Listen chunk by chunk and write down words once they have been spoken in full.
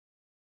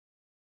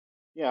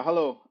Yeah,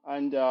 hello,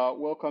 and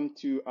welcome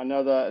to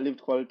another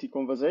Lived Quality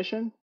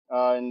conversation.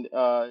 And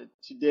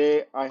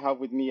today I have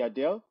with me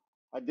Adele.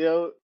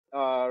 Adele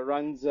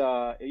runs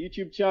a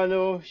YouTube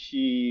channel.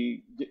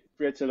 She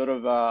creates a lot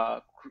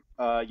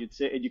of, you'd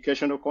say,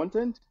 educational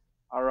content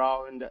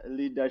around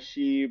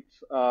leadership,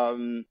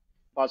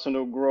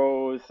 personal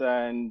growth,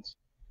 uh,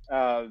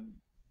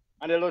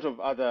 and a lot of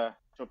other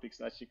topics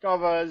that she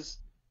covers.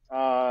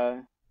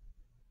 Uh,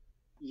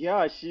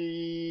 yeah,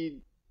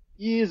 she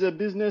is a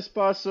business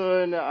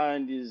person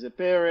and is a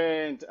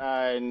parent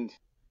and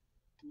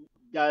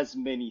does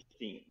many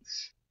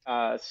things.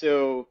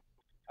 So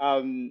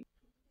um,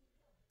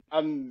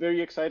 I'm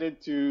very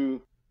excited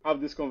to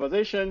have this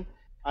conversation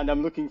and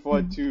I'm looking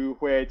forward Mm. to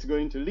where it's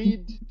going to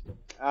lead.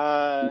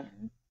 Uh,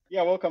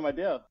 yeah, welcome,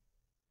 Adele.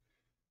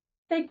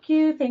 Thank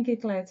you,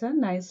 Clayton.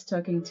 Nice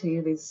talking to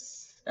you.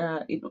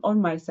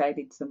 On my side,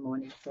 it's the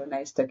morning, so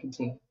nice talking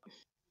to you.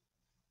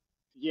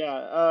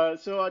 Yeah,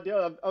 so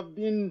Adele, I've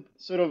been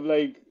sort of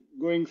like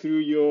going through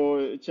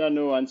your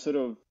channel and sort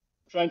of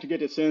trying to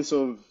get a sense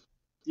of,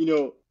 you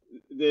know,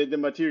 the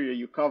material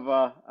you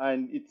cover,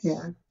 and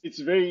Yeah. it's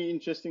very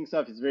interesting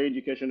stuff. It's very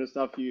educational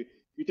stuff. You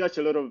touch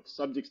a lot of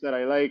subjects that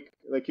I like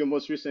your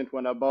most recent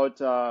one about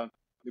the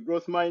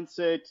growth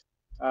mindset.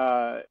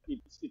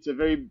 It's a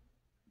very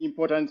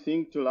important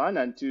thing to learn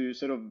and to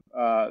sort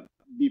of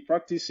be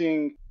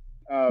practicing.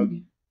 Uh,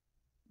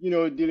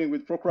 Mm. dealing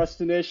with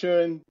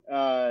procrastination,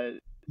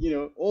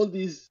 all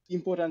these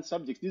important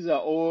subjects. These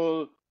are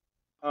all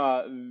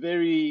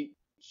very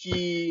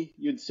key,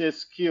 you'd say,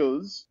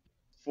 skills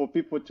for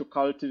people to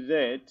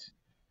cultivate.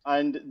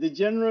 And the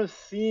general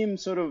theme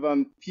sort of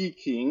I'm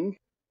picking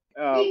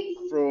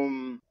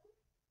from,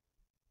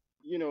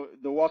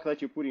 the work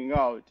that you're putting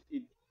out,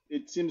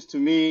 it seems to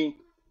me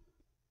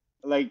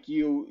like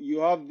you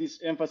have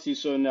this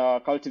emphasis on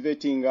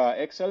cultivating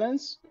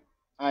excellence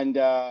and,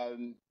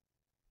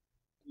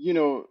 you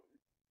know,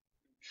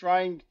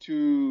 trying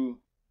to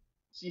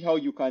see how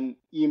you can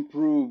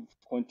improve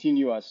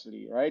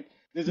continuously, right?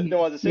 There Yeah.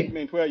 was a Yeah.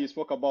 segment where you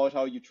spoke about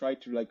how you try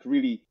to like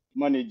really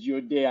manage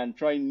your day and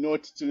try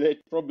not to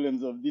let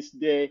problems of this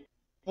day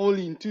fall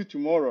into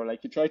tomorrow.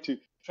 Like you try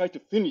to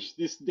finish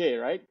this day,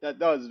 right? That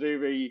was very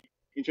very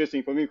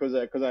interesting for me because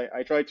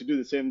I try to do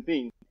the same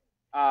thing.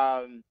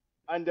 And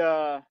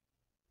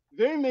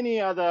very many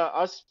other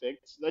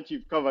aspects that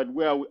you've covered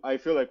where I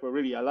feel like we're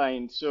really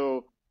aligned.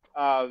 So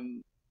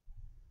um,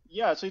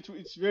 yeah, so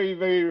it's very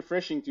very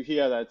refreshing to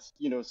hear that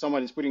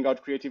someone is putting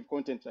out creative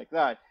content like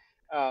that.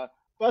 uh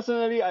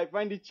Personally, I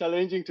find it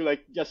challenging to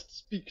like just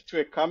speak to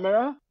a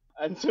camera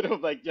and sort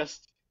of like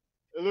just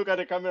look at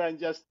the camera and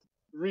just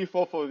riff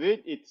off of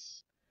it.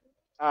 It's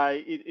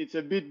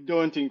a bit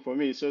daunting for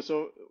me.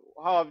 So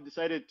how I've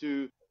decided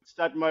to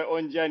start my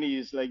own journey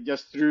is like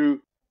just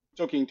through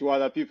talking to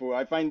other people.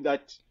 I find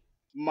that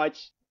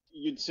much,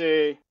 you'd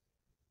say,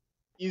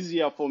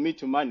 easier for me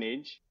to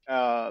manage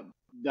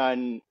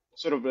than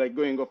sort of like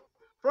going off.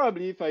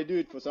 Probably if I do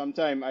it for some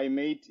time, I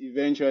might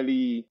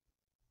eventually,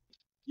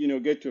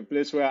 get to a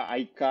place where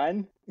I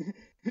can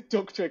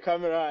talk to a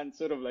camera and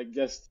sort of like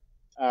just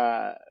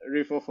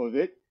riff off of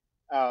it.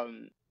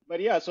 But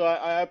yeah, so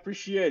I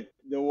appreciate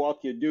the work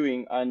you're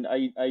doing, and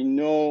I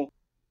know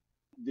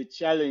the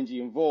challenge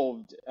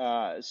involved.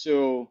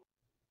 So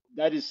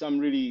that is some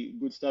really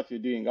good stuff you're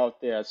doing out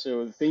there.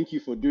 So thank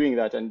you for doing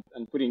that and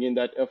putting in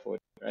that effort,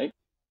 right?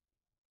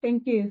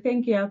 Thank you.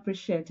 Thank you. I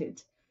appreciate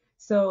it.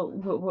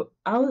 So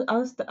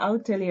I'll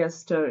tell you a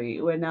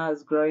story. When I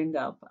was growing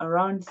up,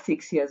 around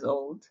 6 years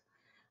old,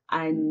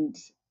 Mm, and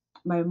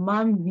my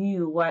mom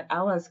knew what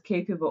I was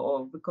capable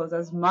of because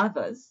as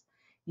mothers,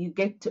 you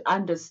get to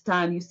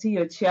understand, you see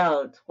your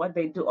child, what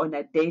they do on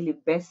a daily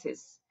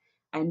basis,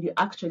 and you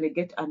actually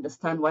get to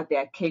understand what they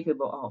are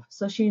capable of.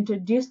 So she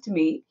introduced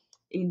me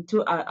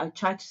into a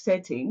church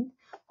setting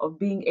of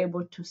being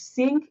able to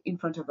sing in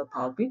front of a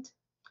pulpit,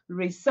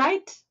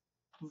 recite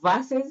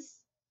verses,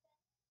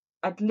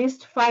 at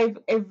least five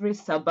every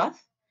Sabbath,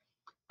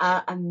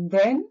 and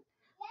then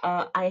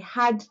I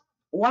had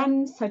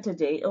one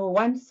Saturday or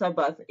one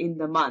Sabbath in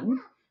the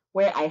month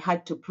where I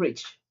had to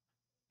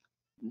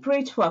mm,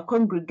 preach for a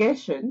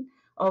congregation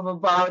of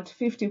about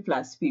 50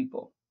 plus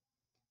people.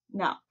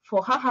 Now,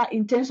 for her, her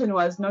intention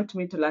was not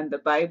me to learn the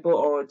Bible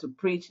or to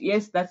preach.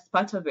 Yes, that's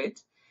part of it,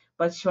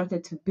 but she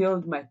wanted to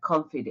build my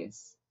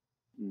confidence.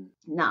 mm,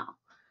 Now,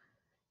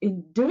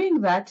 in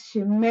doing that,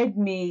 she made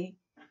me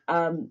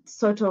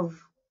sort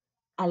of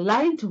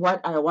align to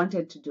what I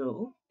wanted to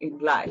do in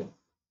life,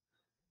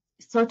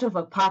 sort of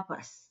a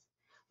purpose.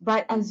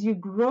 But as mm, you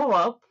grow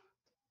up,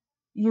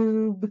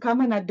 you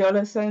become an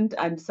adolescent,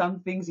 and some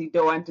things you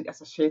don't want to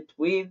associate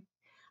with,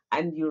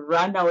 and you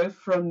run away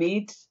from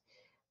it.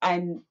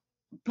 And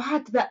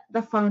but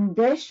the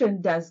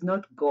foundation does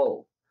not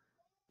go.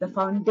 The mm,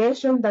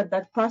 foundation that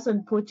that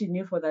person put in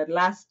you for the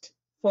last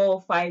 4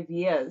 or 5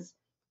 years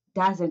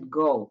doesn't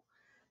go.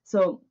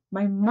 So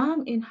my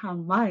mom, in her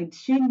mind,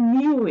 she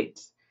knew it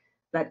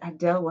that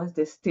Adele was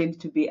destined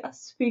to be a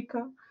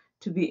speaker,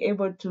 to be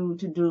able to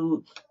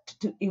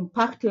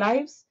impact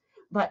lives.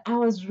 But I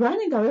was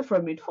running away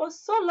from it for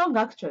so long,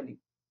 actually,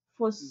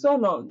 for so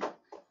long.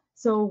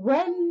 So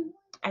when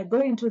I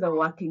go into the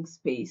working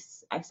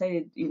space, I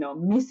started,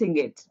 missing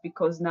it,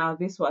 because now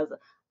this was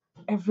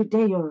every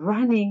day you're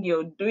running,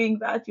 you're doing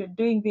that, you're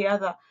doing the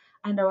other.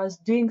 And I was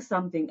doing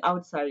something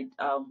outside,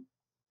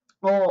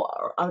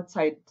 or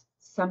outside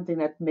something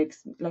that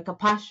makes like a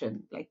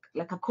passion,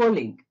 like a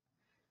calling.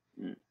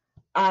 Mm.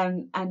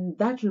 And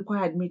that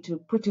required me to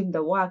put in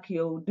the work.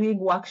 You're doing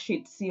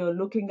worksheets, you're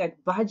looking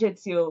at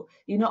budgets,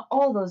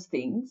 all those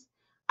things.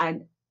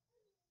 And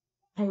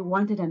I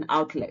wanted an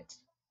outlet.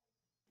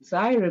 So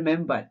I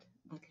remembered,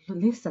 but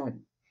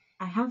listen,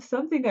 I have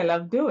something I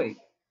love doing.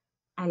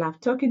 I love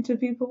talking to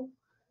people.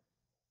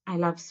 I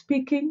love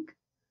speaking.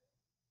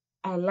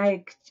 I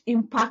like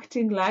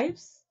impacting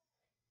lives.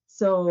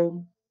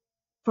 So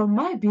from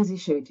my busy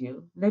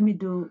schedule, let me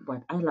do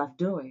what I love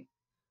doing.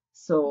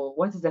 So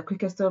what is the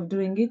quickest way of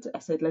doing it? I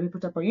said, let me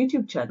put up a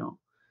YouTube channel.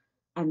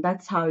 And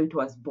that's how it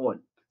was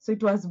born. So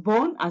it was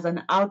born as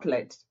an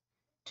outlet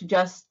to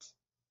just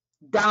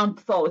dump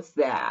thoughts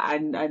there,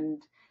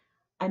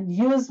 and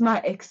use my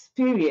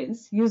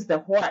experience, use the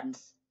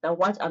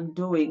what I'm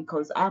doing,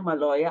 because I'm a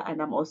lawyer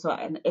and I'm also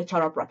an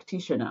HR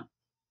practitioner.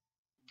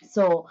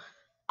 So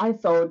I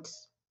thought,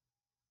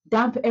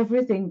 dump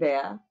everything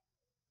there.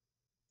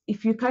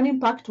 If you can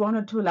impact one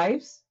or two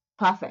lives,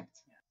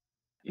 perfect.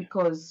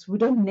 Because we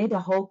don't need a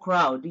whole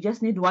crowd. You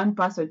just need one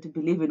person to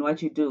believe in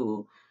what you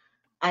do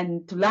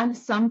and to learn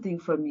something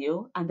from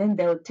you. And then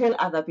they'll tell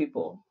other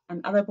people,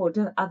 and other people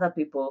tell other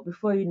people.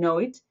 Before you know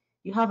it,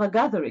 you have a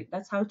gathering.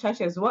 That's how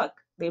churches work.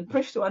 They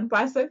preach to one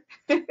person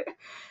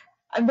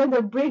and then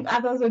they bring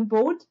others on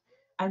board.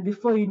 And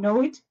before you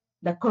know it,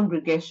 the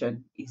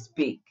congregation is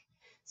big.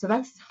 So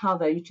that's how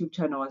the YouTube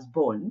channel was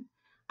born.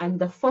 And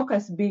the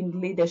focus being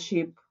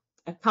leadership,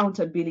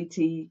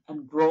 accountability,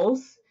 and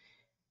growth.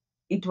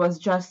 It was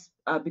just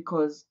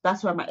because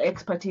that's where my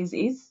expertise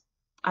is.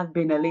 I've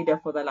been a leader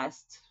for the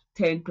last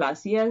 10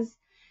 plus years.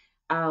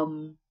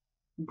 Um,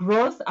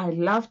 Growth, I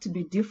love to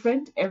be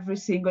different every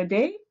single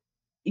day,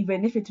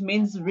 even if it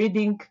means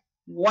reading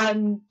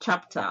one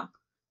chapter,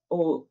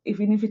 or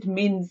even if it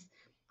means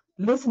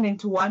listening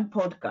to one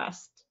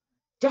podcast,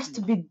 just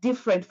to be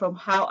different from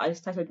how I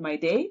started my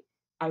day.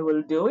 I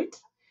will do it.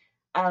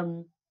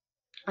 Um,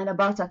 and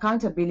about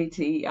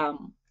accountability,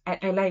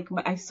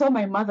 I saw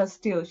my mother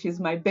still. She's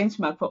my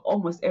benchmark for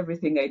almost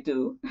everything I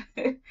do.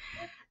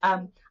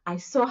 I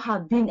saw her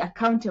being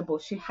accountable.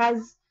 She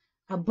has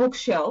a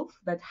bookshelf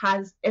that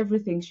has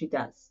everything she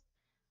does.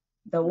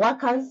 The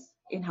workers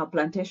in her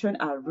plantation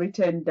are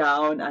written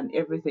down, and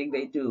everything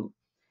they do,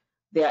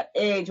 their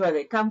age, where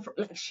they come from.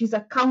 Like, she's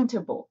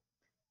accountable.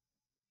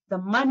 The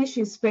money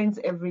she spends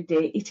every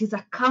day, it is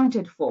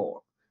accounted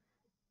for.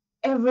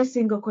 Every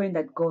single coin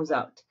that goes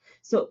out.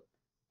 So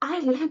I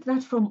learned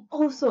that from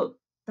also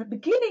the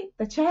beginning,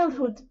 the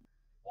childhood.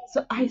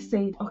 So I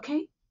said,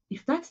 okay,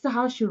 if that's the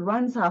how she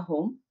runs her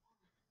home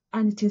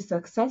and it is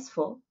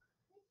successful,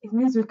 it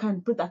means we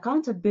can put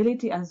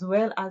accountability as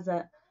well as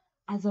a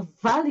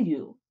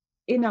value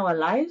in our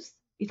lives.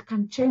 It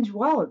can change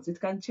worlds,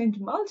 it can change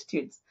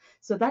multitudes.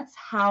 So that's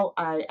how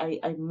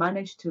I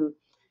managed to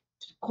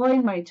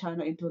coin my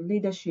channel into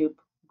leadership,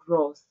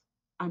 growth,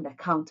 and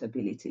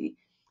accountability.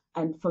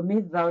 And for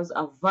me, those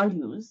are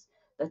values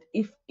that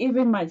if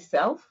even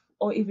myself,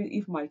 or even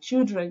if my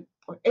children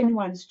or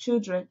anyone's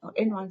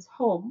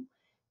home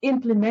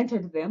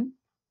implemented them,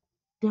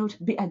 there would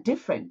be a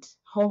different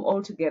home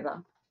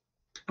altogether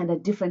and a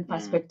different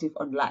perspective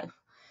on life.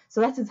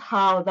 So that is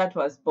how that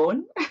was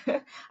born.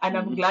 And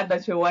I'm glad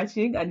that you're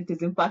watching and it is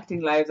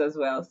impacting lives as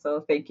well.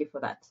 So thank you for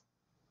that.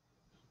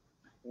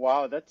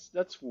 Wow,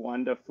 that's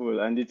wonderful,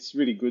 and it's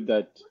really good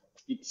that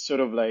it's sort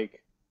of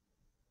like,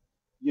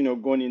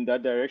 gone in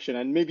that direction.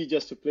 And maybe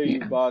just to play you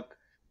Yeah. back,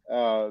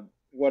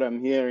 what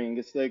I'm hearing,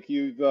 it's like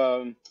your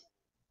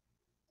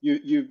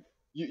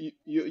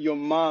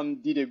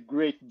mom did a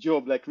great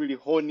job, like really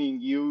honing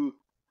you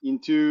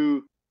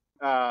into,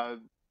 uh,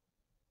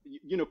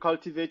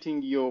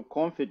 cultivating your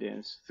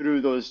confidence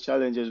through those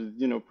challenges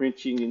with,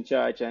 preaching in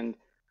church, and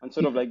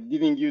sort of like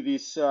giving you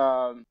this.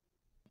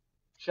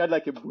 She had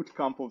like a boot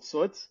camp of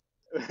sorts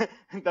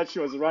that she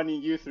was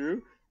running you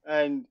through,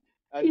 and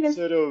Yes.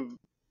 sort of,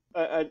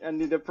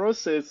 and in the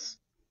process,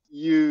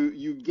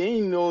 you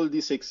gain all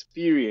this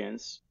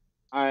experience,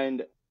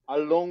 and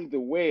along the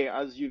way,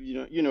 as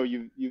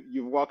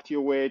you've worked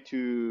your way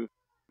to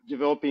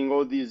developing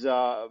all these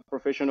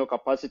professional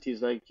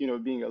capacities, like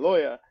being a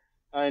lawyer,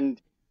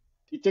 and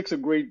it takes a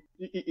great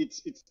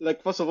it's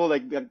like, first of all,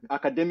 like the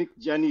academic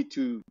journey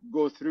to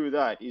go through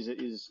that is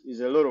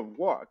a lot of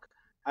work,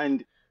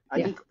 and I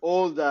Yeah. think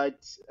all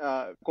that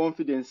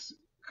confidence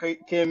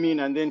came in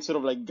and then sort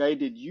of like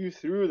guided you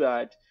through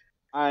that,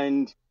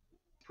 and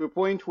to a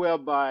point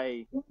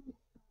whereby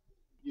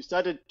you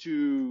started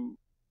to,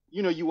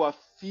 you were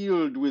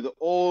filled with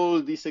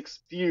all this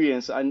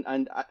experience,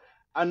 and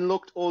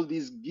unlocked all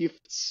these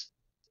gifts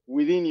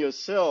within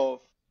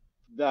yourself,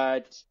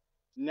 that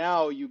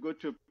now you go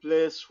to a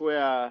place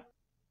where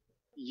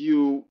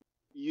you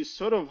you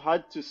sort of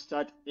had to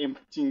start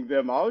emptying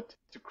them out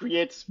to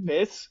create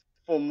space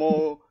for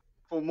more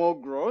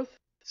growth,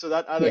 so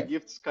that other Yes.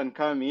 gifts can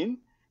come in.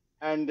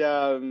 And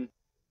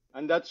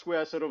that's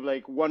where sort of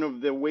like one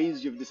of the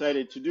ways you've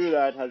decided to do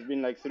that has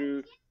been like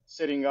through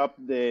setting up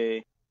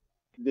the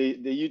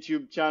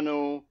YouTube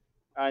channel,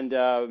 and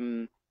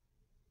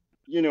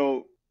you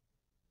know,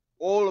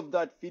 all of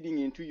that feeding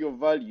into your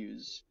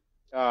values,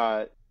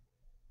 uh,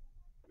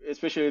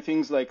 especially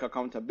things like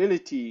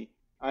accountability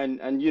and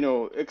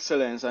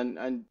excellence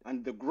and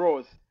the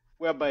growth,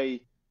 whereby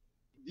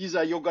these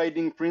are your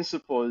guiding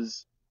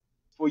principles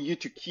for you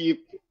to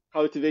keep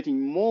cultivating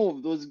more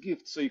of those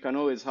gifts, so you can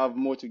always have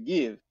more to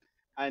give.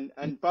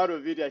 And part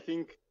of it, I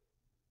think,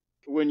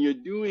 when you're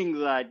doing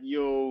that,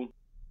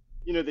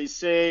 they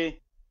say,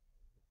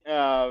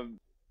 uh,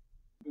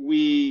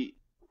 we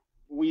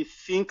we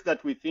think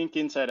that we think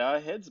inside our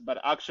heads, but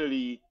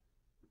actually,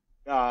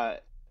 uh,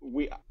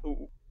 we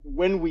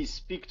when we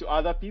speak to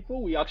other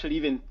people, we actually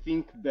even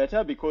think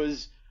better,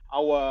 because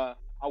our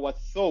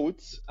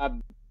thoughts are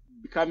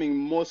becoming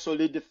more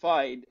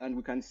solidified, and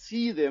we can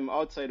see them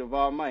outside of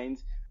our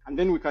minds, and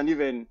then we can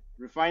even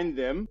refine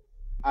them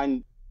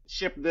and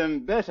shape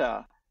them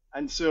better.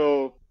 And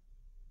so,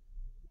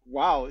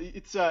 wow,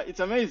 it's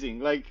amazing.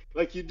 Like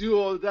you do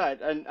all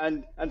that,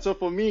 and so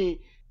for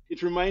me,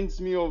 it reminds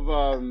me of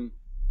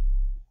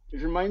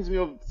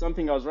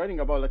something I was writing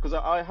about, like, because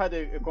I had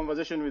a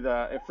conversation with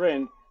a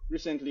friend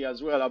recently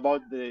as well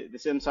about the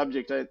same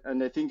subject,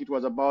 and I think it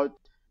was about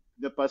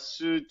the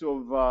pursuit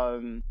of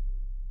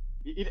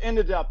it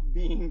ended up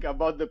being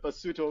about the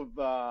pursuit of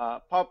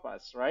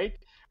purpose, right?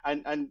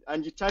 And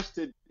you touched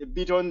a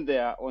bit on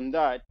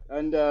that,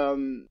 and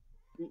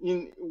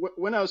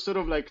when I was sort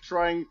of like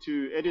trying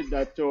to edit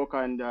that talk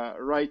and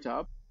write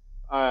up,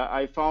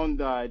 I found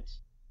that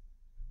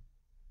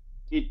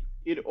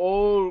it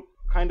all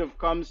kind of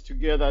comes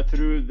together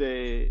through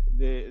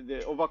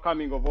the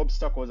overcoming of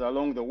obstacles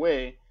along the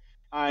way.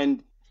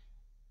 And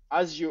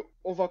as you're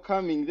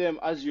overcoming them,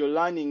 as you're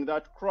learning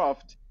that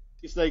craft,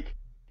 it's like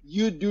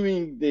you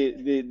doing the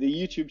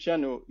YouTube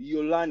channel,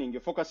 you're learning,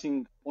 you're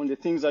focusing on the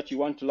things that you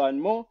want to learn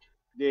more,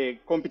 the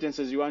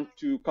competences you want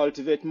to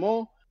cultivate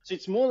more. So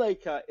it's more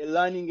like a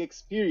learning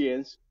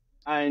experience.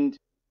 And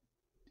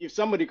if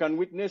somebody can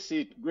witness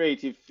it,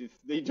 great. If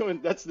they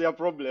don't, that's their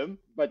problem.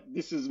 But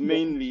this is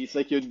mainly, it's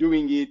like you're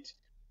doing it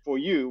for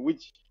you,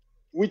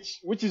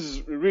 which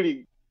is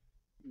really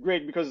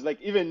great, because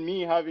like even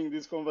me having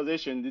this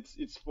conversation,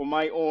 it's for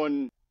my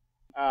own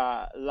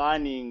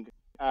learning.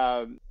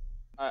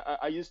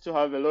 I used to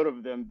have a lot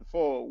of them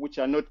before, which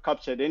are not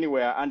captured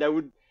anywhere, and I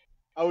would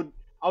I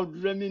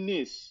would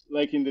reminisce,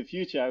 like in the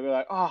future. I'd be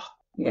like, I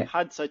Yeah.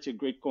 had such a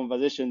great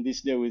conversation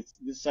this day with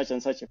this such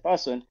and such a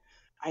person.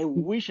 I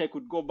wish I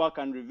could go back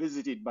and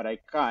revisit it, but I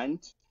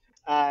can't.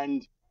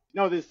 And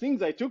now there's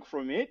things I took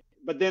from it,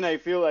 but then I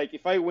feel like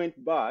if I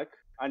went back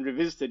and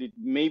revisited it,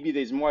 maybe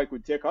there's more I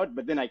could take out,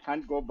 but then I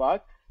can't go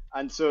back.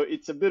 And so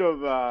it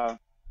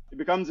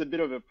becomes a bit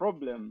of a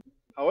problem.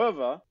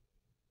 However,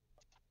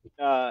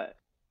 uh,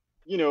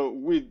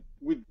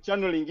 with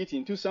channeling it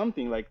into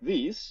something like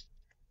this,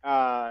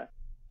 uh,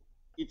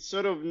 it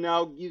sort of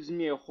now gives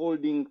me a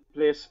holding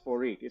place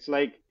for it. It's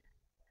like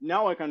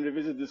now I can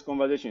revisit this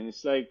conversation.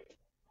 It's like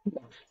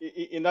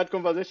in that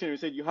conversation we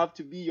said you have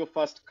to be your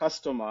first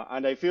customer,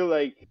 and I feel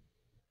like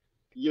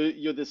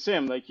you're the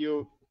same. Like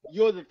you're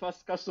the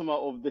first customer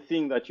of the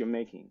thing that you're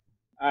making,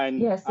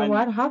 and Yeah. So and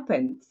what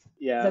happens is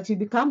yeah, that you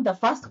become the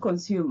first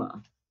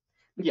consumer,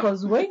 yeah,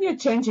 because when you're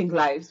changing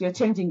lives, you're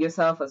changing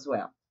yourself as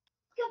well.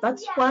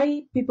 That's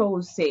why people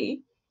will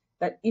say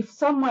that if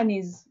someone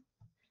is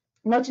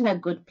not in a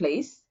good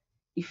place,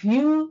 if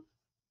you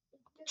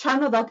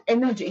channel that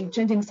energy in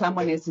changing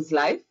someone else's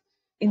life,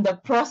 in the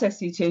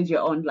process, you change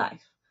your own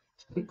life,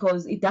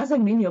 because it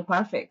doesn't mean you're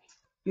perfect.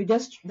 You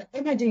just, the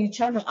energy you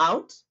channel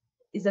out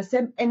is the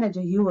same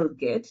energy you will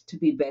get to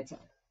be better.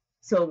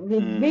 So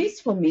with mm, this,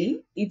 for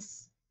me, it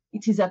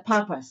is a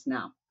purpose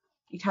now.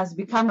 It has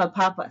become a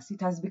purpose.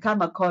 It has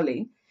become a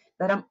calling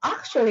that I'm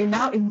actually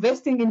now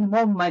investing in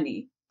more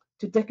money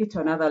to take it to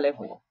another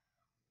level.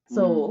 mm,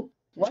 So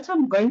what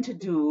I'm going to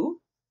do,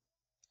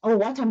 or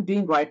what I'm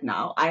doing right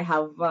now, I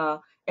have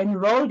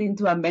enrolled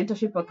into a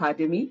mentorship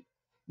academy,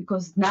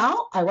 because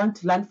now I want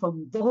to learn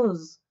from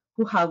those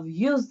who have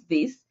used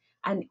this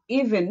and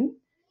even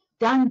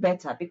done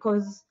better.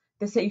 Because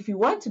they say if you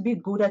want to be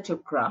good at your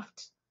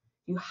craft,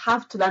 you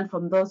have to learn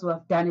from those who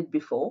have done it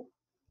before,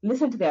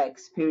 listen to their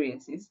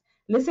experiences,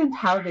 listen to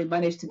how they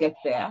managed to get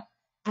there.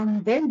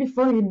 And then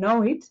before you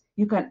know it,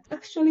 you can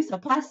actually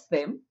surpass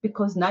them,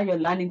 because now you're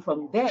learning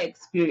from their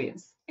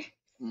experience.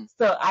 mm,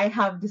 So I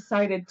have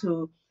decided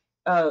to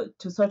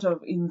sort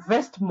of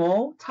invest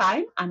more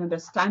time and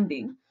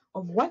understanding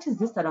of what is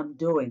this that I'm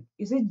doing.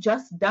 Is it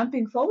just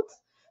dumping thoughts,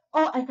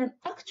 or I can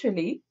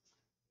actually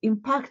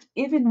impact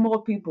even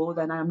more people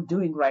than I'm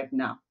doing right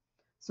now?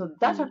 So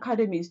that mm,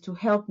 academy is to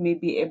help me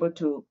be able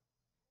to,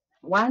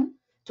 one,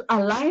 to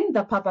align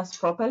the purpose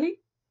properly,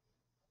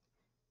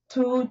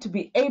 two, to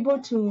be able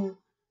to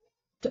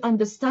to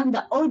understand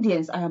the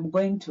audience I am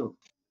going to.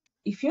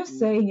 If you're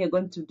saying you're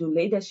going to do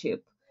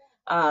leadership,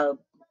 uh,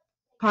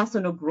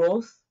 personal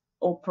growth,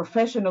 or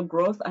professional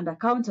growth and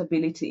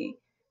accountability,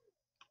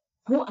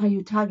 who are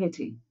you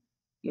targeting?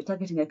 You're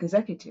targeting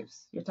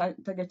executives, you're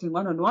targeting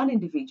one on one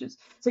individuals.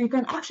 So you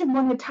can actually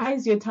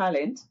monetize your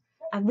talent.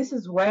 And this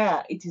is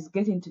where it is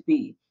getting to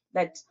be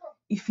that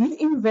if you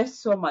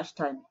invest so much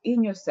time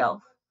in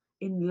yourself,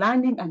 in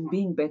learning and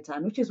being better,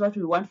 and which is what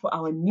we want for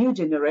our new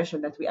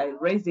generation that we are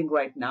raising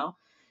right now,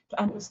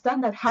 to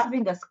understand that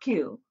having a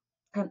skill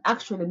can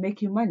actually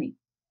make you money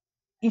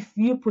if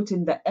you put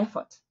in the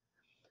effort.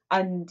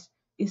 And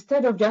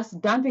instead of just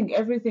dumping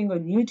everything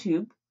on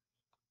YouTube,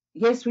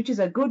 yes, which is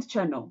a good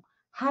channel,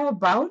 how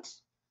about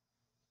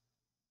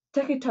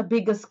take it to a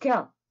bigger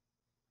scale?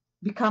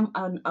 Become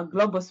a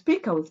global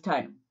speaker with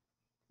time.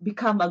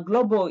 Become a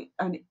global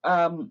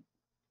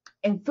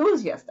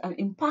enthusiast and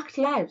impact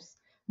lives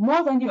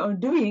more than you are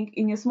doing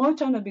in your small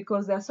channel,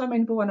 because there are so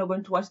many people who are not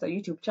going to watch the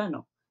YouTube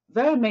channel.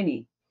 Very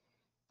many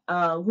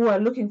who are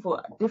looking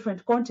for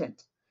different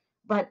content.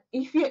 But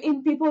if you're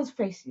in people's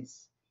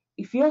faces,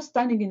 if you're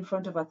standing in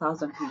front of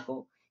 1,000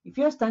 people, if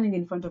you're standing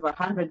in front of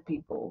 100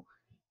 people,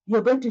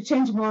 you're going to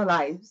change more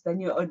lives than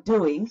you are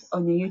doing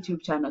on your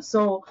YouTube channel.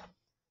 So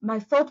my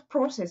thought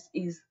process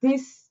is,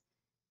 this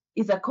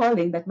is a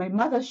calling that my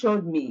mother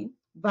showed me,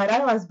 but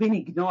I was been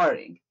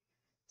ignoring.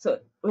 So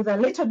with a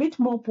little bit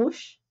more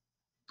push,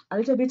 a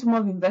little bit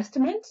more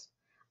investment,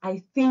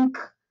 I think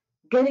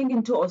getting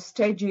into our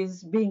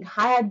stages, being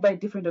hired by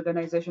different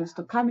organizations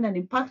to come in and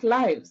impact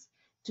lives,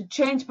 to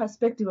change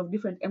perspective of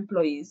different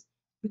employees,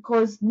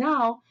 because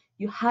now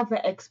you have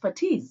the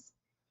expertise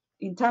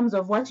in terms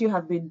of what you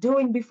have been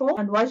doing before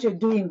and what you're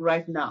doing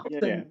right now. Yeah.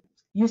 So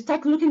you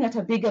start looking at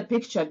a bigger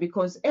picture,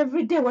 because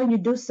every day when you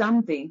do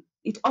something,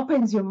 it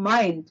opens your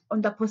mind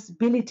on the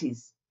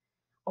possibilities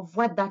of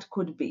what that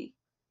could be.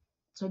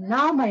 So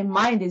now my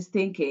mind is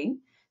thinking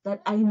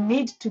that I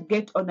need to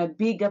get on a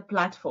bigger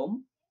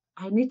platform.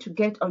 I need to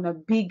get on a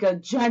bigger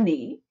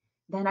journey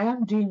than I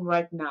am doing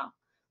right now.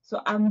 So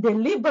I'm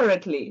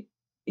deliberately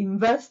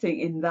investing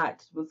in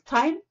that with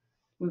time,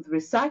 with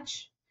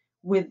research,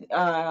 with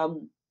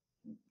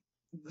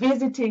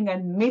visiting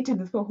and meeting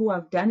with people who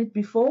have done it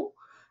before,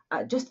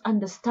 just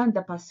understand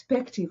the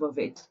perspective of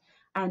it.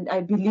 And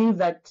I believe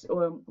that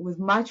with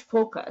much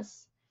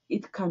focus,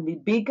 it can be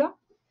bigger.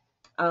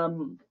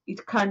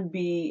 It can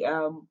be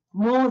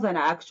more than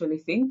I actually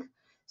think.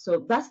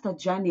 So that's the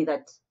journey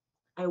that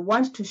I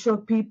want to show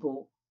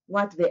people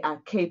what they are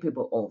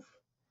capable of.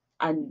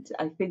 And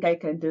I think I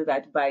can do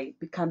that by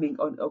becoming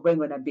or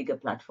going on a bigger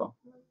platform.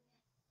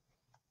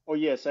 Oh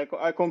yes,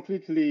 I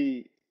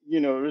completely,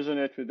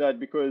 resonate with that,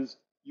 because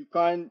you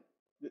can't.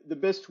 The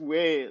best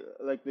way,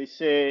 like they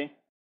say,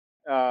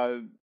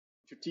 to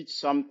teach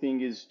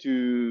something is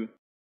to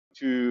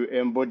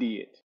embody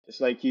it.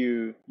 It's like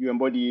you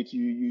embody it.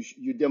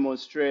 You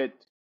demonstrate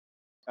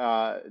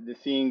the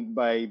thing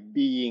by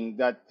being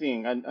that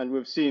thing. And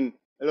we've seen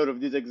a lot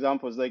of these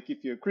examples. Like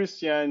if you're a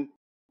Christian,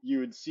 you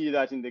would see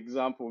that in the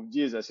example of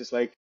Jesus. It's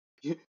like,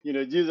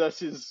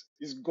 Jesus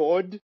is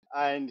God,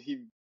 and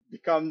he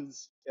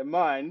becomes a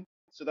man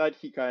so that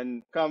he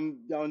can come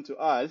down to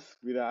earth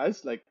with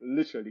us, like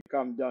literally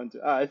come down to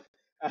earth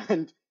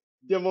and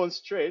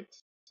demonstrate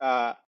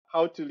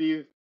how to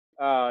live,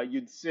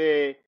 you'd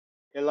say,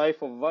 a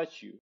life of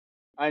virtue.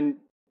 And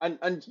and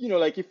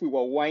like if we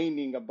were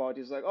whining about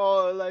it, it's like,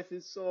 oh, life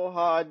is so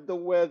hard, the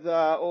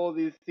weather, all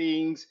these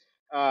things.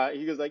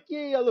 He goes like,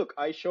 yeah, look,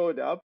 I showed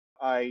up.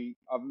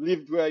 I've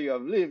lived where you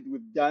have lived.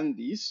 We've done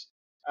this,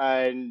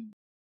 and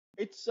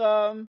it's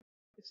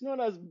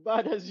not as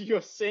bad as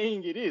you're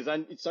saying it is,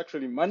 and it's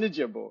actually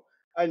manageable.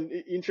 And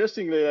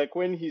interestingly, like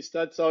when he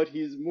starts out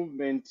his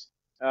movement,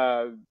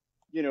 uh,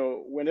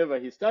 whenever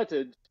he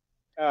started,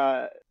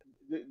 uh,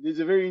 there's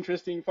a very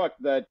interesting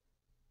fact that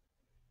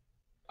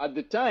at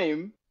the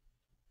time,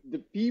 the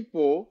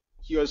people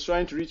he was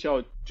trying to reach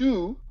out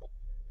to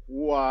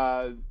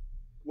were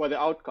were the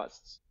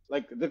outcasts.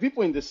 Like the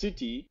people in the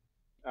city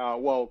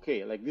were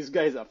okay. Like these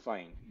guys are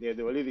fine. They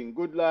were living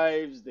good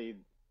lives. They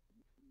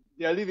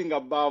are living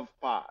above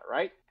par,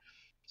 right?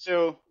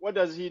 So what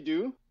does he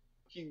do?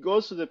 He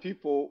goes to the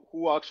people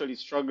who are actually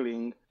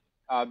struggling,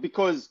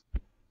 because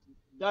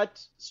that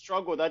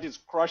struggle that is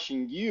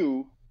crushing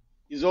you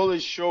is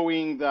always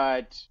showing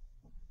that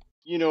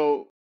you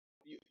know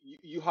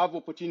you have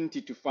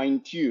opportunity to fine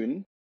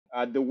tune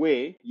the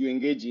way you're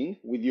engaging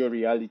with your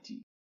reality.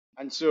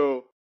 And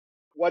so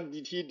what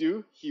did he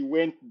do? He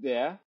went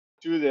there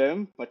to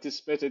them,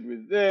 participated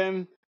with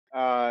them,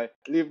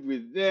 lived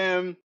with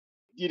them,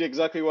 did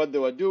exactly what they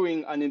were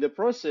doing, and in the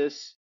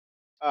process,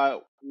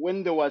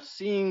 when they were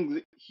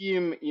seeing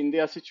him in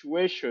their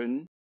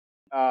situation,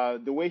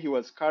 the way he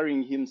was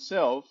carrying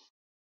himself,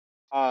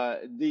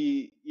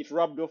 it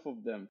rubbed off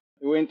of them.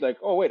 They went like,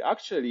 oh wait,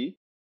 actually,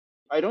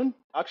 I don't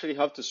actually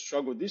have to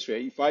struggle this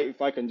way.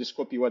 If I can just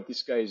copy what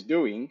this guy is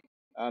doing,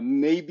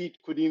 maybe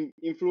it could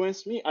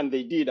influence me. And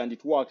they did, and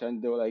it worked.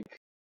 And they were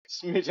like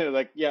smitten.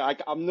 Like, yeah,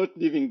 I'm not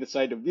leaving the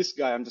side of this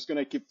guy. I'm just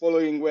gonna keep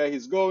following where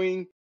he's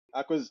going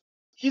because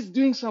he's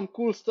doing some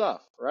cool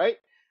stuff, right?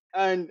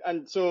 And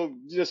so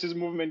just his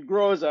movement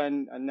grows,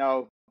 and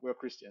now we're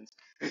Christians.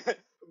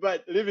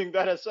 But leaving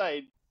that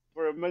aside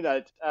for a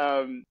minute,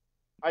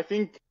 I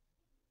think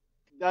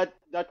that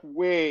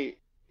way,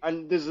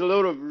 and there's a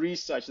lot of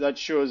research that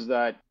shows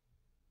that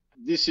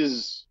this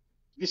is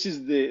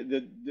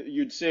the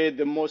you'd say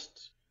the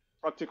most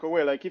practical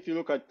way. Like if you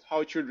look at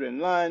how children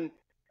learn,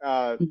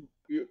 uh,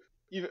 you,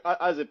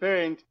 as a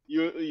parent,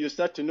 you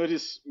start to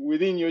notice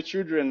within your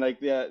children like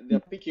they're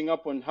picking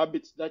up on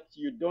habits that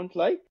you don't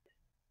like,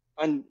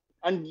 and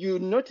you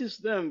notice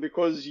them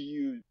because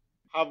you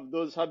have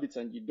those habits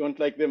and you don't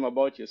like them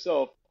about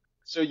yourself,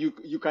 so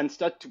you can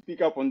start to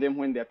pick up on them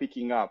when they're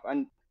picking up,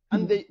 and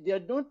they are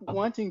not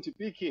wanting to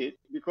pick it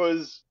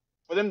because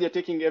for them they're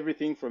taking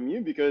everything from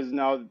you because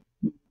now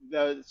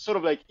they're sort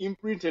of like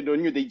imprinted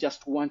on you. They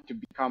just want to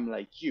become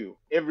like you,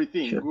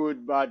 everything, Sure.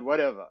 good, bad,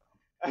 whatever.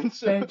 And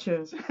Very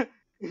true.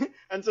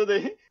 and so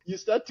you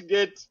start to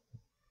get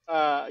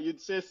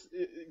you'd say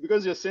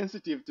because you're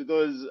sensitive to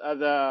those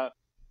other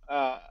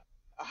uh,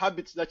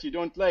 habits that you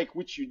don't like,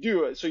 which you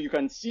do, so you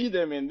can see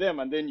them in them,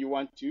 and then you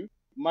want to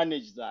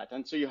manage that,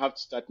 and so you have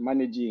to start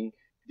managing,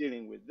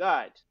 dealing with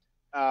that.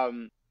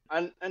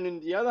 And on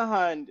the other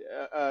hand,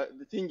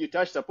 the thing you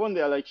touched upon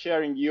there, like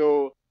sharing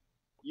your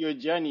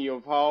journey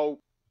of how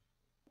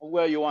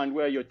where you are and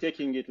where you're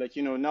taking it, like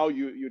now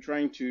you're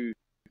trying to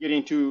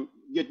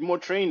get more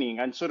training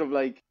and sort of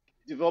like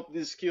develop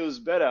these skills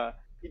better.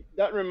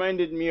 That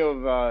reminded me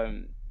of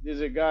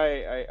there's a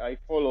guy I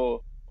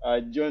follow,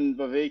 John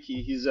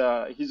Baveki. He's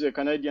a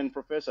Canadian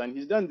professor, and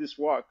he's done this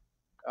work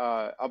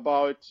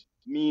about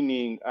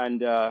meaning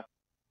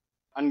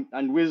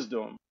and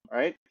wisdom,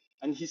 right?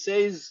 And he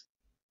says,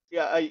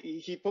 yeah,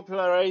 he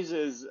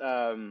popularizes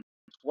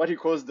what he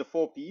calls the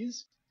 4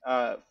 Ps,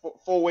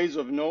 four ways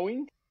of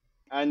knowing,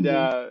 and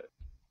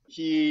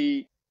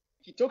he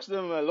talks to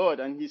them a lot,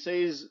 and he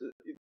says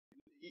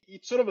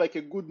it's sort of like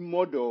a good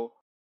model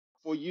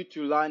for you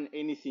to learn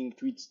anything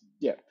to its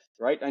depth,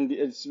 right? And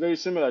it's very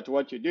similar to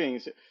what you're doing.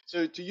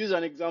 So to use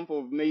an example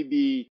of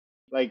maybe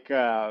like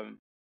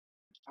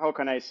how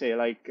can I say,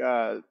 like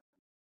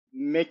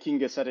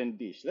making a certain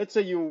dish. Let's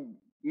say you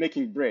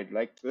making bread.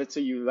 Like let's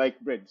say you like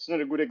bread. It's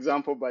not a good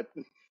example, but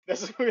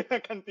that's what I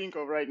can think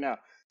of right now.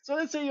 So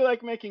let's say you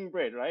like making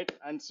bread, right?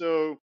 And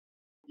so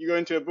you go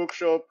into a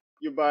bookshop,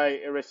 you buy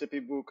a recipe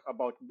book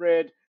about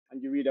bread,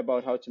 and you read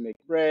about how to make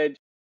bread.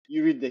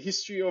 You read the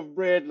history of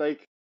bread,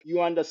 like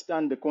you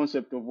understand the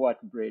concept of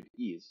what bread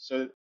is.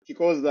 So he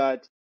calls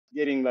that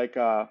getting like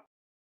a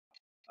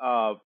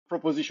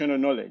propositional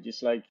knowledge.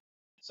 It's like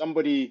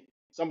somebody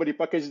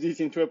packaged it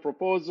into a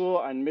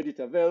proposal and made it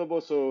available.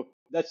 So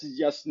that's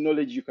just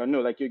knowledge you can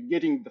know. Like you're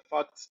getting the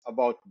facts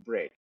about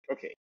bread.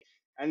 Okay.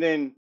 And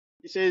then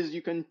he says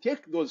you can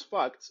take those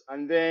facts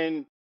and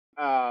then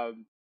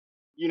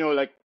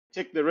like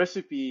take the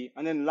recipe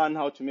and then learn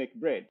how to make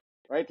bread,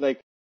 right? Like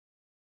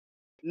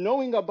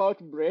knowing about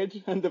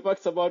bread and the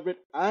facts about bread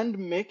and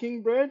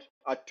making bread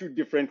are two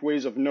different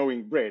ways of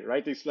knowing bread,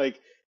 right? It's like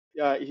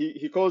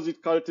he calls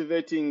it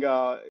cultivating.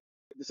 The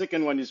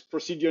second one is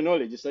procedure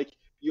knowledge. It's like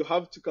you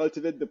have to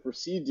cultivate the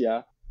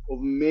procedure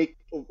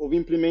of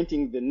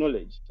implementing the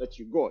knowledge that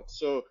you got.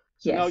 So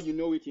now Yes. you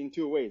know it in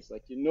two ways.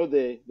 Like you know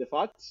the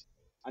facts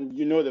and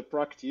you know the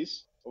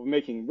practice of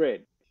making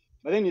bread.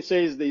 But then he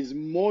says there's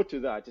more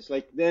to that. It's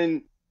like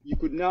then you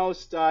could now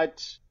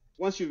start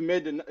once you've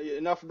made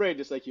enough bread.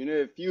 It's like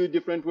a few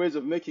different ways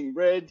of making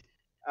bread.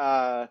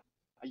 Uh,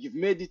 you've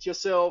made it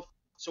yourself.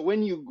 So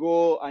when you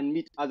go and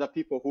meet other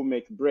people who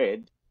make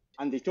bread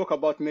and they talk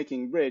about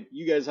making bread,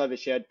 you guys have a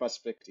shared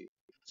perspective.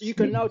 So you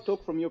can now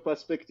talk from your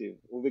perspective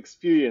of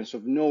experience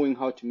of knowing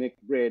how to make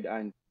bread,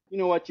 and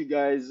what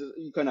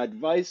you can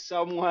advise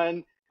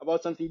someone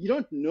about something. You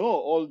don't know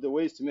all the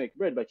ways to make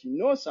bread, but you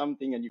know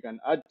something and you can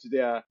add to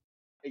their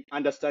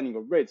understanding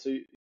of bread. So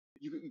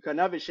you can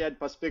have a shared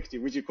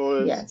perspective, which he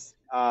calls Yes.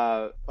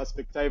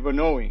 perspectival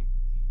knowing.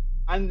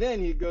 And then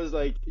he goes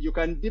like, you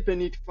can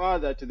deepen it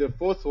further to the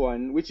fourth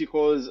one, which he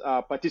calls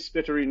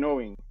participatory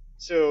knowing.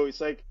 So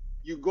it's like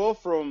you go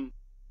from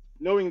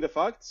knowing the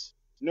facts,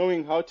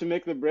 knowing how to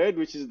make the bread,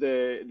 which is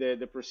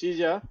the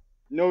procedure,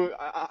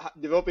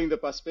 developing the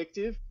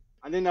perspective,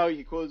 and then now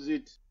he calls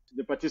it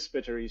the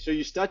participatory. So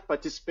you start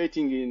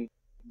participating in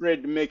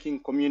bread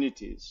making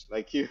communities.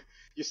 Like you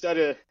start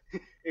a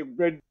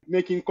bread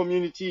making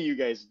community. You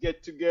guys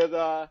get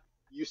together.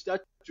 You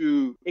start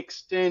to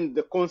extend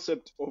the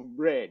concept of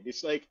bread.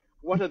 It's like,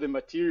 what are the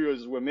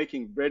materials we're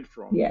making bread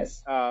from?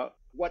 Yes.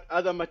 What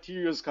other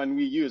materials can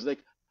we use? Like,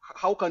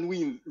 how can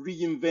we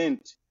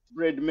reinvent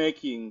bread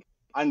making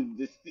and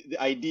the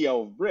idea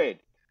of bread?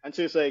 And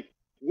so it's like,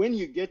 when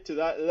you get to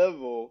that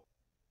level,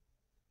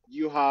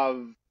 you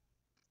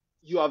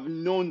have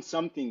known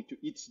something to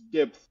its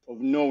depth of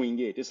knowing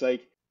it. It's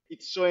like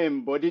it's so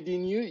embodied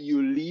in you.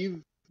 You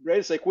live bread.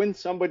 It's like when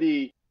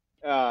somebody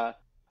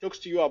talks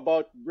to you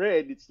about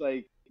bread, it's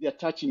like they're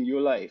touching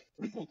your life.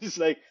 It's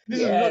like,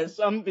 this is not Yes.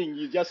 something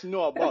you just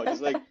know about.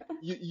 It's like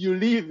you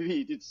live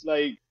it. It's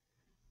like,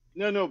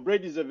 no,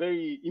 bread is a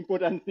very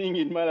important thing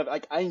in my life.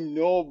 Like, I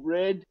know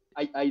bread.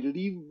 I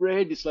live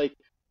bread. It's like,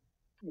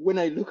 when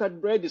I look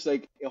at bread, it's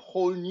like a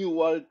whole new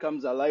world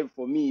comes alive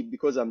for me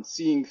because I'm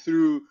seeing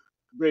through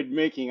bread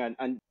making,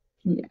 and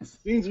Yes.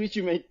 things which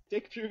you may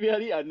take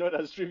trivially are not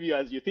as trivial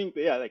as you think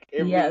they are. Like,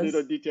 every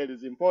little Yes. detail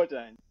is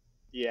important.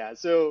 Yeah.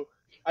 So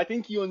I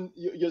think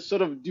you're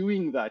sort of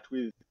doing that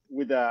with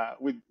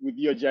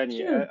your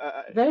journey. True.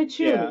 Very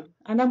Yeah. true.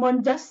 And I'm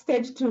on just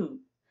stage 2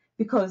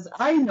 because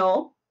I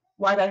know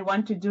what I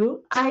want to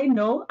do. I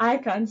know I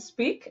can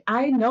speak.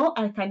 I know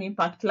I can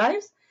impact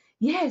lives.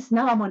 Yes,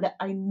 now I'm on the,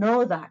 I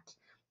know that.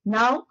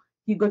 Now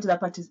you go to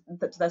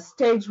the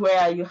stage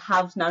where you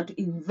have now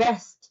to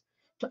invest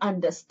to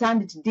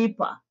understand it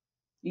deeper,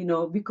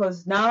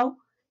 because now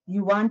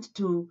you want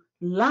to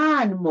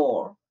learn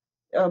more,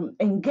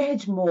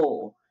 engage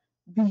more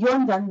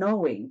beyond the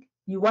knowing.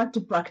 You want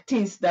to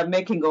practice the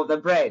making of the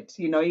bread.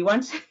 You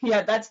want,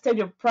 yeah, that stage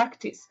of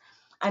practice.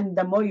 And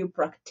the more you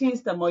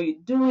practice, the more you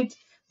do it,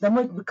 the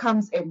more it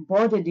becomes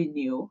embodied in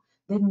you.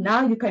 Then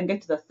now you can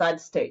get to the third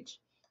stage.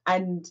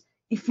 And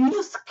if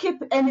you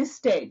skip any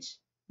stage,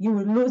 you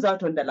will lose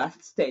out on the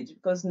last stage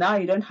because now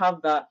you don't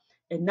have the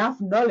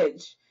enough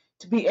knowledge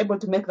to be able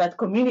to make that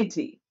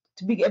community,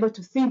 to be able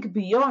to think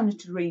beyond,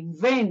 to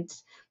reinvent,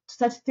 to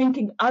start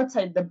thinking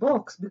outside the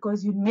box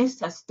because you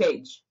missed a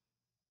stage.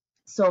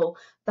 So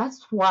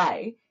that's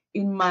why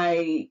in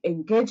my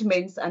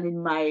engagements and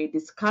in my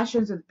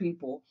discussions with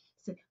people,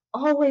 say,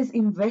 always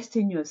invest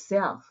in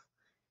yourself.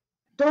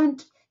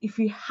 Don't, if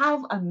you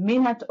have a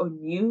minute on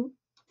you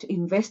to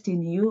invest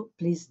in you,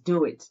 please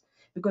do it.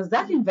 Because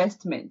that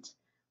investment,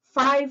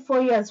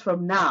 4 years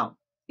from now,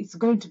 it's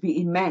going to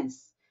be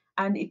immense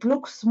and it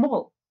looks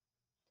small.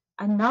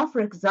 And now, for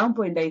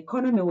example, in the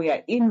economy we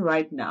are in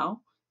right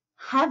now,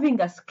 having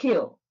a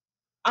skill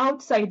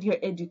outside your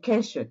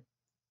education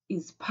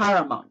is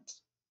paramount.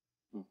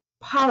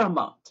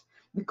 Paramount,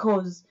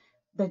 because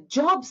the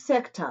job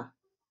sector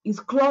is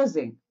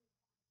closing.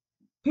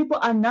 People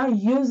are now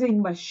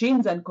using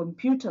machines and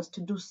computers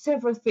to do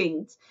several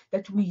things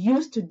that we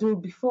used to do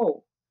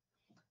before.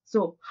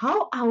 So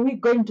how are we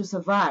going to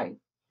survive?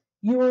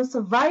 You will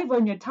survive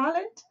on your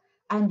talent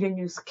and on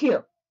your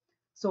skill.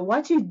 So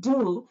what you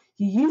do,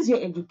 you use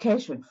your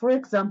education. For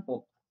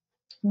example,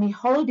 me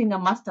holding a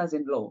master's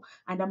in law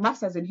and a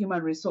master's in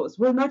human resource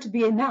will not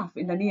be enough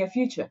in the near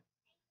future.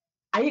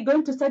 Are you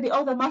going to study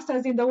all the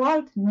masters in the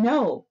world?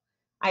 No.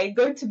 Are you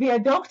going to be a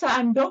doctor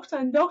and doctor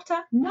and doctor?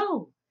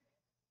 No.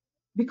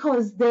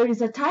 Because there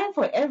is a time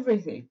for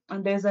everything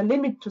and there's a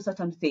limit to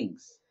certain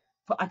things,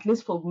 for at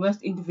least for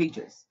most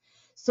individuals.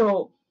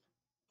 So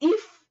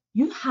if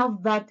you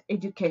have that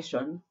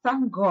education,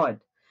 thank God.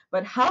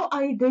 But how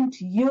are you going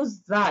to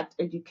use that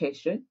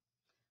education?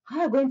 How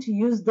are you going to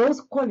use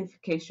those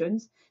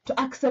qualifications to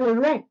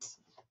accelerate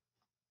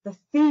the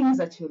things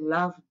that you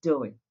love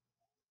doing,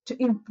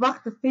 to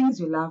impact the things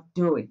you love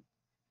doing?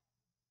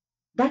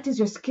 That is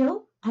your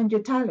skill and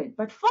your talent.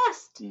 But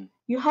first,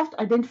 you have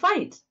to identify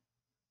it.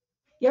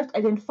 You have to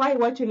identify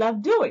what you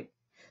love doing.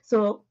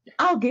 So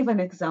I'll give an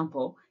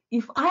example.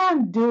 If I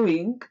am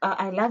doing,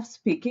 I love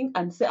speaking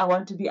and say I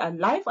want to be a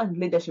life and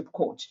leadership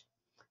coach.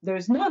 There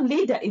is no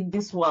leader in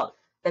this world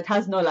that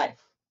has no life.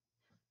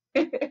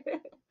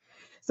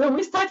 So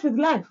we start with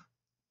life.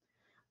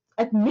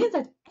 It means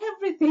that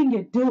everything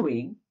you're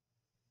doing,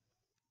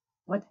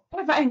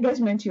 whatever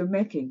engagement you're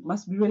making,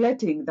 must be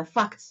relating the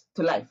facts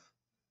to life.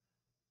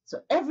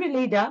 So every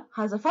leader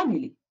has a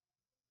family.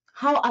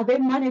 How are they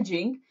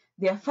managing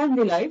their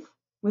family life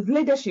with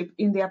leadership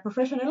in their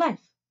professional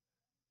life?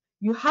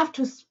 You have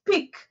to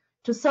speak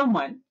to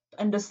someone to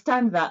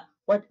understand that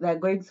what they're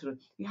going through.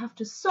 You have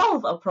to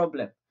solve a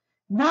problem.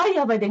 Now you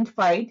have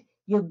identified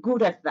you're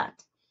good at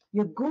that.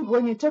 You're good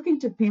when you're talking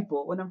to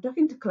people. When I'm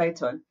talking to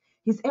Clayton,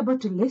 he's able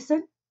to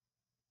listen,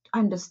 to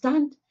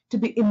understand, to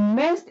be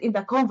immersed in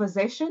the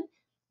conversation.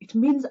 It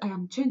means I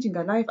am changing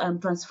a life, I am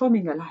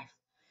transforming a life.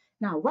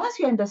 Now, once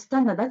you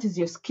understand that that is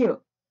your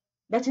skill,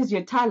 that is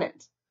your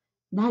talent,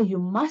 now you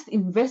must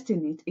invest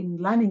in it, in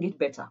learning it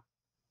better.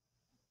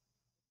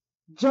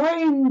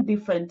 Join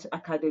different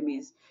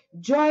academies,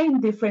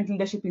 join different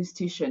leadership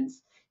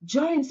institutions,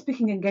 join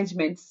speaking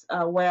engagements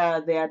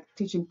where they are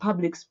teaching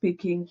public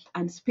speaking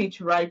and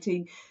speech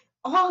writing.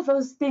 All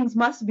those things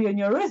must be on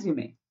your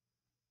resume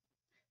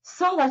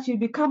so that you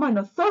become an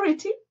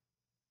authority.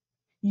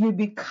 You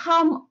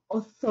become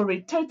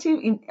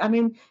authoritative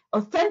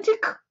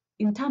authentic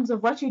in terms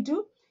of what you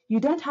do. You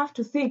don't have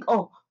to think,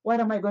 oh, what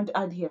am I going to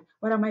add here?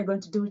 What am I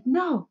going to do?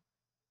 No.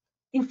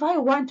 If I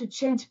want to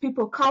change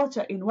people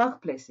culture in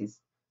workplaces,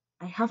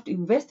 I have to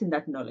invest in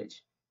that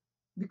knowledge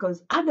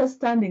because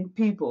understanding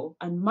people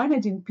and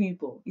managing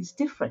people is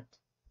different.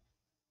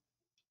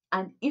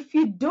 And if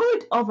you do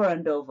it over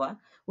and over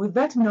with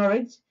that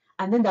knowledge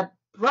and then the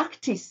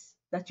practice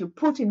that you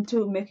put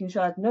into making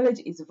sure that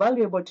knowledge is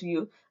valuable to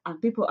you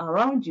and people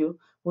around you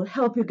will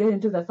help you get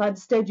into the third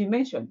stage you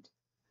mentioned.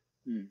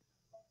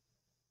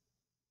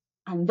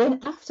 And then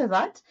after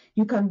that,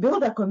 you can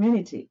build a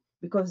community,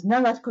 because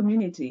now that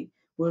community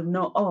will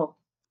know, oh,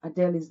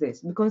 Adele is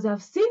this, because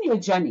I've seen your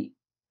journey.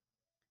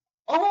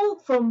 All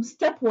from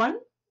step one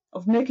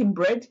of making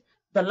bread,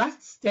 the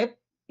last step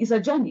is a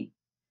journey.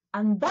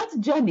 And that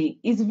journey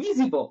is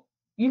visible.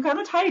 You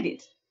cannot hide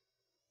it.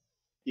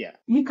 Yeah.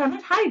 You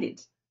cannot hide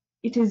it.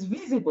 It is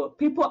visible.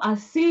 People are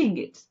seeing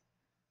it.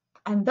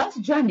 And that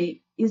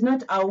journey is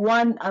not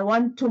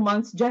a 2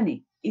 months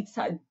journey. It's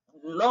a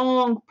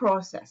long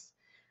process.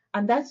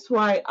 And that's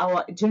why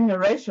our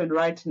generation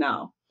right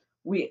now,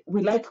 we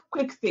like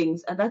quick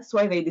things, and that's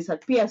why they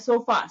disappear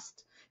so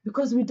fast,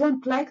 because we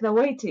don't like the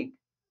waiting.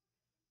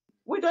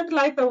 We don't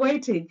like the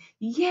waiting.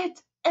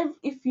 Yet,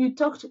 if you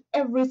talk to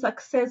every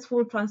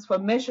successful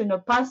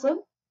transformational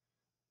person,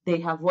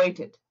 they have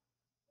waited.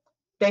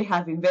 They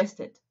have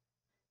invested.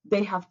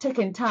 They have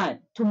taken time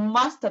to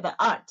master the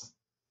art.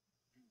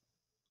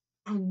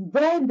 And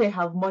then they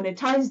have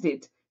monetized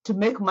it to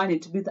make money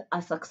to be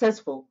as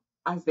successful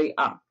as they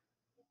are.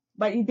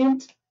 But it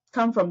didn't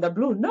come from the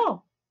blue.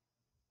 No.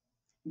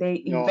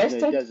 They No, it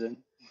invested, doesn't.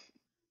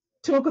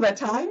 took the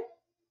time,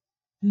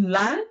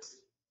 learned,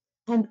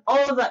 and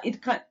all that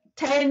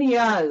 10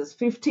 years,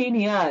 15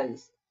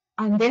 years,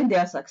 and then they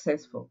are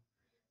successful.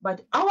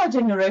 But our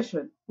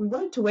generation, we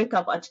want to wake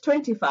up at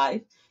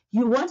 25.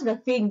 You want the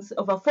things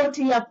of a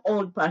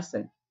 40-year-old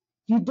person.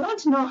 You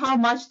don't know how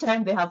much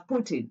time they have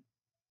put in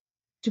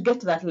to get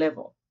to that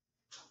level.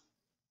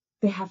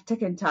 They have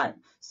taken time.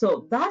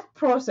 So that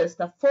process,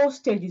 the 4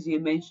 stages you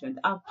mentioned,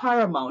 are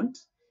paramount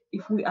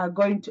if we are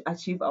going to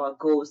achieve our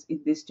goals in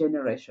this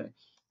generation.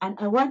 And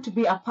I want to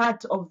be a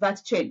part of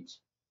that change.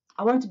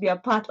 I want to be a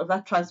part of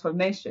that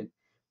transformation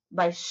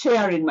by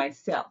sharing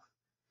myself,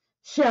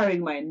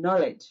 sharing my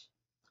knowledge,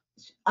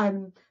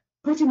 and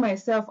putting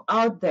myself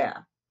out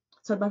there.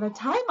 So by the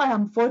time I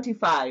am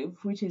 45,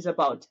 which is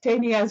about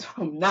 10 years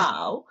from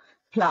now,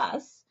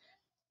 plus,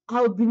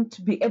 I'll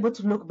be able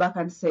to look back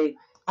and say,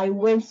 I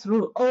went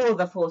through all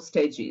the 4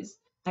 stages,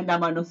 and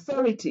I'm an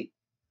authority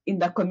in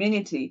the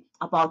community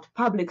about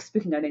public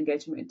speaking and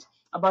engagement,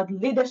 about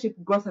leadership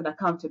growth and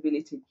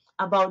accountability,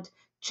 about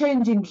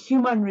changing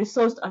human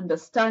resource to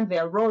understand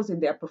their roles in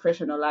their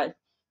professional life,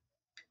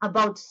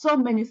 about so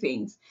many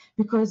things,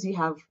 because you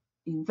have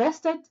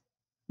invested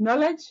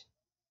knowledge,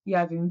 you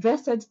have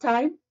invested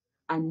time,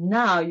 and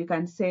now you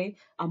can say,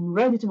 I'm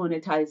ready to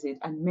monetize it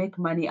and make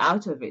money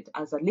out of it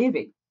as a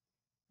living.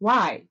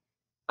 Why?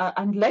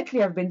 And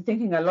lately, I've been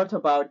thinking a lot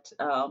about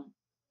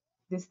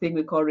this thing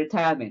we call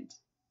retirement.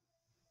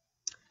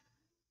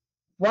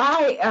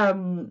 Why,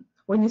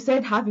 when you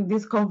said having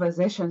these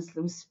conversations,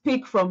 we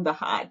speak from the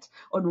heart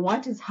on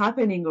what is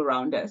happening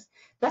around us,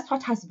 that's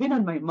what has been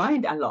on my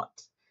mind a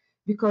lot.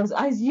 Because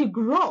as you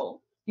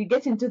grow, you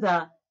get into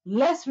the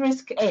less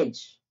risk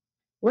age,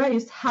 where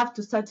you have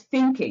to start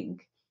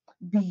thinking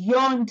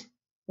beyond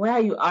where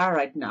you are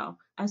right now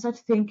and start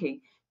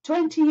thinking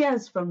 20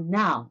 years from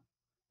now,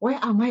 where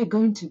am I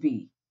going to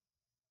be?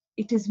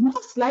 It is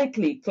most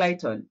likely,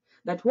 Clayton,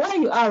 that where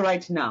you are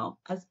right now,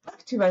 as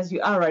active as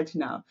you are right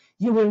now,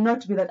 you will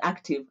not be that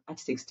active at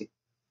 60.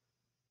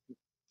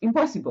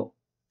 Impossible.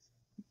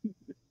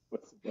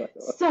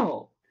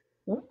 So,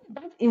 when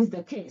that is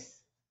the case,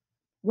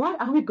 what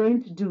are we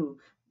going to do?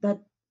 That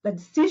the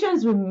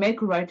decisions we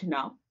make right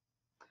now,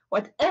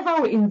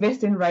 whatever we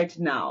invest in right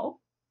now,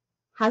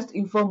 has to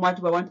inform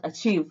what we want to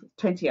achieve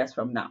 20 years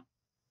from now.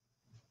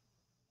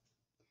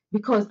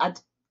 Because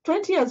at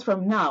 20 years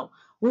from now,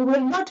 we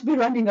will not be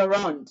running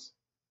around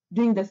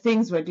doing the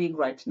things we're doing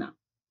right now.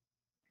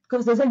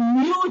 Because there's a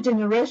new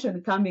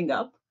generation coming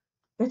up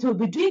that will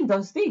be doing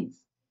those things.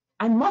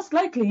 And most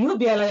likely you'll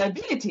be a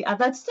liability at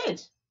that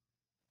stage.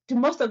 To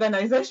most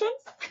organizations,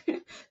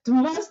 to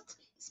most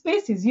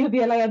spaces, you'll be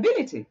a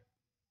liability.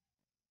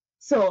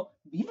 So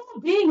you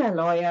being a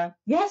lawyer,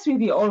 yes,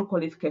 with your old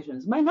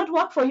qualifications, might not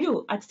work for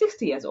you at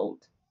 60 years old.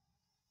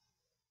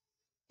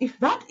 If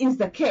that is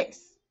the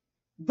case,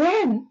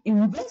 then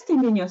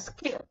investing in your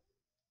skill,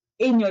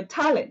 in your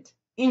talent,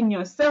 in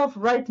yourself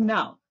right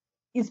now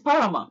is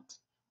paramount,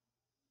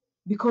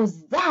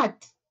 because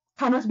that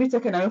cannot be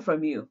taken away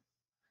from you.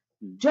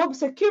 Job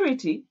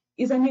security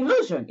is an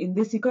illusion in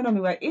this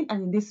economy we're in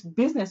and in this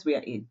business we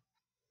are in.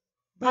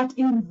 But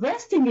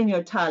investing in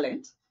your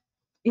talent,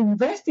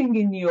 investing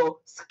in your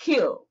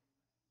skill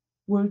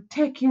will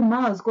take you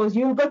miles, because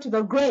you'll go to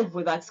the grave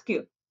with that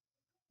skill.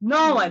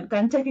 No one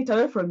can take it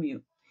away from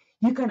you.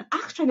 You can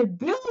actually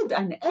build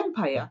an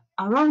empire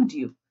around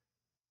you.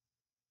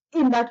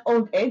 In that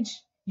old age,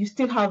 you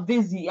still have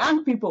these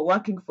young people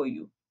working for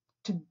you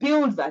to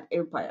build that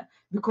empire,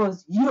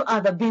 because you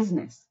are the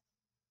business.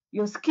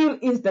 Your skill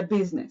is the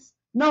business.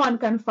 No one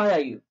can fire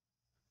you.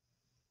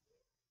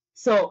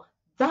 So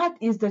that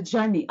is the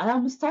journey I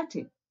am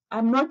starting.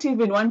 I'm not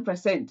even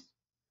 1%.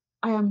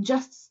 I am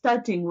just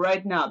starting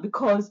right now,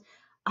 because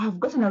I've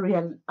gotten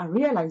a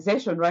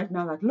realization right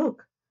now that,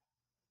 look,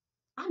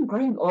 I'm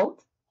growing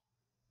old.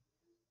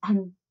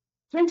 And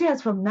 20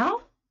 years from now,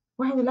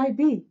 where will I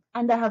be?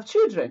 And I have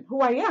children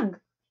who are young.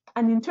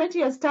 And in 20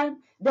 years' time,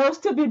 they'll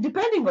still be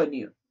depending on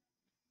you.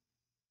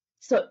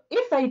 So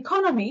if the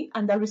economy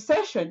and the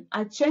recession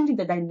are changing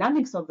the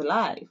dynamics of the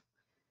life,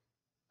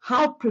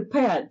 how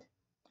prepared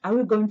are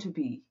we going to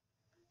be?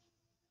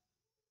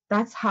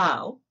 That's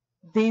how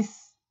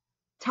this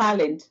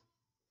talent,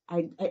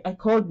 I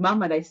called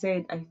mom and I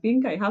said, I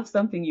think I have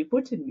something you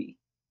put in me.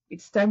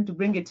 It's time to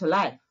bring it to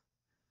life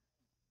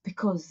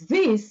because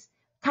this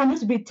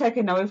cannot be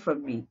taken away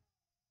from me.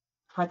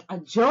 But a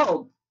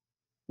job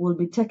will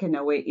be taken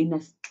away in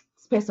a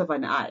space of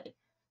an eye.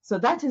 So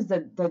that is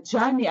the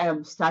journey I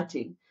am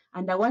starting.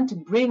 And I want to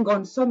bring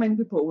on so many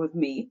people with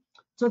me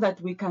so that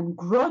we can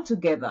grow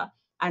together.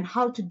 And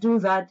how to do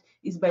that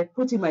is by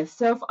putting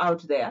myself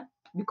out there.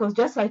 Because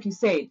just like you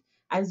said,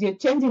 as you're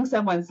changing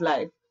someone's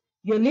life,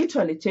 you're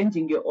literally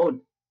changing your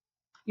own.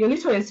 You're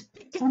literally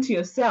speaking to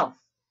yourself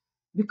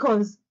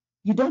because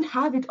you don't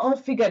have it all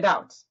figured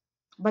out.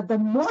 But the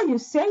more you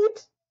say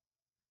it,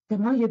 the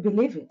more you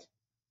believe it.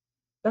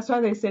 That's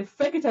why they say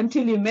fake it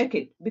until you make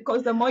it.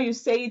 Because the more you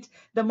say it,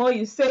 the more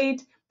you say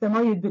it, the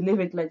more you believe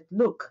it. Like,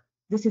 look,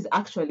 this is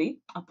actually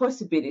a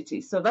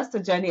possibility. So that's the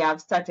journey I've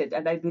started.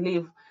 And I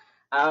believe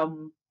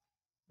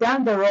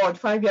down the road,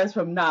 5 years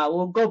from now,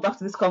 we'll go back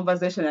to this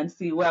conversation and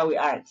see where we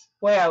are.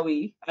 Where are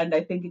we? And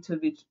I think it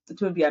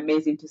will be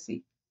amazing to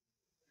see.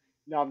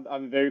 Now,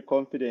 I'm very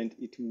confident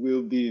it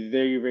will be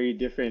very, very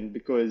different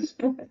because,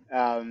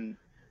 um,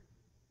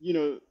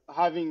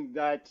 having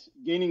that,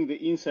 gaining the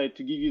insight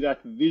to give you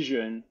that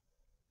vision,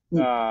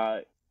 uh,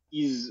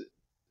 is,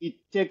 it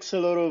takes a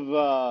lot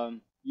of,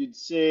 you'd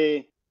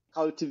say,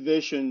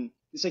 cultivation.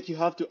 It's like you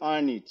have to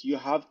earn it. You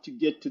have to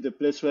get to the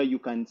place where you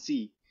can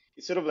see.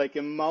 It's sort of like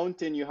a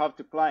mountain you have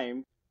to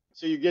climb.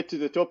 So you get to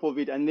the top of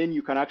it and then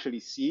you can actually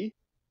see.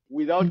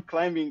 Without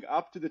climbing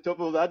up to the top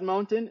of that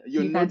mountain,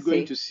 you're You not can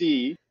going see. to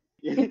see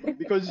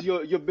because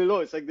you're below.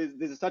 It's like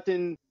there's a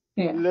certain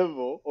Yeah.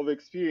 level of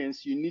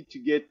experience you need to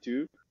get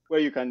to where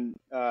you can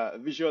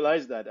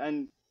visualize that.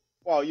 And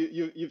wow,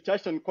 you've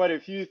touched on quite a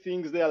few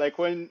things there. Like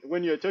when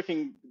you're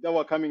talking, that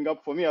were coming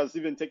up for me, I was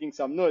even taking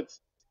some notes.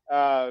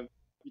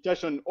 You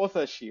touched on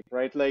authorship,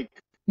 right? Like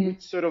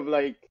it's sort of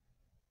like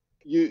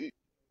you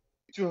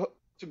to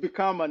to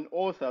become an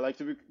author, like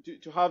to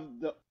have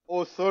the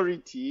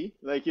authority,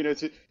 like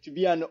to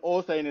be an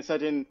author in a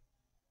certain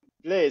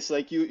place.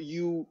 Like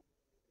you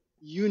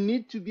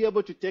need to be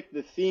able to take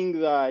the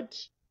thing that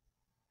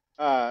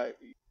uh,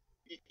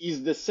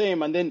 is the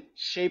same and then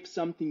shape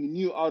something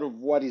new out of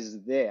what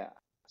is there.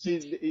 So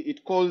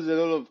it calls a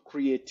lot of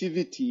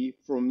creativity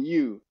from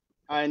you.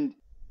 And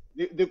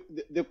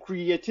the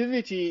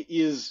creativity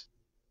is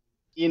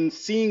in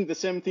seeing the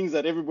same things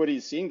that everybody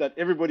is seeing, that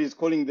everybody is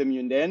calling them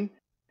mundane,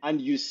 and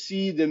you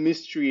see the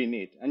mystery in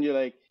it. And you're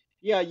like,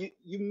 yeah,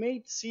 you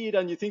may see it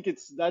and you think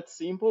it's that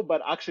simple,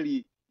 but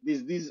actually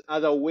there's these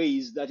other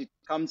ways that it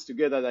comes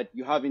together that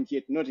you haven't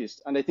yet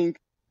noticed. And I think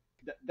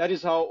that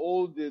is how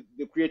all the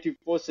creative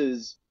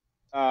forces,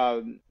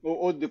 or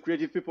all the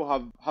creative people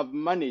have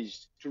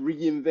managed to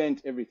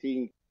reinvent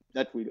everything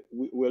that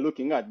we're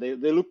looking at. They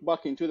look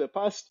back into the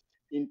past,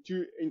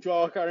 into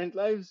our current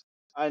lives,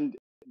 and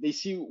they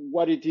see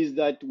what it is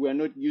that we're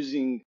not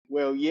using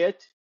well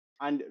yet,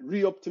 and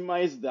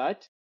re-optimize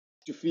that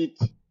to fit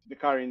the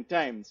current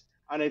times.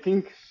 And I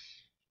think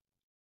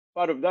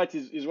part of that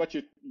is what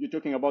you're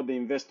talking about, the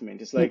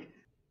investment. It's like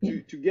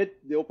to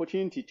get the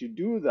opportunity to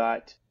do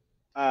that,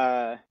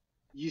 uh,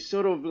 you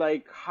sort of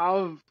like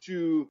have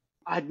to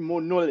add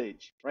more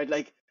knowledge, right?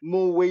 Like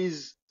more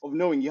ways of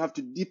knowing. You have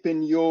to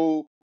deepen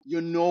your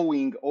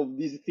knowing of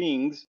these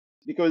things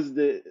because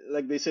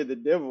like they say, the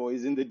devil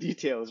is in the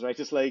details, right?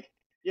 It's like,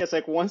 yes,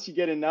 like once you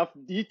get enough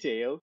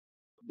detail,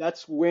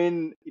 that's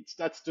when it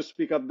starts to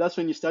speak up. That's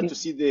when you start to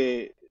see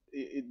the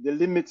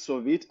limits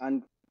of it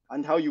and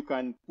how you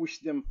can push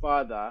them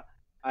further.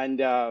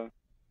 And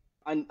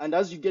and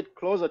as you get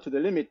closer to the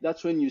limit,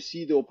 that's when you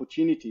see the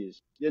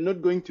opportunities. They're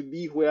not going to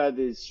be where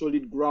there's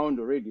solid ground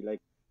already. Like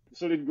the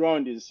solid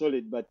ground is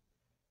solid, but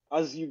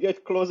as you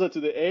get closer to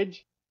the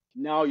edge,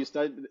 now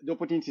the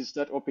opportunities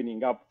start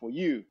opening up for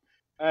you.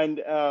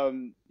 And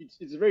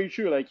it's very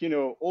true. Like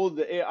all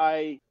the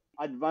AI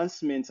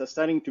advancements are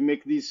starting to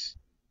make this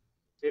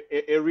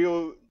a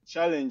real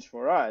challenge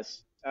for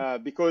us,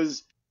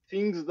 because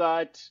things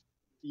that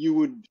you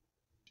would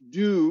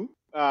do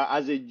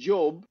as a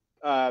job,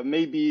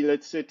 maybe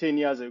let's say 10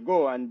 years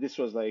ago, and this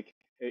was like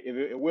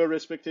a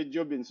well-respected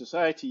job in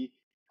society,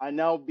 are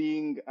now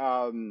being,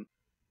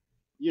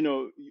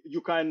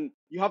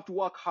 you have to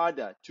work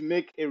harder to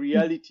make a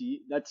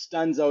reality that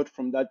stands out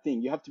from that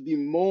thing. You have to be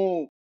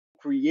more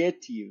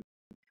creative.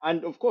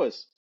 And of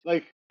course,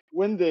 like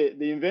when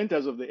the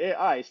inventors of the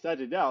AI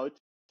started out,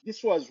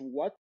 this was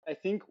what I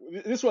think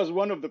this was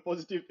one of the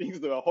positive things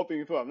they were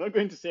hoping for. I'm not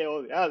going to say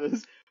all the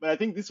others, but I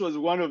think this was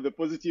one of the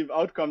positive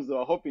outcomes they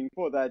were hoping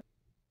for, that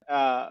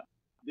uh,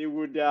 they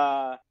would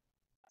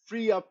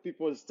free up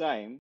people's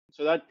time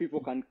so that people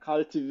can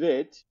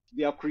cultivate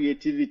their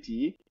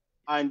creativity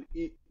and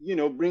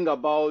bring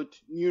about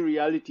new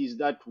realities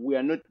that we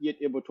are not yet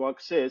able to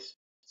access,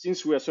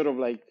 since we are sort of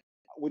like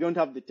we don't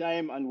have the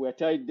time and we're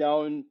tied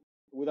down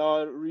with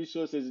our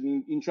resources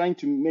in trying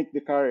to make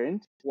the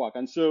current work.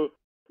 And so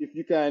if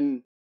you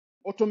can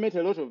automate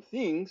a lot of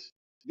things,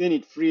 then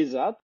it frees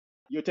up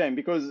your time.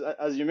 Because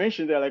as you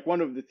mentioned there, like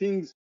one of the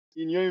things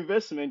in your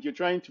investment you're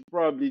trying to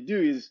probably do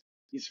is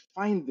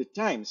find the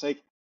time. It's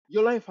like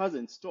your life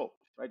hasn't stopped,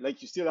 right?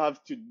 Like you still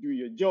have to do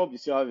your job, you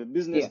still have a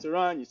business Yeah. to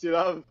run, you still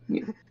have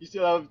Yeah. you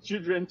still have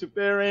children to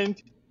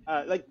parent.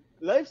 Like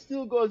life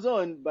still goes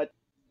on, but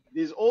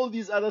there's all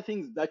these other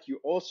things that you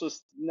also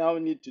now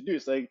need to do.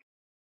 It's like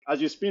as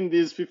you spin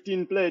these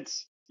 15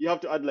 plates, you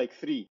have to add like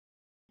 3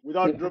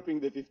 without Yeah. dropping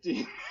the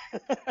 15.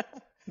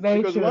 Very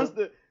because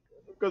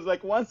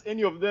true. once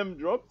any of them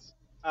drops,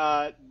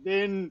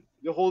 then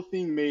the whole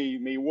thing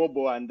may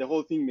wobble and the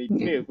whole thing may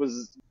Yeah. fail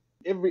because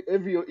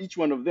each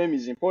one of them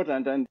is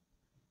important. And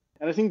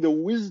I think the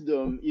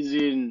wisdom is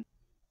in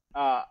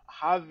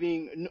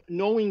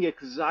knowing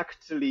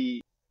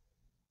exactly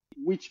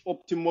which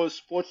optimal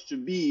spot to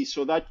be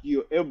so that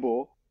you're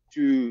able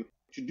to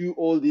do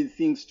all these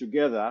things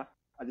together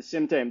at the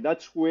same time.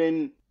 That's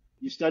when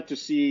you start to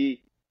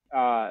see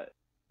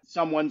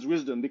someone's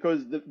wisdom,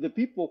 because the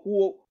people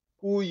who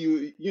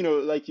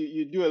like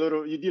you do a lot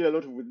of you deal a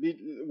lot of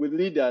with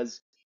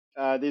leaders.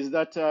 There's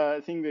that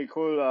thing they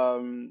call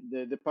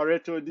the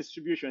Pareto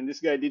distribution. This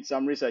guy did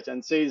some research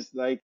and says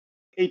like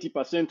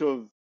 80%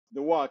 of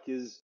the work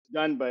is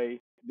done by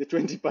the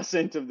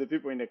 20% of the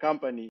people in the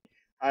company.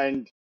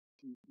 And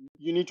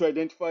you need to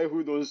identify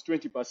who those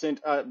 20%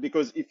 are,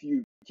 because if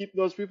you keep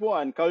those people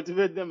and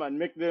cultivate them and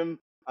make them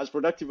as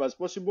productive as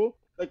possible,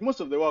 like most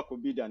of the work will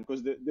be done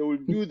because they will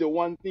do the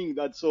one thing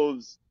that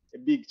solves a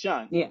big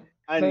chunk. Yeah.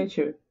 And Very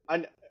true.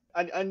 and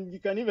and you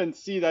can even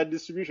see that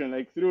distribution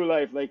like through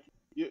life. Like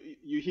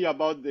you hear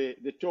about the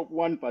top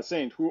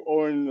 1% who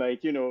own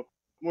like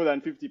more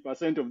than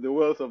 50% of the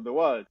wealth of the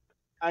world,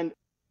 and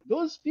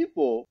those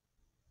people,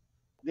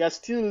 they are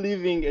still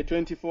living a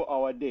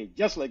 24-hour day,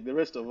 just like the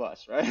rest of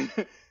us, right?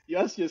 You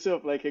ask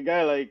yourself, like a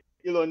guy like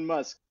Elon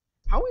Musk,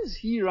 how is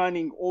he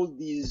running all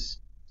these,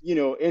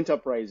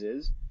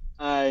 enterprises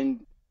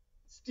and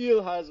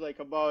still has like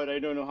about, I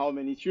don't know how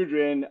many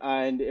children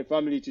and a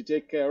family to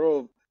take care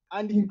of.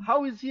 And Mm.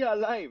 how is he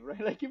alive,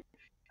 right? Like,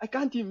 I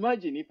can't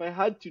imagine if I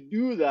had to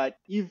do that,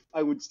 if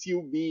I would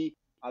still be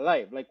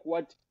alive. Like,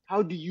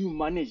 how do you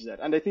manage that?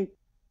 And I think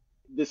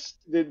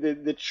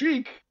the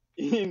trick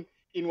in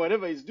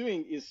whatever he's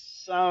doing is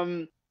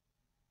some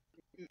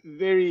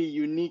very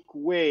unique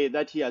way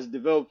that he has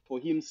developed for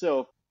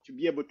himself to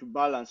be able to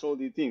balance all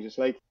these things. It's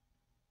like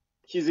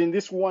he's in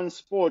this one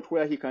spot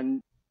where he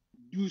can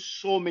do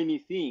so many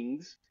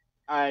things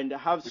and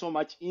have so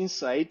much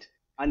insight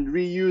and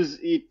reuse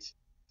it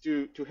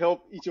to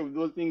help each of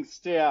those things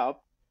stay up,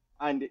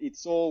 and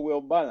it's all well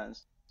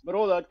balanced. But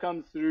all that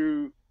comes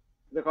through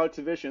the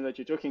cultivation that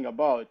you're talking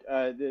about,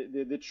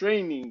 the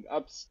training,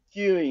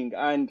 upskilling,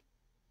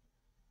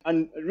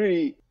 and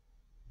really,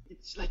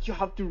 it's like you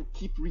have to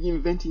keep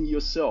reinventing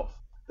yourself.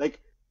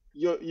 Like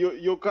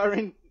your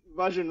current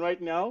version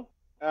right now,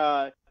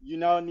 you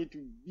now need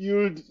to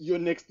build your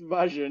next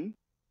version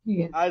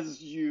Yes.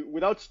 as you,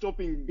 without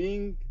stopping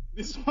being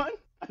this one,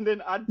 and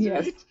then add to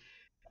Yes. it.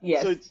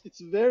 So Yes.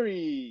 it's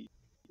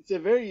a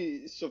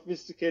very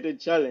sophisticated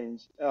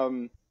challenge.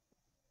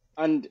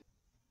 And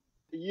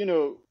you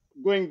know,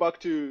 going back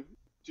to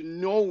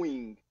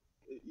knowing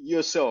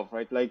yourself,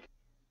 right? Like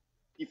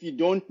if you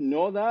don't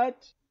know that,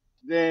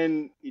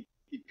 then it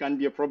can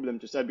be a problem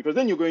to start, because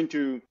then you're going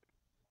to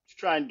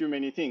try and do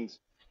many things.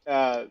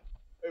 Uh,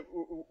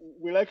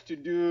 we like to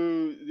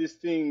do this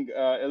thing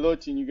a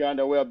lot in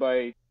Uganda,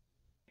 whereby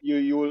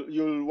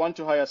you'll want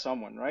to hire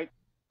someone, right?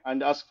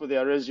 And ask for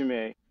their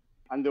resume,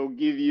 and they'll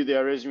give you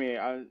their resume,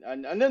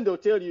 and then they'll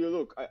tell you,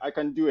 look, I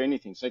can do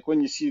anything. It's like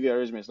when you see their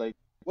resume, it's like,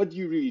 what do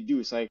you really do?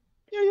 It's like,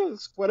 yeah,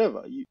 it's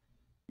whatever. You,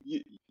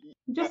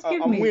 Just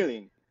give I'm me.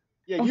 willing.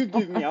 Yeah, you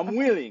give me, I'm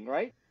willing,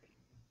 right?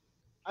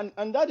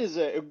 And that is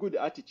a good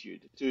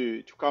attitude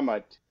to come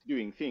at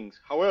doing things.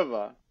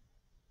 However,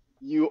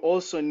 you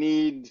also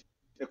need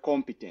a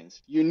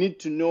competence. You need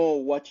to know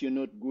what you're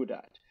not good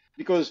at.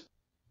 Because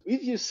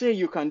if you say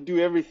you can do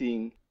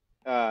everything,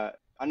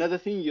 another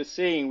thing you're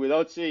saying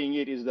without saying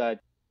it is that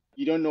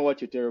you don't know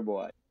what you're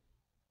terrible at.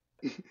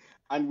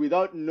 And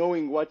without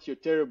knowing what you're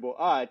terrible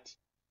at,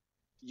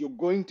 you're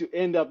going to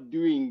end up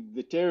doing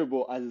the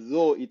terrible as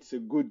though it's a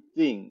good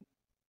thing,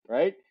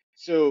 right?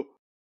 So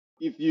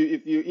if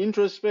you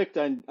introspect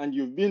and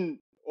you've been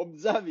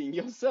observing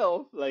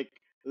yourself, like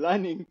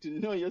learning to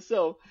know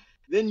yourself,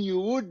 then you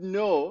would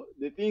know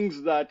the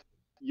things that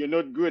you're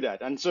not good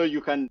at. And so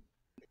you can,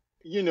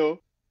 you know,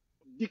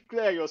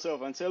 declare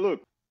yourself and say,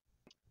 look,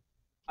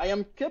 I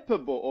am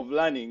capable of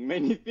learning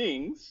many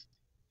things.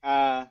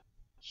 Uh,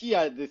 Here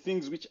are the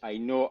things which I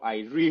know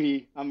I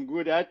really am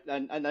good at.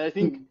 And I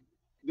think Mm.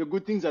 the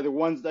good things are the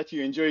ones that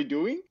you enjoy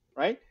doing,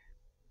 right?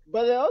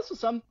 But there are also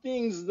some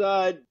things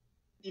that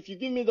if you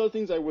give me those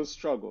things, I will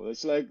struggle.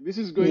 It's like, this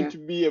is going Yeah. to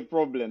be a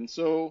problem.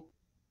 So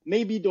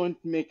maybe don't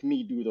make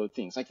me do those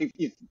things. Like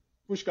if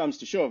push comes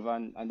to shove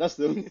and that's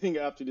the only thing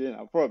I have to do, then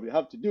I'll probably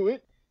have to do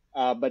it.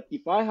 But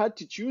if I had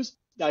to choose,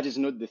 that is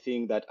not the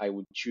thing that I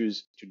would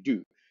choose to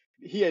do.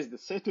 Here's the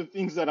set of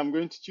things that I'm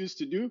going to choose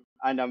to do,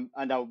 and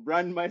I'll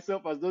brand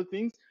myself as those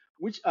things,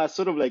 which are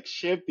sort of like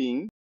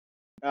shaping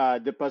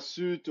the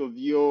pursuit of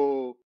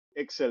your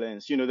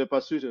excellence, the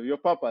pursuit of your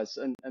purpose.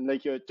 And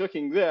like you're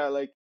talking there,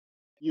 like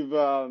you've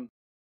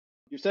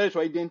you started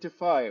to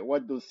identify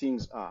what those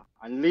things are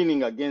and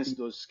leaning against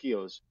those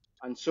skills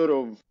and sort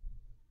of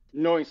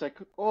knowing it's like,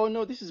 oh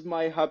no, this is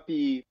my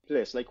happy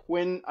place. Like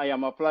when I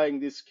am applying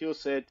this skill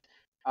set,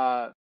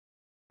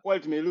 while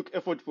it may look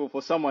effortful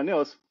for someone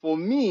else, for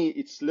me,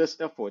 it's less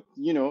effort.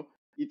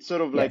 It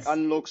sort of like Yes.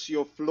 unlocks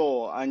your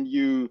flow, and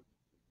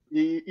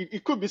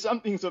it could be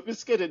something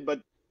sophisticated,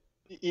 but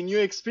in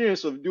your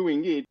experience of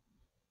doing it,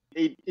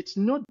 it's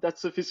not that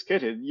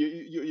sophisticated.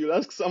 You'll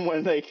ask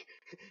someone like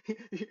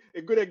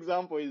a good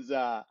example is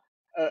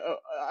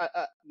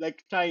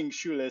like tying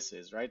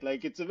shoelaces, right?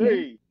 Like it's a Yeah.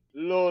 very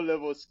low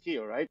level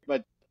skill, right?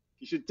 But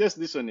you should test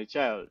this on a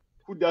child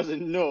who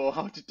doesn't know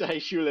how to tie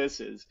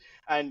shoelaces,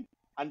 and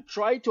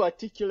try to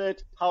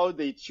articulate how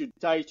they should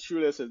tie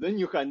shoelaces. Then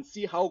you can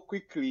see how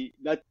quickly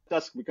that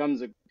task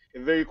becomes a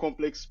very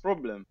complex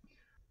problem.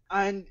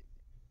 And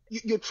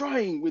you're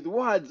trying with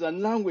words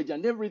and language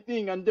and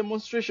everything and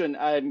demonstration,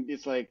 and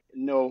it's like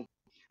no.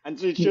 And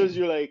so it Yeah. shows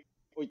you like,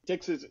 oh, it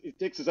takes a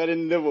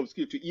certain level of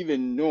skill to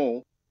even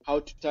know how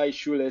to tie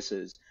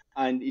shoelaces,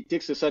 and it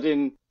takes a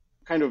certain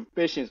kind of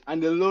patience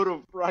and a lot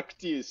of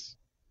practice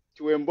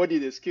to embody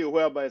the skill,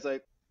 whereby it's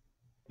like,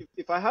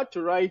 if I had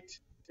to write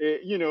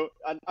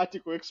an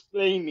article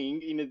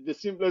explaining in the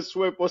simplest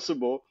way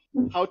possible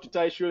how to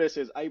tie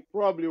shoelaces, I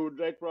probably would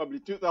write probably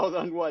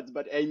 2,000 words,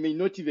 but I may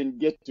not even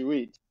get to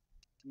it.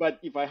 But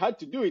if I had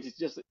to do it, it's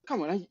just,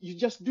 come on, you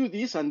just do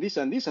this and this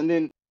and this, and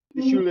then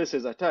the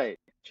shoelaces are tied.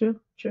 True.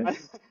 But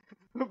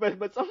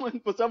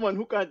for someone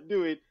who can't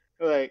do it,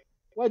 like,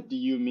 what do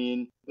you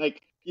mean? Like,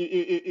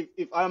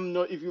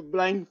 if you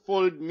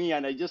blindfold me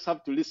and I just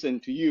have to listen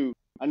to you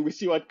and we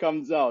see what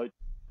comes out,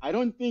 I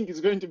don't think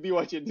it's going to be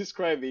what you're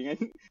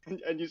describing.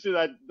 And you see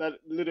that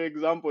little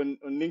example on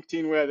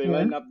LinkedIn where they Yeah.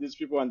 line up these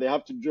people and they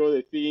have to draw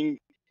the thing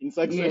in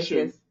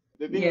succession. Yes.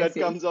 The thing Yes. that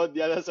comes out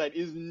the other side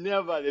is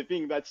never the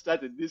thing that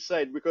started this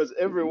side, because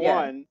Yeah.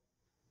 everyone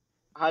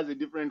has a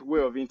different way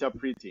of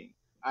interpreting.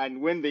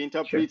 And when they True.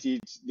 interpret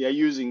it, they are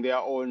using their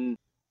own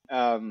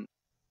values,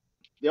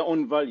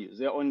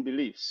 their own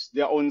beliefs,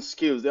 their own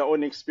skills, their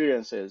own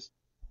experiences.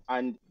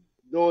 And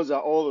those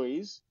are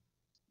always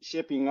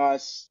shaping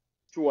us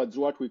towards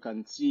what we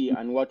can see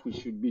and what we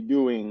should be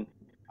doing.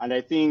 And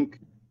I think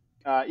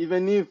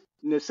even if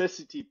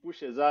necessity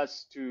pushes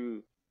us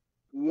to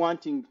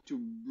wanting to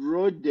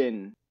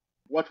broaden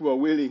what we're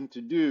willing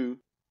to do,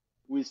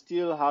 we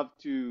still have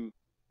to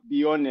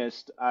be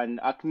honest and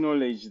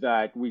acknowledge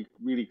that we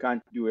really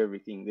can't do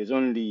everything. There's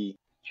only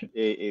True.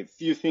 a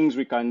few things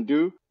we can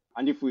do.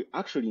 And if we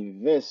actually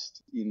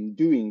invest in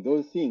doing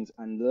those things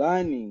and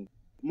learning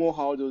more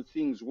how those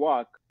things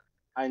work,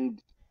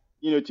 and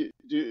to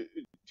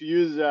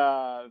use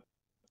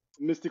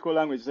mystical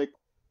language, like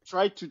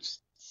try to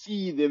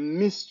see the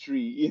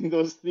mystery in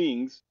those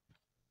things,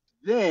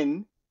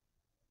 then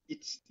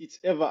it's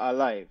ever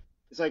alive.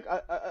 It's like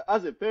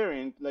as a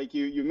parent, like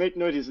you might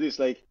notice this,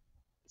 like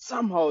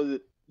somehow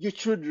your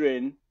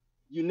children,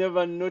 you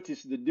never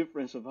notice the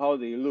difference of how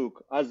they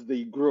look as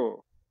they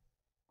grow.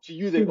 To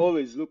you, they True.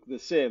 always look the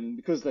same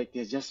because like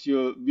they're just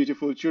your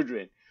beautiful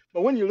children.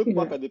 But when you look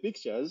back Yeah. at the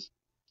pictures,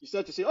 you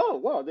start to say, oh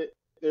wow,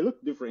 they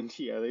look different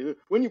here.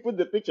 When you put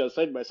the pictures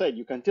side by side,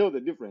 you can tell the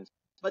difference.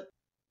 But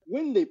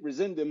when they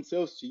present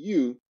themselves to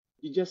you,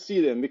 you just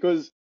see them,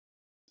 because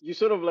you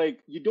sort of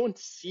like, you don't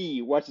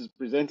see what is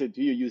presented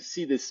to you, you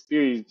see the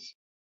spirit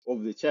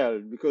of the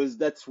child, because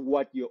that's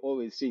what you're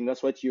always seeing,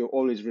 that's what you're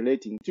always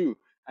relating to.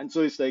 And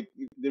so it's like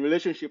the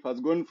relationship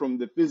has gone from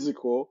the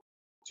physical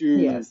to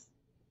Yes.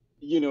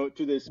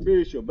 to the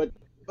spiritual. But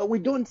we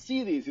don't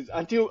see this. It's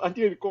until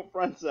it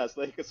confronts us.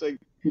 Like it's like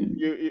if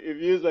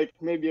you use like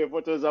maybe a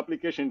photos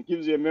application, it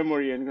gives you a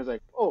memory, and it's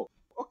like, oh,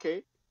 okay,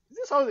 is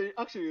this how they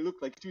actually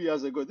look like 2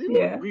 years ago? They look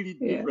Yeah. really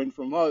Yeah. different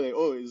from how they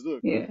always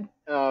look. Yeah.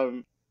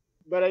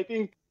 But I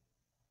think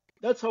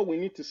that's how we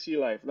need to see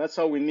life. That's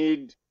how we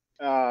need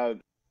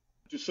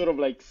to sort of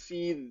like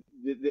see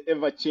the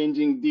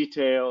ever-changing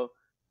detail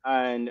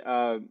and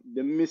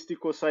the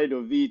mystical side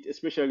of it,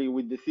 especially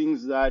with the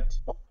things that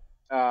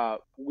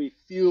we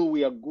feel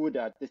we are good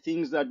at, the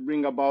things that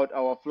bring about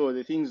our flow,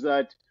 the things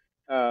that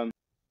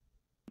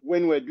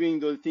when we're doing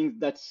those things,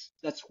 that's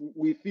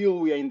we feel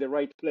we are in the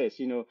right place,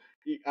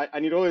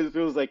 and it always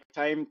feels like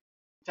time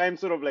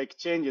sort of like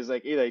changes,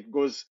 like either it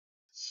goes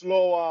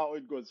slower or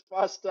it goes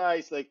faster.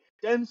 It's like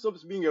time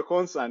stops being a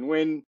concern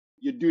when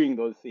you're doing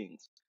those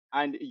things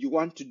and you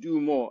want to do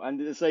more. And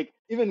it's like,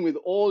 even with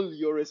all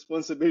your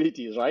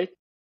responsibilities, right,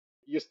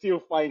 you still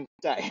find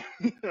time,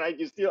 right?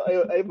 You're still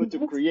able to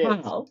That's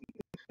create. how.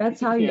 That's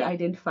how you Yeah,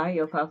 identify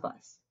your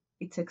purpose.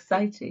 It's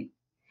exciting.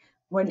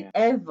 yeah,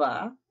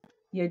 Whenever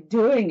you're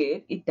doing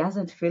it, it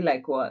doesn't feel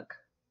like work.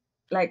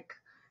 Like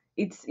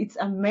it's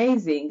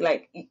amazing.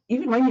 Like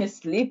even when you're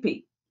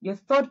sleeping, Your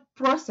thought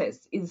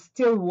process is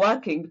still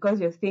working because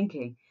you're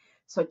thinking.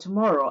 So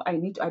tomorrow I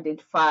need to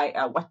identify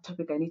what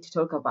topic I need to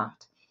talk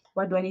about.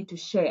 What do I need to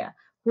share?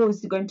 Who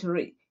is going to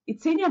read?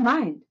 It's in your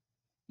mind.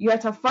 You're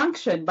at a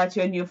function, but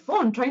you're on your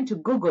phone trying to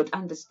Google to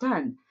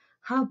understand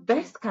how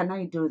best can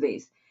I do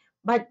this.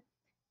 But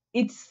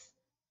it's,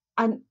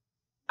 and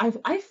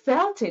I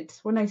felt it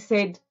when I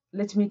said,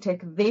 let me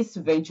take this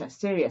venture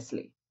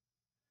seriously.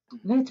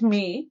 Let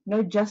me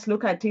not just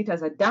look at it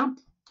as a dump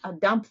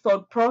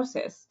thought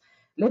process.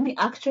 Let me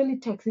actually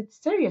take it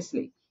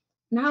seriously.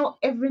 Now,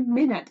 every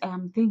minute I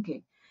am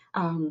thinking,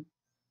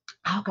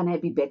 how can I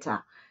be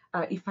better?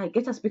 If I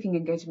get a speaking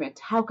engagement,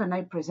 how can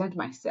I present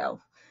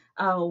myself?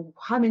 How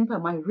many people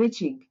am I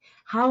reaching?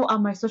 How are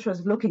my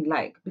socials looking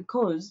like?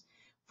 Because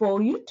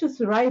for you to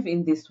thrive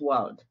in this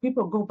world,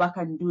 people go back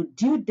and do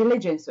due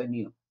diligence on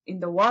you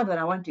in the world that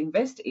I want to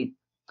invest in.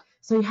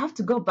 So you have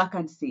to go back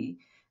and see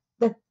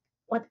that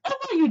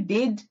whatever you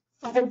did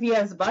 5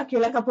 years back,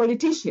 you're like a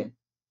politician.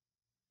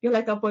 You're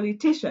like a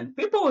politician.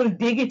 People will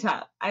dig it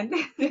up and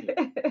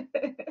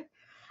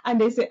and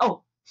they say,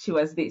 oh, she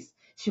was this,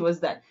 she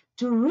was that,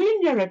 to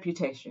ruin your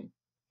reputation,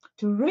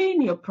 to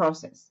ruin your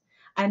process.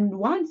 And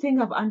one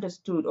thing I've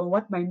understood, or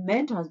what my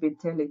mentor has been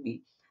telling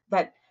me,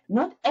 that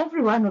not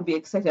everyone will be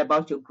excited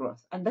about your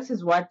growth. And this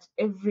is what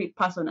every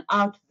person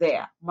out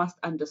there must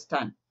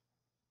understand,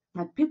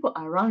 that people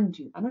around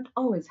you are not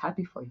always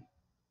happy for you.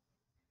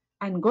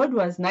 And God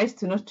was nice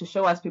to not to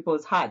show us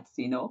people's hearts,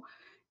 you know.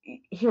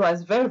 He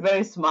was very,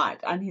 very smart,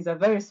 and he's a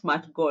very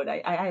smart God.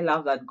 I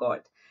love that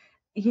God.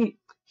 He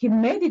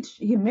made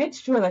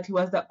sure that he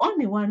was the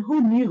only one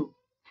who knew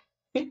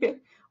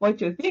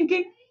what you're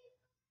thinking,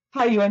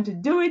 how you want to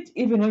do it,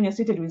 even when you're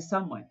seated with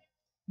someone.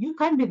 You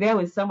can't be there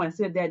with someone,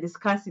 say they're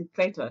discussing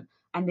Clayton,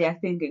 and they are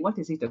thinking, what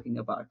is he talking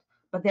about?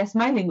 But they're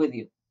smiling with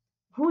you.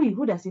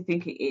 Who does he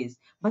think he is?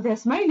 But they're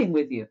smiling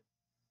with you.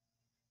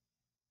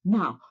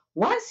 Now,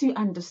 once you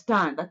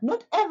understand that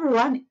not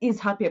everyone is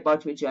happy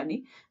about your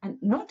journey and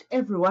not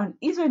everyone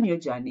is on your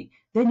journey,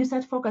 then you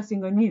start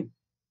focusing on you.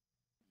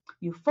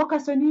 You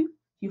focus on you,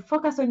 you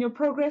focus on your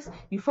progress,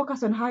 you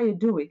focus on how you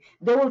do it.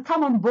 They will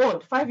come on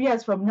board 5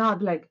 years from now,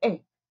 be like,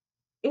 hey,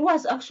 it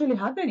was actually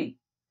happening.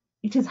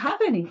 It is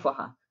happening for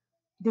her.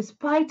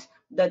 Despite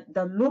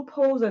the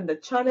loopholes and the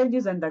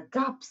challenges and the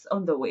gaps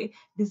on the way,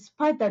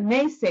 despite the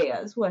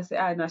naysayers who are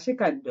saying, no, she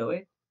can't do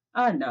it.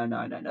 No.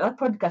 That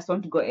podcast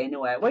won't go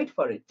anywhere. Wait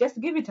for it.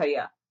 Just give it a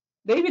year.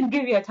 They even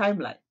give you a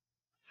timeline.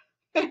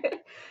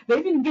 They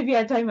even give you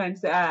a timeline and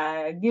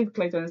say, give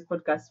Clayton's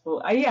podcast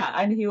for a year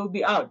and he will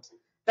be out.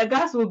 The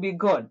gas will be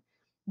gone.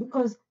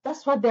 Because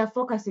that's what they're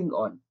focusing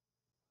on.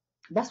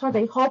 That's what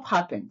they hope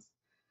happens.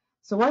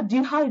 So how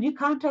do you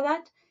counter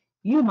that?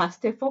 You must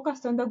stay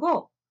focused on the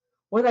goal.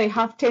 Whether you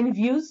have 10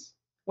 views,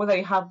 whether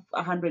you have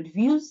 100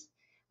 views,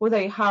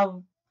 whether you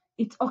have,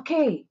 it's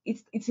okay.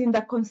 It's in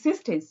the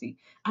consistency.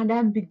 And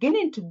I'm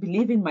beginning to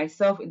believe in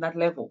myself in that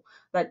level,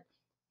 that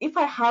if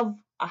I have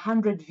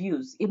 100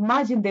 views,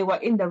 imagine they were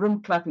in the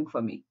room clapping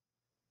for me.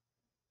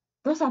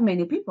 Those are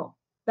many people.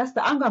 That's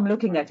the angle I'm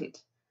looking at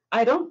it.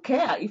 I don't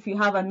care if you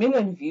have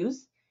 1,000,000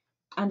 views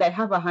and I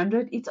have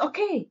 100, it's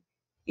okay.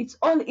 It's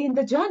all in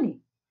the journey.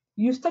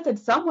 You started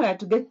somewhere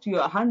to get to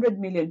your 100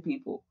 million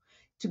people,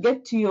 to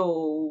get to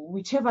your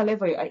whichever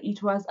level you are.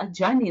 It was a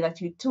journey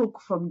that you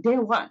took from day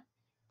one.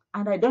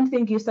 And I don't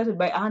think you started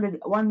by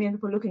 1 million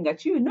people looking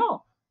at you.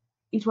 No,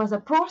 it was a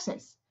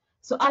process.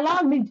 So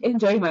allow me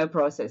enjoy my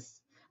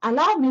process.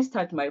 Allow me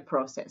start my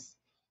process.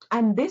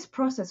 And this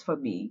process for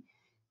me,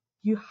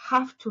 you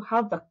have to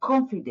have the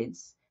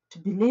confidence to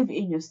believe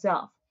in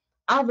yourself.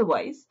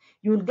 Otherwise,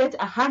 you will get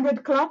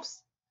 100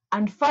 claps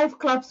and 5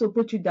 claps will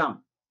put you down.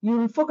 You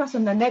will focus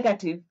on the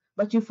negative,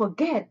 but you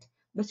forget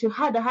that you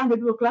had 100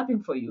 people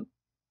clapping for you.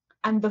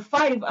 And the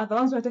 5 are the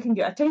ones who are taking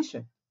your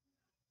attention.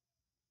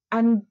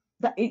 And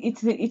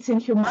it's in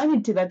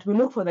humanity that we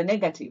look for the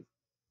negative.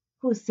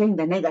 Who's saying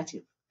the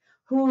negative?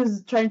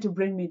 Who's trying to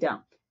bring me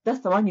down?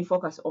 That's the one you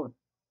focus on.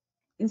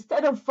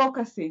 Instead of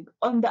focusing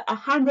on the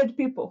 100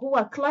 people who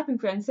are clapping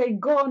for you and saying,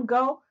 go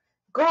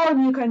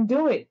on, you can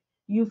do it.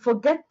 You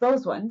forget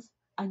those ones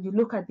and you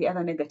look at the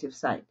other negative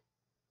side.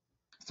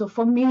 So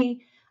for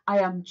me, I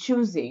am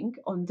choosing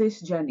on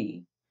this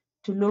journey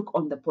to look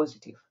on the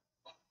positive,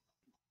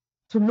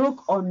 to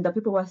look on the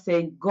people who are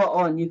saying, go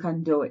on, you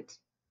can do it.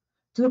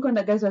 To look on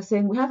the guys who are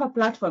saying, we have a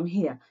platform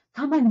here,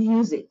 come and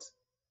use it.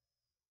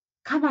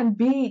 Come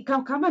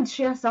and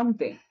share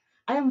something.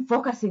 I am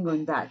focusing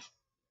on that.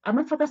 I'm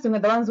not focusing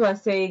on the ones who are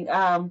saying,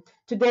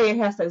 today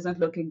your hairstyle is not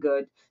looking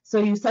good. So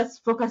you start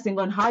focusing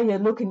on how you're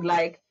looking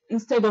like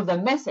instead of the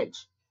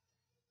message,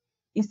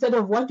 instead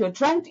of what you're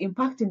trying to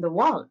impact in the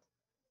world.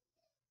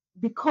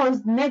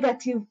 Because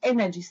negative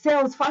energy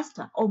sells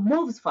faster or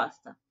moves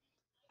faster.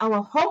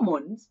 Our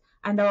hormones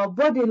and our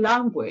body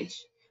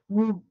language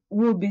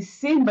will be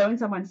seen by when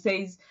someone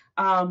says,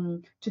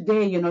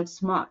 today you're not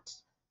smart.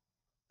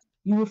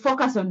 You will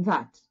focus on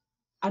that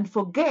and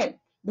forget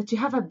that you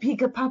have a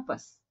bigger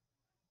purpose.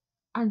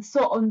 And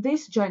so on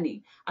this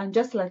journey, and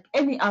just like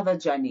any other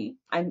journey,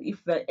 and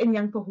if there are any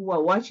young people who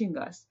are watching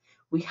us,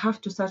 we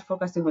have to start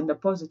focusing on the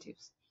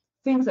positives,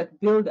 things that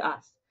build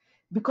us,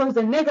 because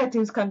the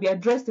negatives can be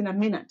addressed in a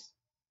minute.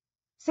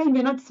 Saying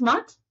you're not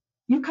smart,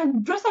 you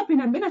can dress up in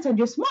a minute and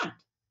you're smart.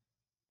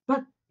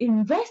 But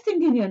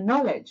investing in your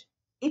knowledge,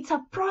 it's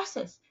a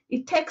process.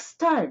 It takes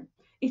time.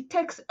 It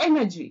takes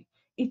energy.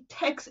 It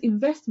takes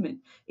investment.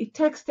 It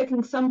takes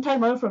taking some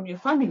time away from your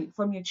family,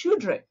 from your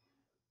children,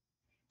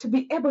 to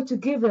be able to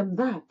give them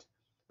that.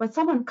 But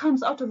someone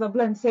comes out of the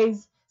blue and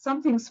says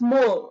something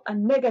small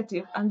and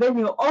negative, and then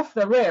you're off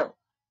the rail.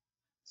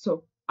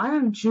 So I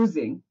am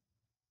choosing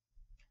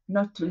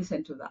not to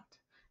listen to that.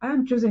 I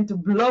am choosing to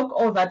block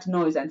all that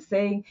noise and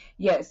saying,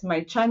 yes,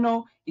 my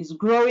channel is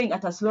growing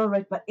at a slow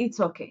rate, but it's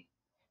okay.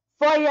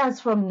 4 years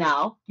from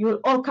now, you will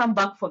all come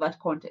back for that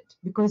content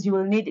because you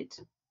will need it.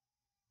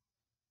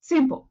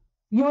 Simple.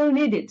 You will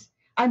need it.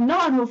 And no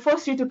one will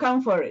force you to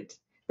come for it.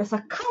 The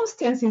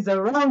circumstances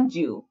around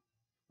you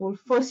will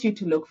force you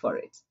to look for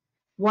it.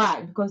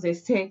 Why? Because they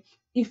say,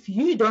 if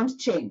you don't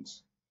change,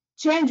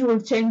 change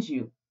will change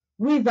you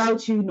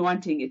without you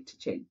wanting it to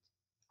change.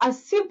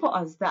 As simple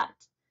as that.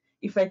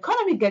 If the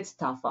economy gets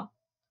tougher,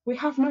 we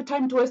have no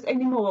time to waste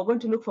anymore. We're going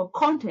to look for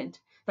content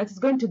that is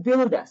going to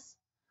build us,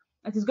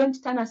 that is going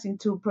to turn us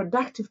into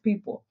productive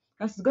people,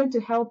 that is going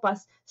to help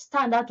us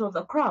stand out of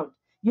the crowd.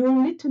 You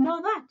will need to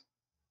know that.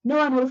 No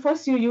one will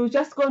force you. You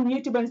just go on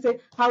YouTube and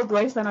say, how do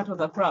I stand out of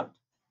the crowd?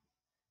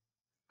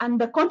 And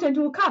the content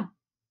will come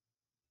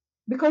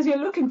because you're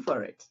looking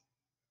for it.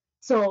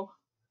 So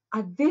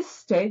at this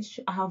stage,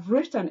 I have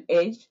reached an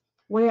age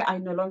where I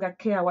no longer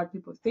care what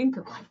people think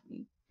about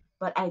me,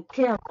 but I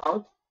care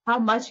about how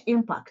much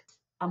impact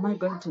am I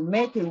going to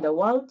make in the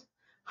world?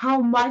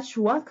 How much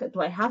work do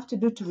I have to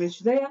do to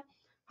reach there?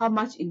 How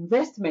much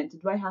investment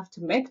do I have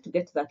to make to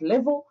get to that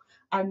level?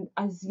 And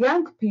as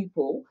young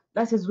people,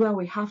 that is where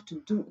we have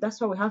to do, that's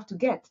where we have to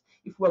get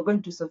if we're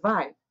going to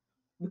survive.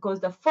 Because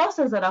the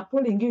forces that are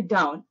pulling you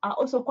down are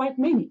also quite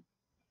many.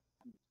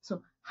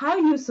 So how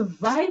you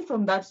survive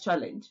from that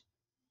challenge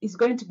is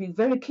going to be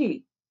very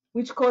key,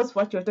 which calls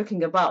what you're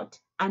talking about,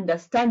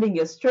 understanding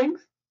your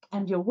strengths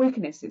and your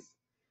weaknesses.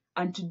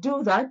 And to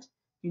do that,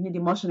 you need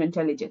emotional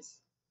intelligence.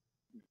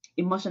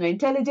 Emotional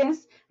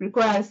intelligence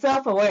requires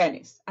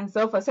self-awareness and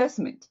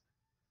self-assessment.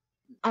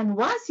 And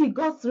once you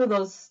go through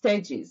those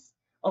stages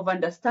of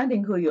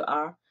understanding who you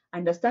are,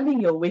 understanding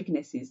your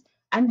weaknesses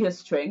and your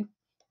strength,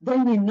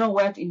 then you know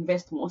where to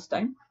invest most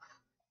time.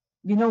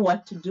 You know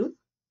what to do,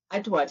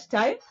 at what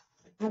time,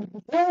 and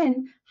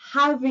then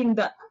having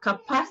the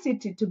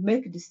capacity to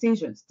make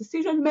decisions.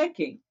 Decision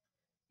making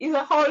is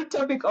a whole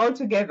topic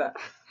altogether.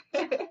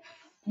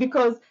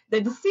 Because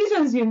the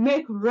decisions you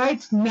make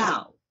right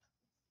now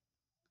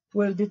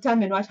will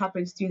determine what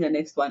happens to you in the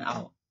next 1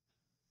 hour.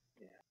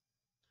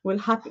 Will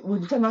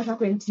determine what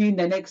happens to you in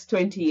the next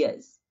 20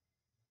 years.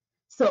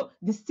 So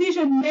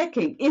decision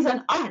making is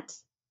an art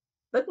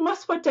that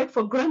most people take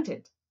for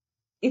granted.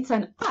 It's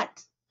an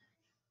art.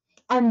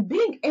 And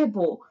being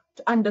able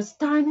to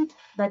understand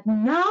that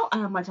now I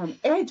am at an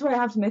age where I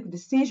have to make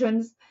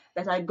decisions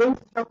that are going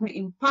to help me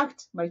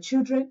impact my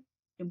children,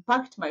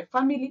 impact my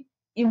family,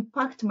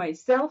 impact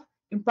myself,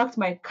 impact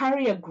my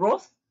career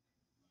growth.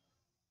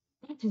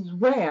 That is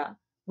where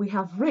we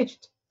have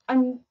reached.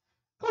 And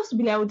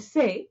possibly I would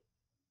say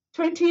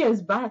 20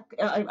 years back,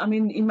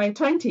 in my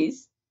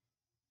 20s,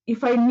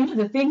 if I knew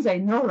the things I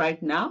know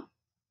right now,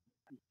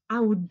 I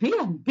would be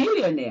a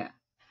billionaire.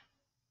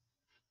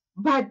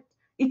 But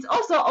it's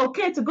also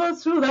okay to go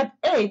through that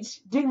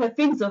age, doing the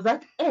things of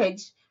that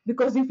age,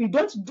 because if you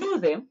don't do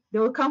them, they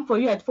will come for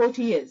you at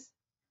 40 years.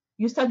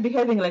 You start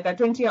behaving like a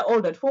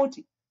 20-year-old at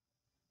 40.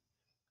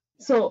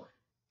 So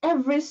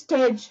every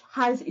stage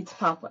has its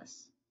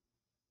purpose.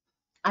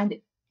 And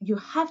you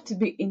have to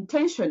be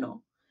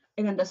intentional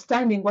in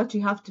understanding what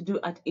you have to do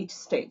at each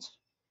stage.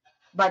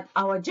 But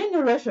our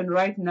generation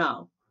right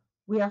now,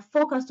 we are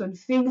focused on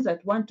things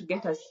that want to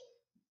get us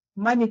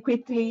money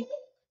quickly,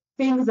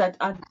 things that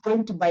are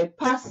going to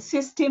bypass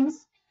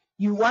systems.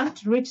 You want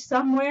to reach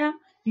somewhere,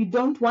 you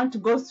don't want to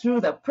go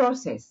through the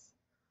process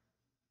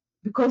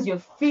because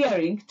you're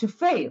fearing to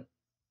fail.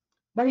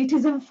 But it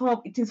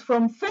is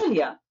from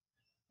failure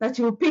that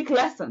you will pick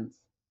lessons.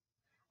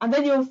 And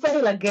then you will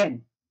fail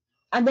again.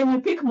 And then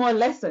you pick more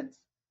lessons.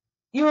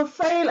 You will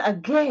fail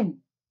again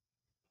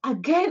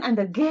and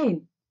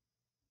again.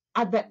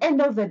 At the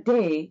end of the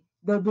day,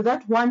 there will be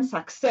that one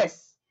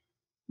success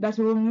that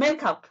will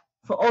make up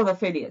for all the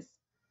failures.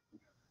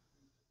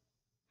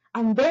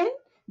 And then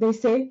they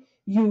say,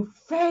 you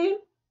fail,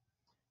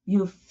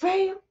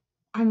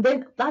 and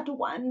then that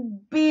one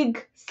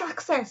big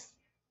success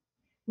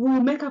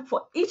will make up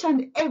for each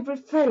and every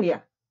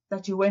failure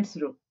that you went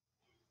through.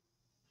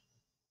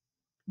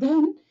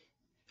 Then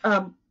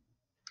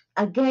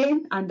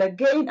again and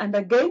again and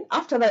again,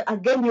 after that,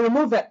 again, you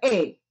remove the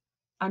A,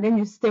 and then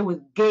you stay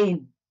with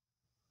gain.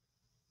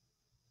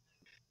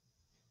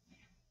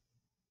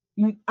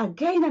 You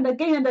again and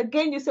again and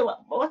again, you say,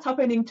 what's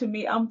happening to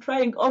me? I'm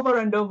trying over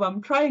and over.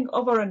 I'm trying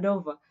over and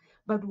over.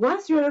 But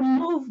once you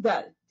remove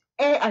the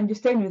A and you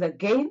stand with a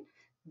gain,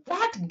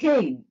 that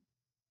gain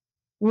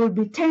will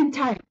be 10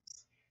 times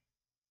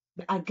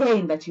the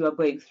gain that you are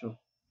going through.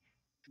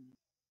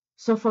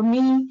 So for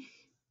me,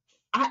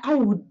 I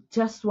would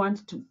just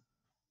want to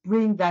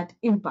bring that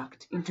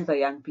impact into the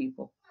young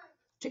people,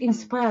 to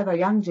inspire the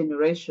young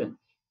generation.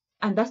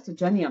 And that's the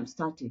journey I'm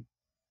starting.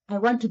 I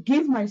want to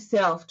give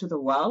myself to the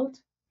world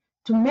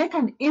to make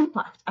an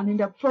impact. And in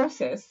the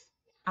process,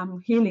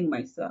 I'm healing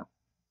myself.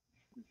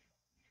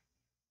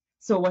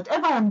 So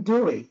whatever I'm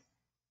doing,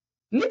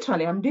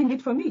 literally, I'm doing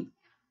it for me.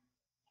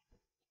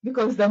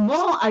 Because the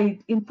more I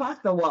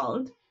impact the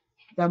world,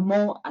 the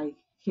more I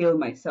heal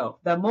myself,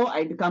 the more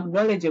I become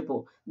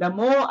knowledgeable, the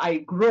more I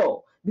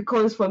grow.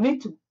 Because for me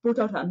to put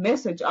out a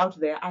message out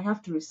there, I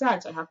have to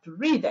research, I have to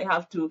read, I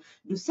have to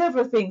do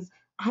several things.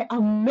 I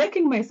am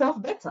making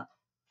myself better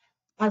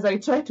as I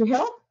try to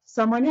help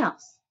someone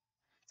else.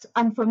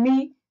 And for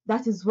me,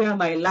 that is where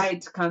my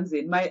light comes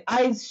in. My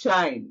eyes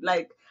shine.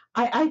 Like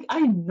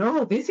I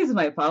know this is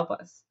my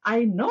purpose.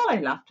 I know I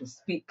love to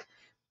speak.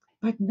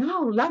 But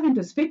now loving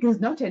to speak is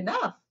not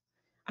enough.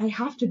 I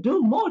have to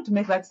do more to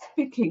make that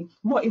speaking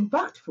more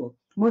impactful,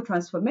 more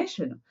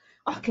transformational.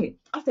 Okay,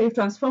 after you've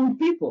transformed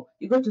people,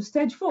 you go to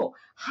stage 4.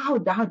 How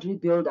do we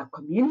build a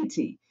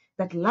community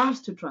that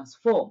loves to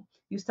transform?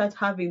 You start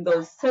having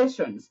those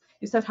sessions,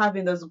 you start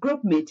having those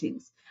group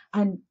meetings,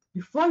 and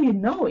before you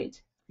know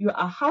it, you're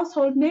a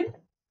household name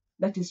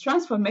that is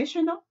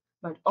transformational,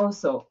 but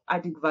also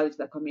adding value to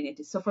the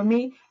community. So for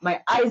me,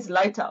 my eyes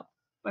light up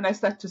when I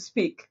start to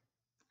speak.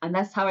 And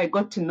that's how I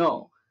got to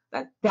know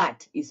that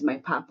that is my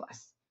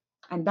purpose.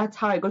 And that's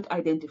how I got to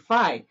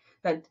identify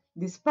that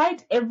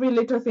despite every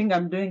little thing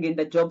I'm doing in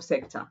the job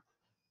sector,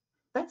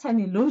 that's an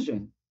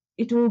illusion.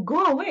 It will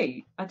go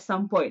away at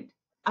some point.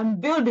 I'm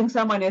building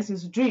someone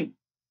else's dream.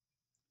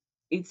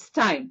 It's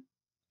time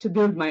to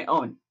build my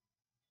own.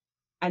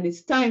 And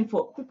it's time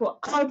for people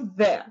out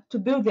there to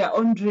build their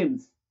own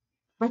dreams.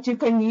 But you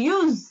can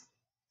use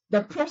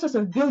the process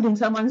of building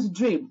someone's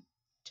dream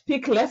to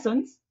pick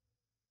lessons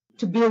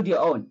to build your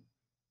own.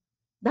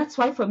 That's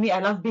why for me, I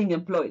love being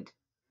employed.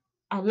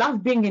 I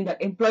love being in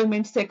the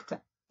employment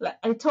sector. Like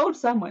I told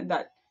someone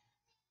that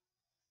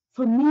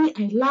for me,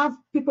 I love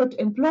people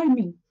to employ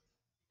me.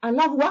 I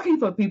love working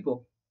for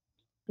people.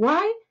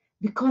 Why?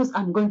 Because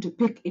I'm going to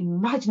pick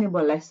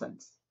imaginable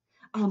lessons.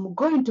 I'm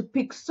going to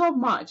pick so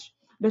much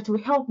that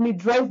will help me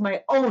drive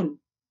my own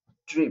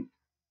dream.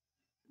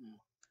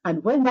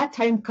 And when that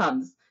time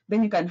comes,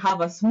 then you can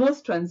have a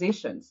smooth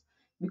transitions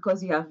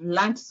because you have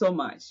learned so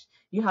much.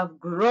 You have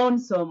grown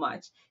so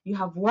much. You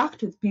have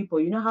worked with people.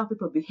 You know how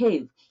people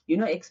behave. You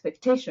know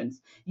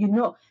expectations. You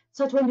know.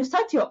 So that when you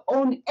start your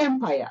own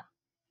empire,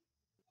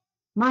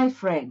 my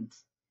friend,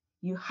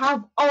 you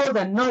have all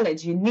the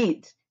knowledge you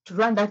need to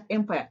run that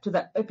empire to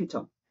the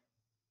epitome.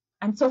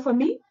 And so for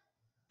me,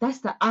 that's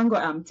the angle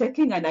I'm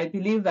taking. And I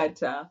believe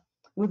that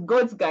with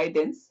God's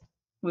guidance,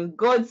 with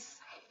God's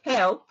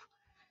help,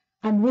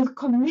 and with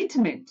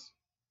commitment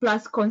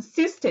plus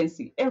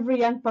consistency, every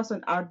young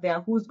person out there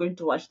who's going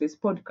to watch this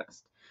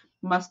podcast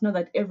must know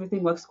that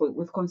everything works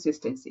with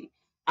consistency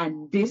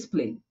and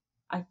discipline.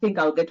 I think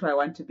I'll get where I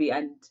want to be.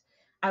 And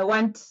I'm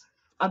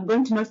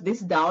going to note this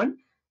down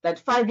that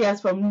 5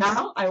 years from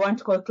now, I want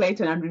to call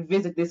Clayton and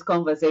revisit this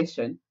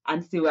conversation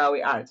and see where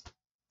we are.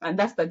 And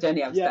that's the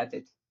journey I've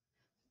started.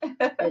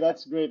 Yeah,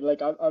 that's great.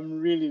 Like I'm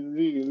really,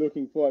 really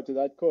looking forward to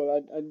that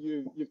call. And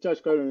you've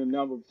touched quite on a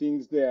number of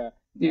things there.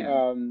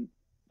 Yeah.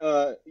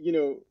 The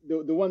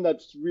one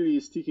that's really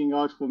sticking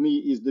out for me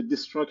is the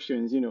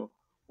distractions.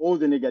 All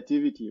the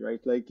negativity, right?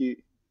 Like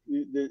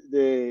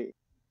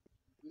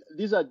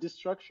these are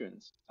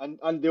distractions,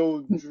 and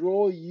they'll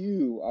draw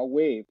you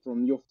away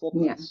from your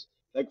focus. Yeah.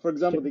 Like for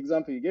example, the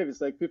example you gave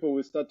is like people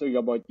will start talking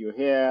about your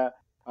hair,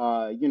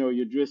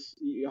 your dress,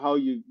 how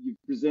you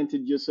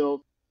presented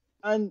yourself,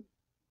 and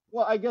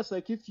well, I guess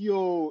like if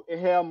you're a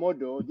hair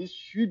model, this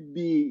should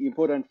be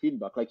important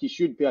feedback. Like you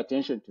should pay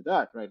attention to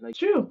that, right? Like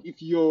True. if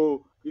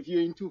you're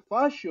into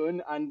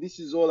fashion and this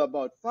is all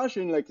about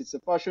fashion, like it's a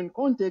fashion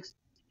context,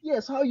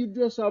 yes, how you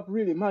dress up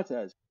really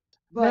matters.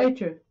 But Very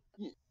true.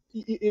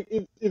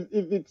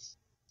 if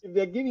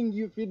they're giving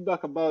you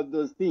feedback about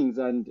those things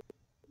and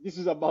this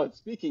is about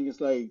speaking,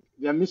 it's like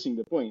they're missing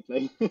the point.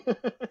 Like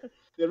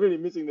they're really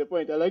missing the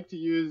point. I like to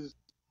use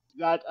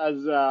that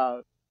as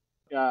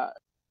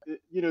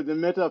the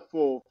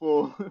metaphor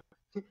for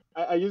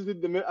I used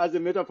it as a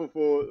metaphor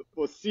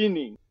for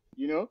sinning.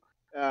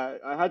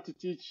 I had to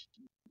teach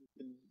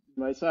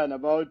my son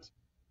about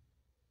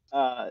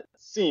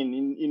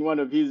sin in one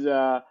of his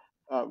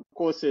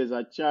courses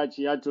at church.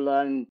 He had to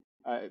learn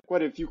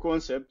quite a few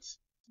concepts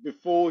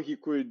before he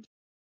could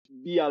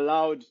be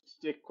allowed to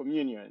take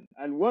communion.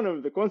 And one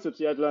of the concepts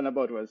he had to learn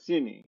about was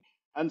sinning.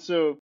 And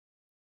so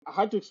I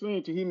had to explain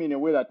it to him in a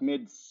way that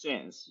made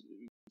sense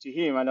to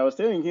him. And I was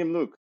telling him,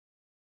 look,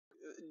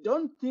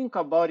 don't think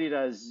about it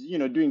as,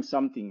 doing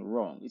something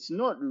wrong. It's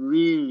not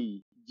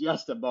really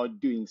just about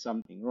doing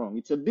something wrong.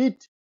 It's a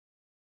bit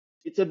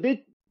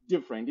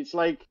different. It's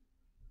like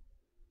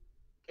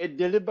a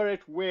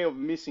deliberate way of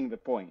missing the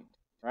point,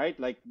 right?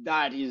 Like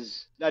that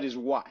is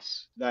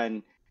worse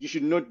than you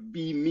should not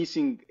be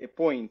missing a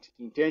point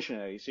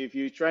intentionally. So if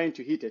you're trying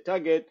to hit a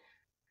target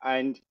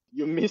and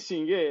you're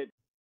missing it,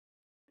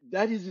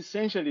 that is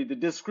essentially the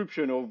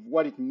description of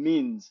what it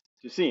means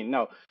to sin.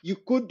 Now, you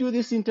could do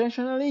this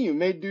intentionally, you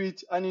may do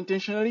it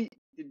unintentionally.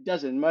 It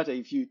doesn't matter.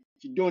 If you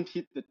don't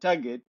hit the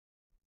target,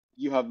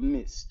 you have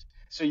missed.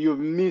 So you've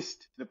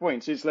missed the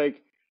point. So it's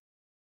like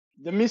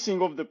the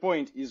missing of the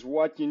point is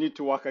what you need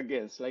to work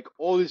against. Like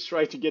always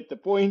try to get the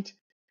point,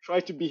 try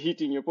to be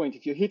hitting your point.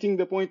 If you're hitting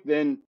the point,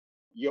 then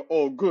you're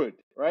all good,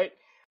 right?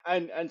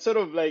 And sort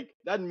of like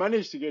that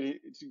managed to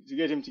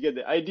get him to get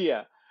the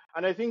idea.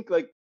 And I think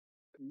like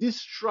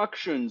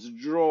distractions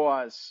draw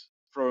us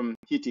from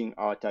hitting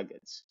our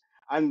targets,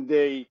 and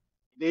they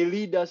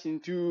lead us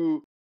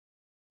into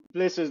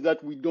places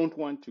that we don't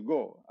want to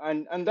go.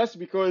 And that's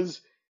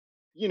because,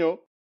 you know,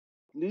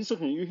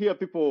 you hear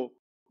people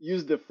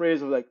use the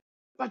phrase of like,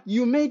 but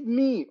you made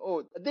me,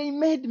 or they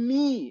made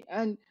me,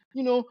 and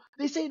you know,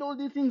 they said all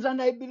these things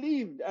and I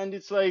believed. And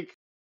it's like,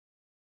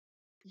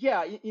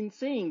 yeah, in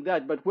saying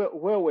that, but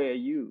where were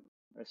you?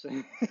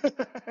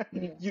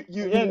 Yeah. You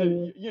Agree ended,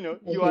 with you know,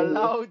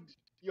 you.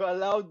 you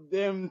allowed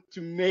them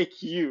to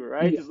make you,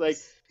 right? It's like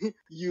Yes.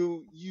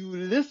 you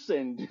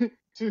listened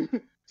to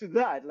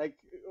that. Like,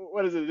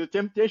 what is it? The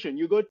temptation.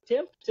 You got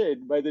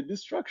tempted by the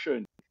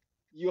distraction.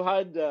 You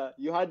had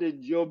a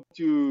job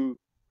to,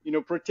 you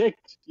know,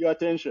 protect your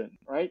attention,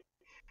 right?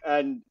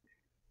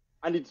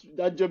 And it's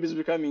that job is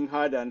becoming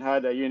harder and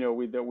harder, you know,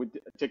 with the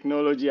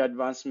technology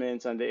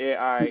advancements and the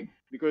AI,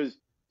 because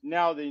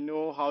now they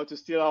know how to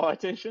steal our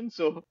attention.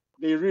 So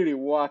they really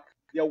work.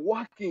 They're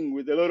working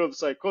with a lot of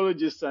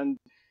psychologists and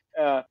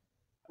uh,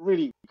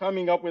 really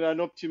coming up with an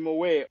optimal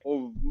way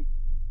of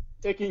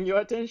taking your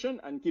attention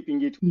and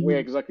keeping it where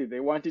Mhm. exactly they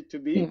want it to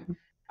be. Yeah.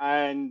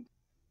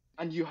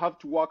 And you have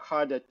to work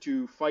harder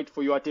to fight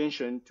for your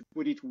attention to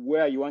put it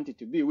where you want it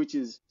to be, which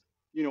is,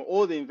 you know,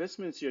 all the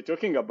investments you're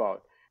talking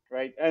about,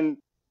 right? And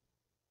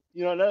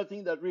you know, another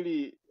thing that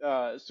really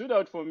stood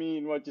out for me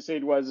in what you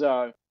said was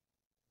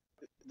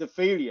the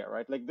failure,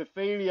 right? Like the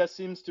failure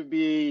seems to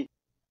be,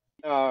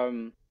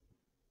 um,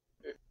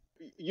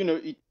 you know,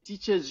 it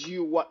teaches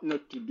you what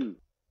not to do.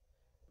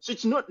 So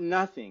it's not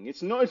nothing.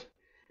 It's not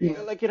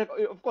Yeah. like it,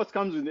 of course,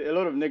 comes with a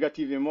lot of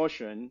negative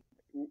emotion,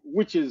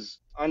 which is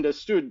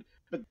understood.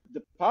 But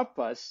the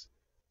purpose,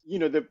 you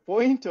know, the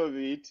point of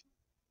it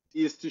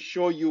is to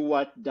show you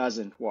what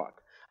doesn't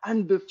work.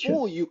 And True.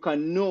 before you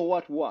can know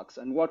what works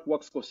and what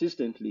works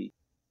consistently,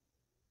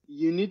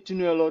 you need to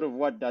know a lot of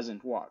what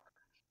doesn't work.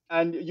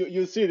 And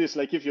you see this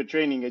like if you're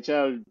training a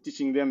child,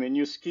 teaching them a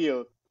new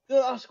skill,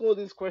 they'll ask all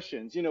these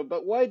questions, you know,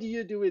 but why do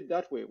you do it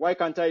that way? Why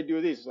can't I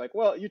do this? It's like,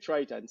 well, you try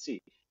it and see.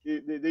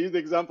 They use the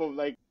example of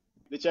like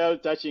the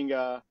child touching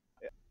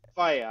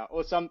fire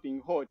or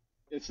something hot.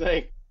 It's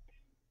like,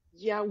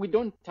 yeah, we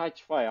don't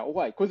touch fire.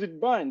 Why? Because it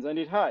burns and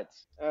it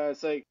hurts.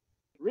 It's like,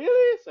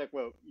 really? It's like,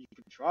 well, you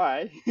could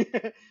try.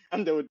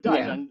 And they would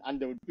touch Yeah. and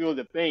they would feel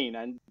the pain,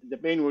 and the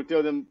pain will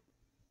tell them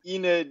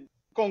in a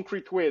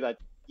concrete way that,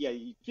 yeah,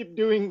 you keep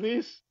doing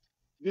this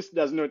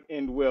does not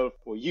end well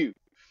for you.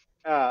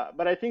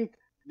 But I think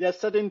there are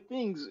certain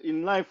things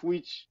in life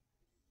which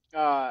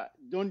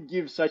don't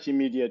give such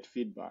immediate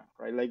feedback,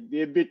 right? Like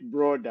they're a bit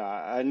broader,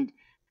 and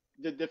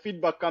the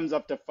feedback comes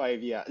after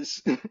 5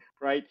 years,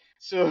 right?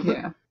 So,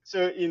 Yeah.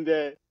 so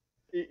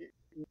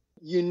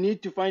you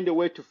need to find a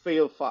way to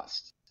fail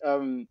fast.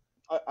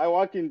 I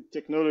work in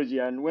technology,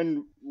 and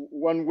when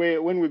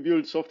we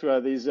build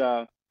software,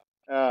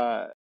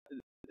 uh,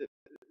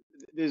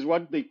 there's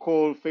what they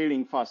call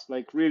failing fast.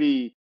 Like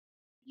really,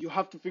 you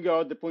have to figure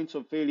out the points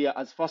of failure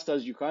as fast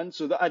as you can,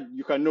 so that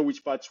you can know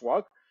which parts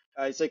work.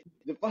 It's like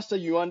the faster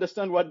you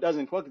understand what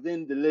doesn't work,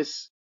 then the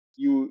less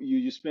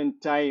you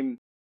spend time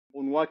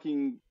on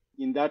working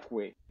in that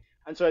way.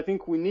 And so I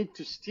think we need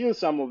to steal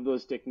some of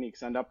those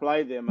techniques and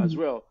apply them as Mhm.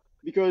 well,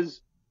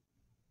 because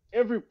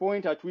every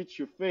point at which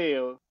you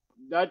fail,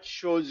 that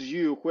shows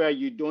you where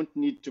you don't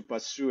need to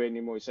pursue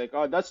anymore. It's like,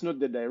 oh, that's not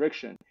the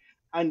direction.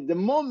 And the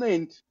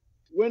moment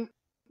when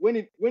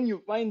when you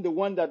find the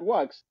one that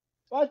works,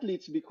 partly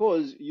it's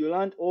because you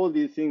learned all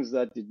these things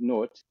that did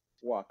not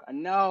work.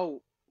 And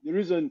now the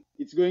reason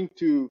it's going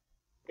to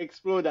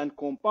explode and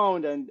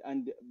compound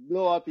and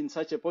blow up in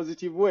such a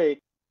positive way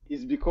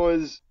is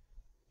because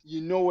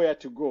you know where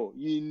to go.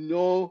 You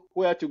know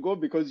where to go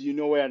because you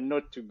know where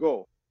not to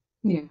go.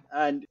 Yeah.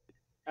 And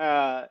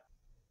uh,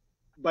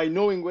 by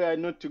knowing where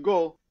not to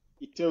go,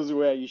 it tells you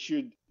where you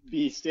should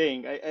be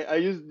staying. I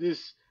use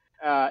this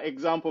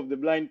example of the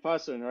blind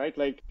person, right?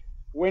 Like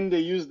when they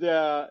use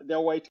their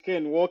white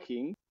cane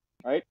walking,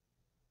 right?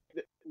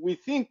 We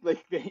think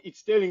like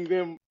it's telling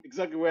them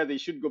exactly where they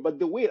should go, but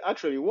the way it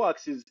actually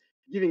works is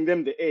giving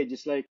them the edge.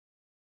 It's like,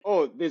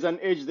 oh, there's an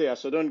edge there,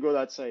 so don't go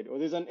that side. Or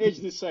there's an edge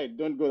this side,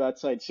 don't go that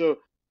side. So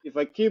if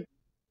I keep,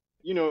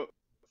 you know,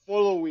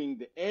 following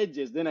the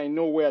edges, then I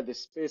know where the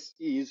space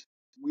is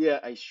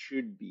where I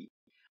should be.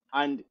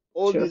 And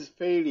all Sure. these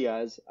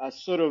failures are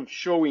sort of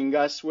showing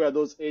us where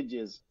those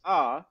edges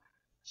are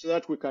so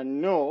that we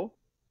can know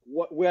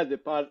where the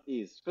path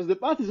is. Because the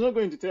path is not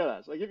going to tell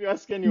us. Like if you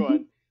ask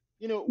anyone,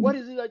 what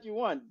is it that you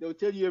want? They'll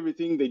tell you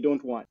everything they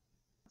don't want.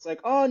 It's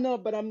like, oh no,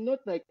 but I'm not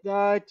like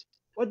that.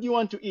 What do you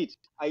want to eat?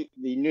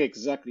 They know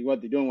exactly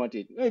what they don't want to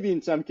eat. Maybe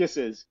in some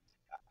cases,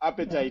 Yeah.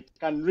 appetite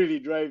can really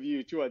drive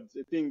you towards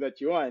the thing that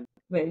you want.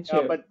 Very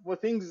true. But for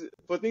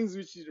things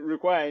which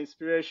require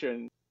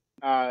inspiration,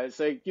 it's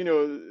like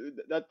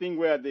that thing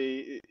where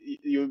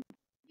they'll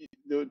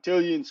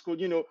tell you in school,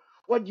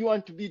 what do you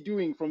want to be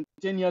doing from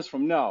 10 years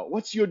from now?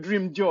 What's your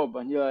dream job?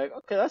 And you're like,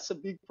 okay, that's a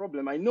big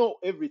problem. I know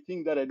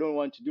everything that I don't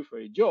want to do for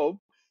a job,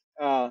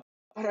 uh,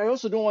 but I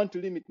also don't want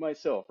to limit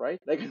myself, right?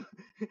 Like,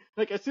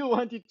 like I still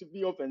want it to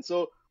be open.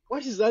 So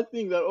what is that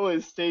thing that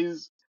always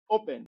stays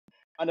open?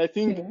 And I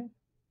think Yeah.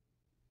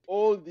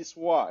 all this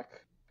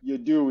work you're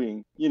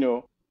doing,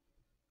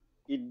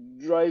 it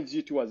drives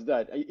you towards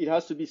that. It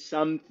has to be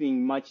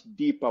something much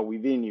deeper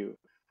within you,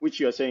 which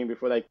you are saying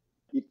before, like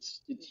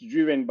it's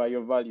driven by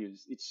your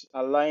values. It's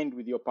aligned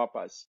with your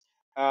purpose.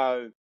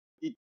 Uh,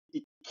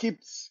 it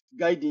keeps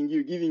guiding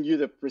you, giving you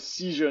the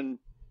precision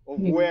of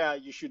Yeah. where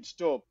you should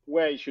stop,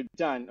 where you should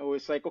turn. Oh,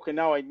 it's like, okay,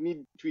 now I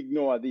need to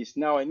ignore this.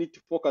 Now I need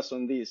to focus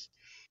on this.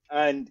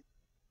 And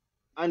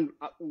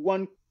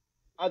one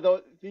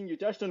other thing you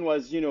touched on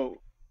was,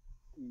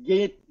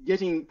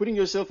 putting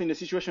yourself in a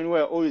situation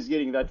where you're always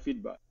getting that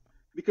feedback,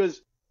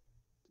 because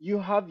you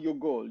have your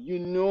goal, you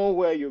know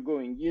where you're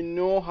going, you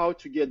know how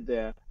to get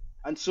there,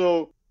 and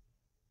so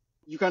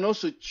you can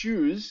also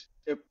choose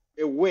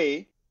a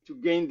way to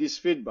gain this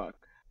feedback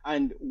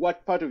and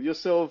what part of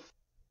yourself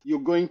you're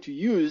going to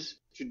use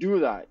to do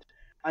that.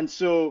 And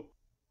so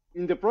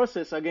in the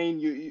process, again,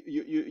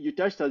 you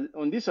touched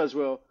on this as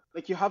well,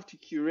 like you have to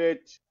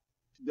curate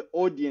the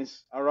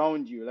audience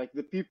around you, like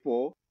the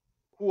people.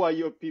 Who are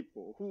your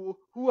people?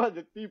 Who are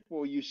the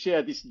people you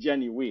share this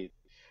journey with?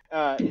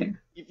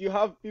 If you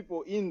have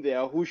people in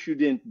there who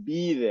shouldn't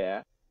be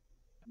there,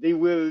 they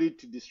will lead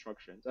to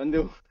distractions, and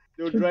they'll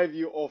True. drive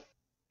you off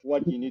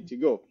what you need to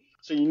go.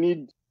 So you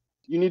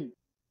need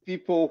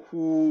people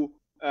who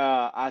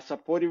are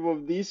supportive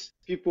of this,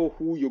 people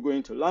who you're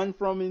going to learn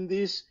from in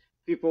this,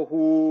 people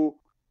who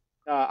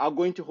are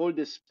going to hold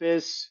the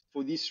space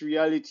for this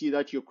reality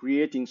that you're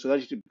creating so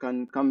that it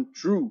can come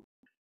true.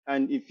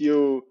 And if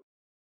you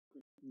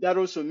that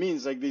also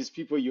means like these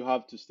people you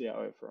have to stay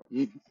away from.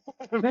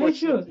 Very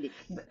true. Unfortunately.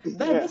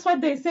 Yeah. That's what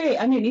they say.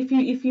 I mean,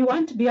 if you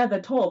want to be at the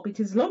top, it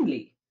is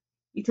lonely.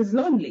 It is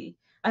lonely,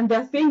 and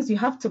there are things you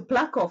have to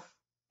pluck off.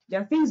 There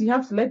are things you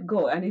have to let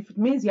go, and if it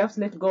means you have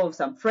to let go of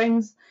some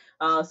friends,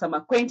 some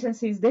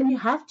acquaintances, then you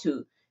have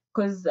to,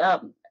 because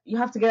you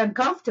have to get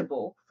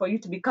uncomfortable for you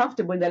to be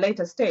comfortable in the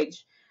later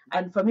stage.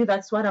 And for me,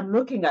 that's what I'm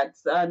looking at.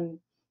 And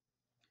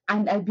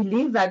I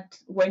believe that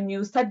when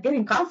you start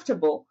getting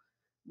comfortable,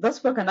 those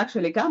people can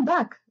actually come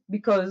back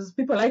because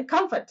people like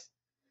comfort.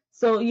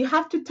 So you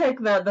have to take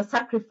the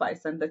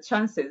sacrifice and the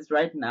chances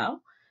right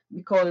now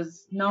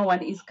because no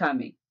one is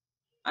coming.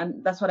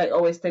 And that's what I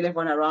always tell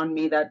everyone around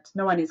me, that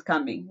no one is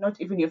coming. Not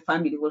even your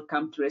family will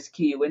come to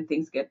rescue you when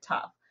things get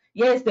tough.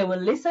 Yes, they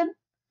will listen,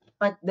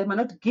 but they might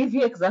not give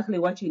you exactly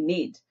what you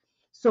need.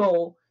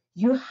 So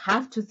you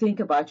have to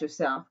think about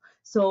yourself.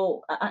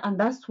 So, and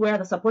that's where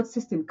the support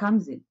system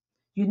comes in.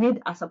 You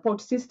need a support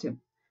system.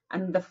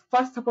 And the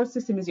first support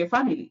system is your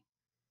family.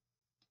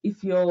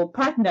 If your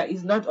partner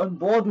is not on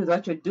board with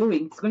what you're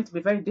doing, it's going to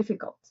be very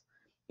difficult.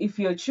 If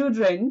your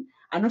children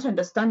are not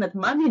understand that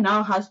mommy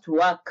now has to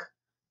work,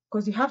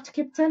 because you have to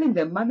keep telling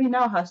them, mommy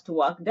now has to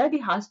work, daddy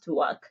has to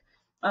work,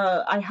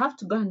 I have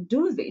to go and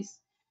do this,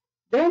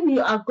 then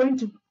you are going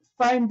to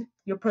find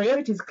your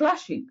priorities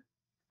clashing.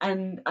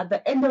 And at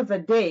the end of the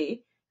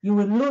day, you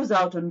will lose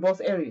out on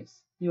both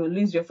areas. You will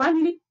lose your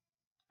family,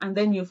 and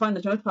then you find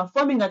that you're not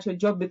performing at your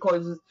job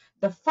because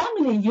the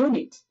family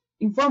unit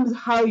informs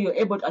how you're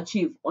able to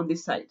achieve on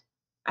this side.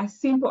 As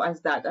simple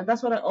as that. And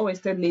that's what I always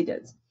tell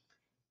leaders.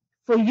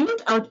 For you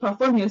to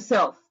outperform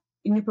yourself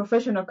in your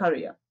professional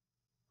career,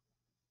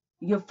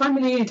 your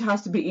family unit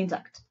has to be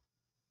intact.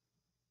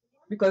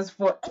 Because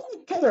for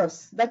any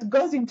chaos that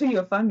goes into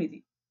your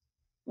family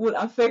will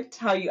affect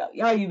how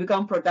you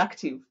become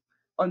productive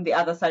on the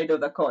other side of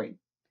the coin.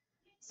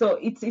 So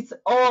it's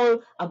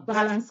all a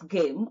balance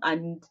game,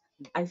 and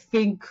I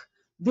think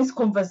this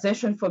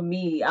conversation for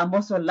me, I'm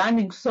also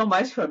learning so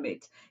much from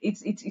it.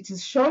 It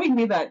is showing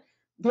me that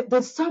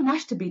there's so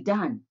much to be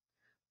done.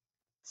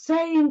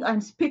 Saying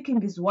and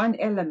speaking is one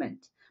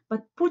element,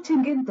 but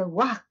putting in the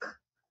work,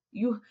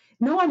 you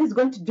no one is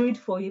going to do it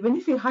for you. Even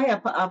if you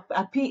hire a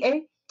PA,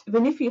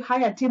 even if you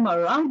hire a team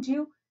around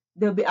you,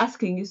 they'll be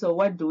asking you, so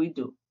what do we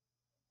do?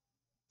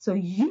 So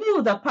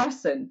you, the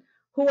person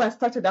who has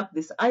started up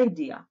this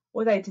idea,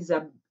 whether it's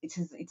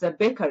a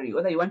bakery,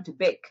 whether you want to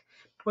bake,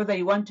 whether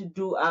you want to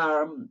do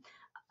a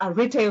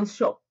retail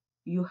shop,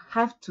 you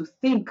have to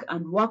think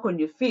and work on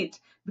your feet,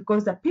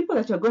 because the people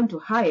that you're going to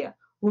hire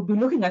will be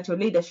looking at your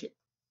leadership.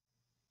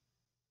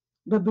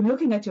 They'll be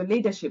looking at your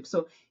leadership.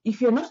 So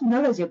if you're not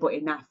knowledgeable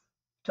enough,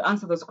 to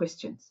answer those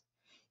questions.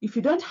 If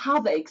you don't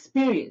have the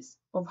experience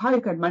of how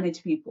you can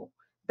manage people,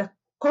 the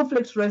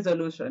conflict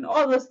resolution,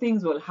 all those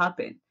things will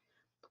happen.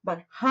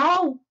 But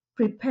how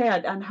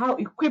prepared and how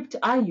equipped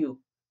are you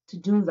to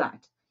do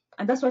that?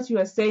 And that's what you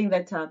are saying,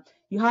 that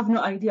you have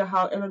no idea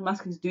how Elon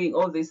Musk is doing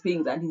all these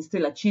things and he's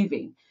still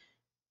achieving.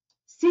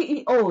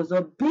 CEOs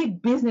or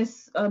big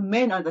business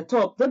men at the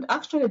top don't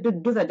actually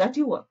do the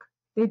dirty work.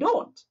 They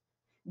don't.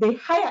 They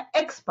hire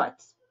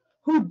experts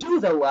who do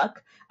the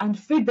work and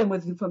feed them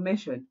with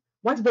information.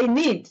 What they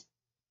need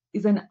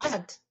is an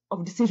art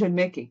of decision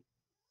making.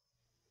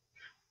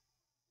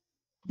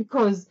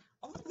 Because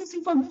all this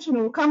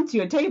information will come to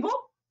your table.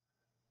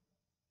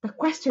 The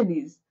question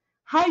is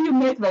how you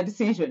make the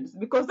decisions,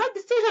 because that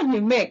decision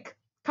you make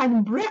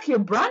can break your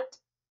brand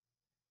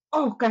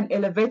or can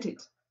elevate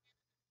it.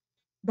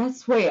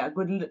 That's where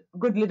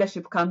good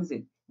leadership comes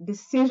in.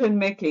 Decision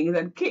making is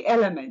a key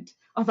element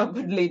of a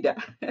good leader.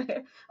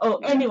 Or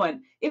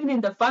anyone, even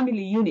in the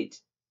family unit.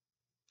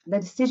 The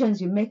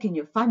decisions you make in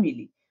your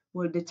family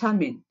will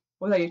determine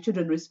whether your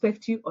children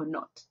respect you or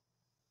not.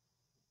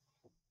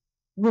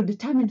 Will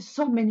determine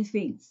so many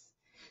things.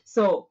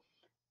 So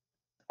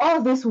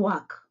all this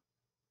work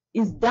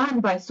is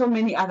done by so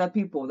many other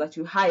people that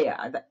you hire,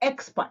 the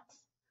experts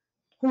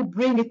who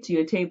bring it to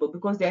your table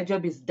because their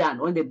job is done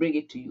when they bring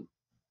it to you.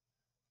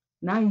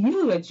 Now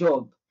your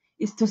job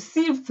is to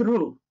sieve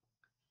through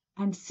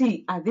and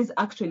see, are these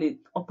actually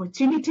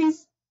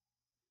opportunities?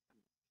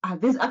 Are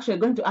these actually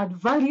going to add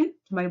value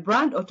to my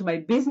brand or to my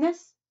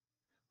business?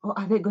 Or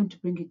are they going to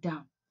bring it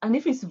down? And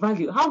if it's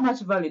value, how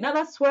much value? Now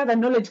that's where the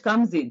knowledge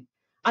comes in.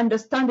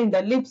 Understanding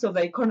the leaps of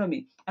the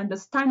economy,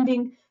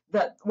 understanding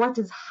that what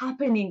is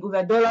happening with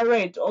the dollar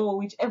rate or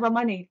whichever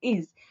money it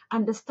is,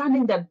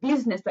 understanding the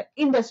business, the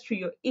industry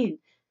you're in,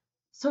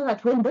 so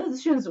that when those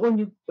decisions,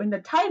 when the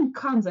time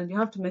comes and you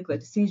have to make the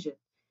decision,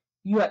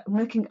 you are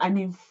making an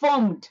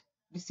informed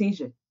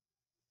decision,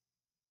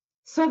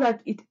 so that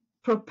it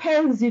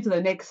propels you to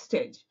the next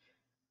stage,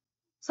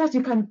 so that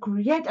you can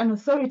create an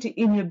authority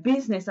in your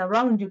business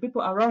around you,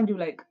 people around you,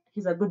 like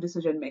he's a good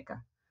decision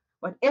maker.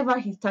 Whatever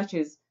he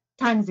touches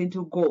turns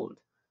into gold,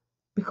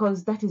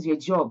 because that is your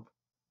job.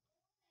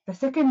 The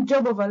second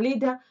job of a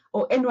leader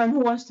or anyone who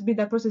wants to be in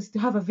that process is to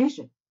have a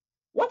vision.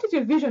 What is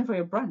your vision for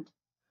your brand?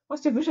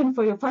 What's your vision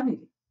for your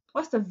family?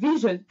 What's the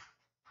vision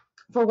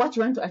for what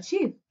you want to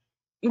achieve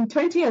in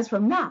 20 years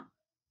from now?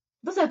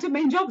 Those are two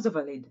main jobs of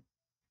a leader.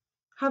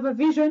 Have a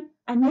vision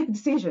and make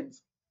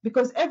decisions,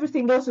 because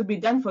everything else will be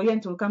done for you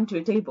and it will come to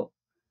your table.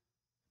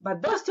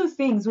 But those two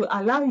things will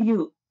allow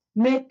you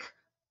make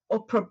or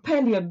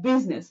propel your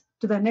business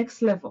to the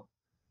next level.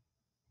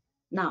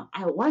 Now,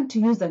 I want to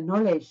use the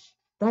knowledge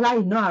that I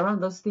know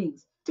around those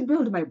things to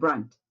build my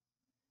brand.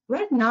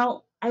 Right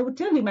now, I would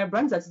tell you my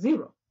brand's at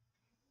zero.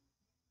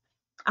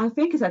 I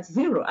think it's at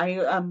zero.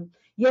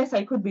 Yes,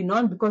 I could be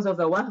known because of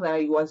the work that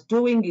I was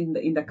doing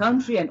in the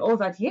country and all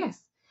that,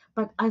 yes.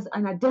 But as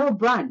an Adele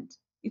brand,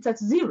 it's at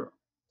zero.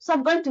 So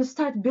I'm going to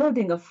start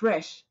building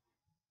afresh.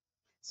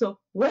 So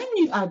when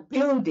you are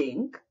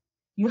building,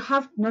 you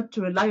have not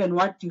to rely on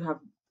what you have,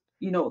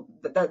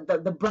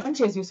 the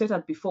branches you set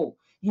up before.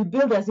 You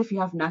build as if you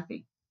have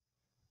nothing.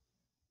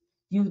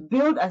 You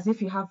build as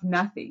if you have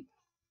nothing.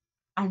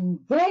 And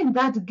then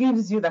that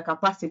gives you the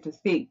capacity to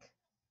think.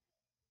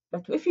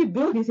 But if you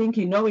build, you think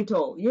you know it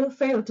all, you'll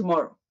fail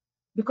tomorrow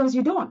because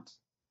you don't.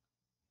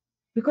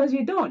 Because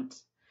you don't.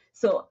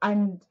 So,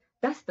 and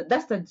that's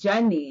the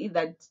journey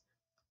that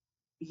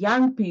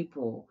young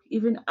people,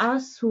 even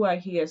us who are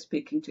here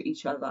speaking to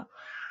each other,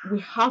 we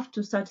have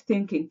to start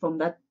thinking from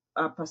that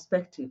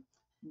perspective.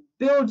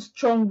 Build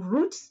strong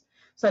roots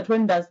so that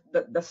when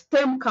the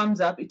stem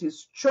comes up, it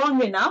is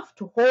strong enough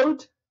to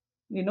hold,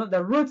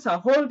 the roots are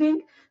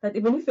holding, that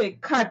even if they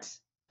cut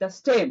the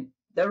stem,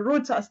 the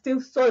roots are still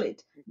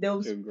solid.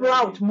 They'll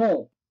sprout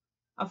more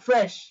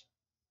afresh,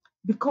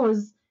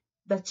 because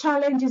the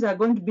challenges are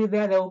going to be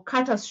there. They will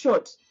cut us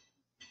short.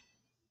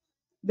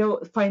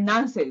 The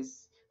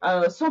finances,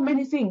 so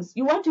many things.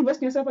 You want to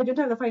invest in yourself, but you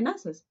don't have the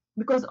finances,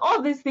 because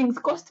all these things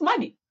cost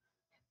money.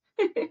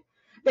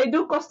 They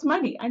do cost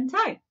money and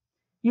time.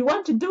 You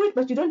want to do it,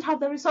 but you don't have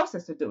the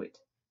resources to do it.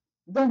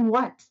 Then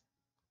what?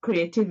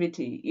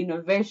 Creativity,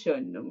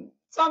 innovation,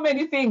 so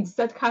many things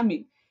start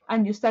coming,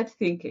 and you start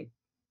thinking.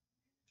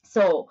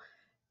 So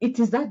it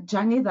is that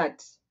journey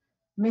that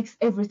makes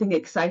everything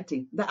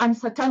exciting. The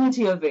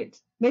uncertainty of it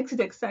makes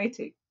it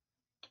exciting.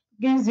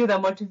 Gives you the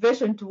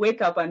motivation to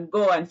wake up and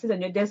go and sit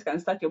on your desk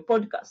and start your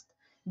podcast,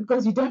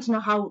 because you don't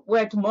know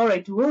where tomorrow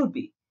it will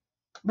be.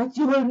 But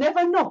you will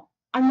never know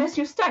unless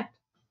you start.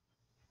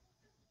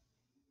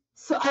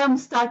 So I am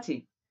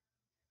starting.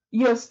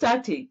 You're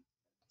starting.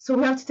 So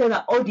we have to tell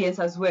the audience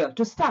as well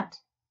to start,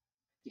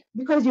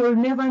 because you will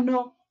never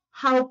know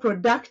how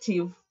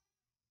productive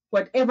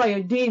whatever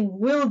you're doing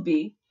will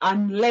be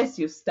unless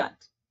you start.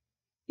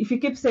 If you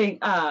keep saying,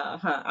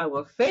 I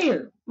will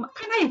fail,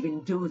 can I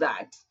even do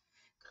that?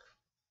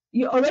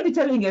 You're already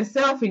telling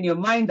yourself in your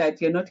mind that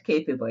you're not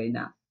capable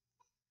enough.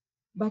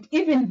 But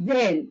even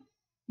then,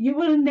 you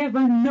will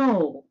never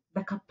know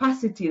the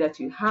capacity that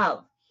you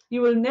have.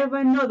 You will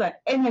never know the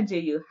energy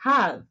you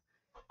have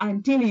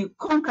until you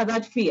conquer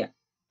that fear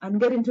and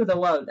get into the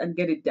world and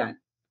get it done.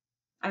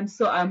 And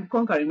so I'm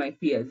conquering my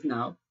fears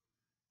now.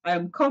 I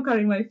am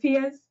conquering my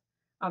fears.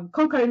 I'm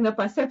conquering the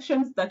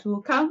perceptions that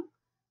will come.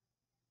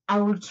 I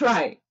will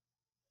try.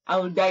 I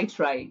will die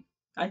trying.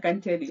 I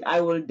can tell you,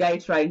 I will die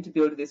trying to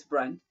build this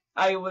brand.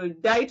 I will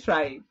die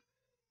trying.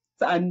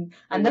 So, and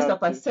You that's the have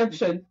to.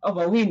 perception of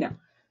a winner.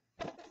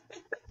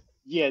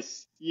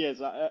 Yes,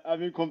 yes,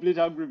 I'm in complete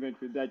agreement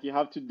with that. You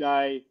have to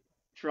die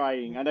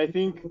trying. And I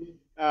think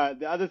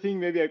the other thing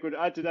maybe I could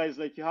add to that is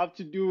like you have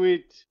to do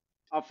it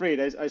afraid.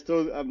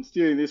 I'm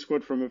stealing this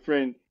quote from a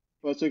friend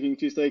who I was talking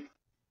to. It's like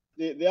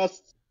they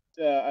asked,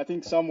 I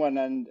think someone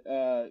and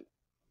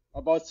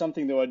about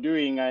something they were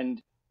doing,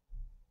 and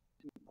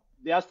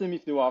they asked them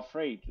if they were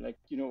afraid. Like,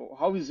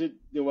 how is it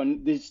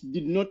they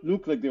did not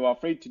look like they were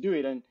afraid to do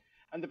it? And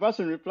the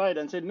person replied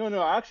and said, no,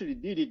 I actually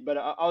did it, but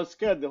I was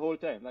scared the whole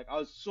time. Like I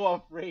was so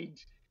afraid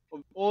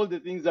of all the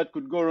things that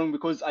could go wrong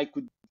because I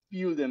could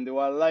feel them. They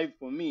were alive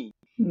for me.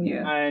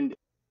 Yeah.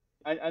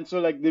 And so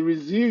like the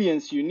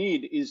resilience you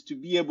need is to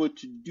be able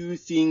to do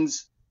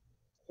things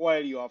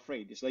while you're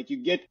afraid. It's like you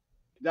get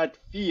that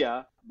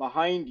fear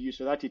behind you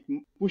so that it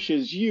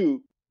pushes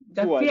you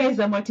The towards. fear is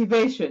a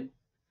motivation.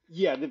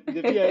 Yeah, the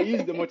fear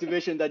is the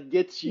motivation that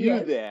gets you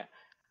Yes. there.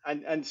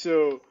 And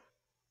so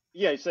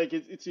yeah, it's like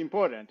it's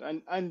important.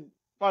 And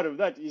part of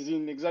that is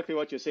in exactly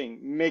what you're saying,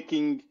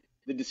 making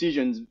the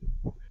decisions,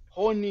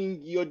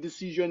 honing your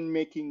decision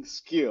making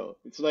skill.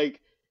 It's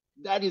like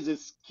that is a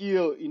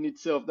skill in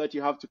itself that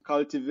you have to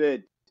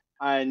cultivate.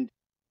 And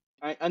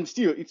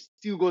still it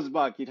still goes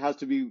back. It has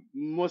to be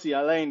mostly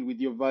aligned with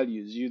your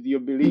values, with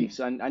your beliefs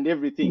and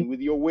everything,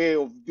 with your way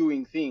of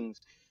doing things.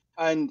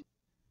 And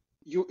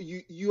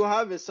you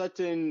have a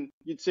certain,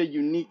 you'd say,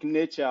 unique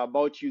nature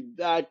about you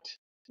that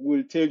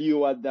will tell you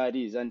what that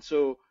is. And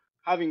so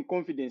having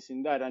confidence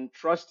in that and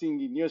trusting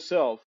in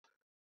yourself,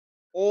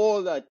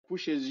 all that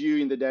pushes you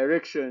in the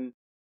direction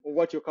of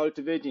what you're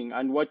cultivating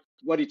and what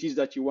it is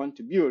that you want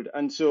to build.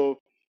 And so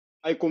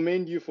I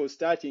commend you for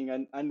starting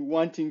and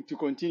wanting to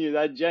continue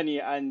that journey.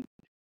 And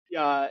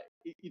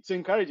it's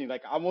encouraging.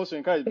 Like I'm also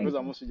encouraged because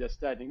I'm also just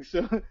starting.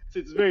 So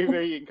it's very,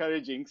 very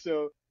encouraging.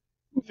 So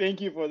thank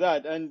you for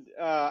that. And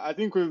I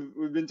think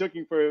we've been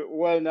talking for a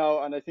while now,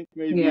 and I think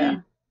maybe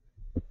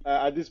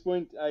at this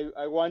point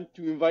I want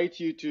to invite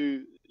you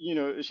to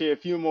share a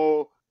few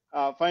more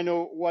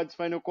final words,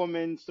 final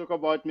comments, talk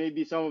about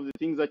maybe some of the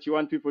things that you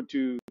want people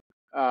to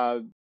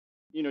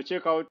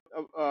check out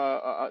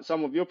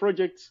some of your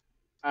projects,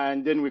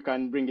 and then we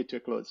can bring it to a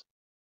close.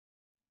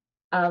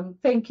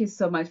 Thank you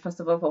so much, first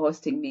of all, for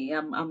hosting me.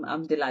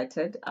 I'm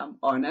delighted. I'm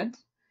honored,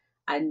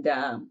 and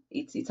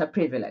it's a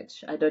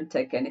privilege. I don't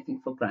take anything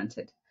for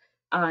granted.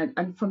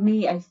 And for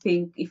me, I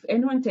think if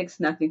anyone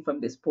takes nothing from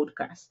this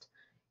podcast,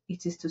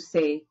 it is to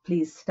say,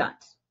 please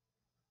start.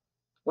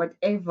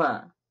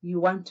 Whatever you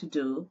want to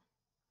do,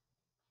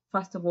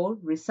 first of all,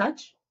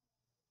 research,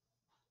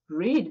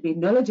 read, be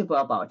knowledgeable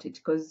about it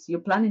because you're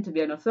planning to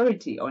be an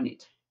authority on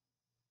it.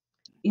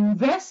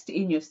 Invest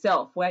in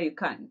yourself where you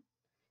can,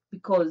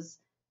 because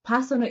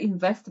personal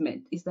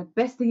investment is the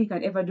best thing you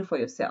can ever do for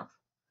yourself,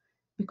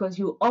 because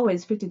you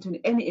always fit into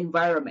any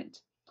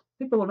environment.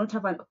 People will not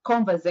have a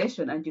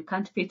conversation and you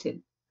can't fit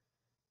in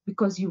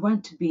because you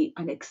want to be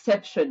an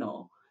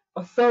exceptional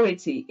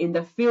authority in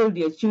the field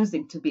you're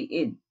choosing to be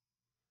in.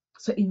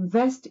 So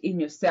invest in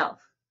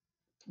yourself.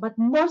 But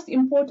most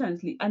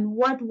importantly, and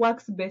what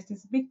works best,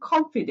 is be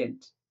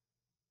confident.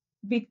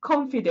 Be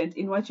confident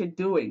in what you're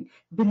doing.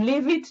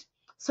 Believe it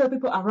so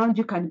people around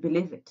you can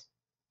believe it.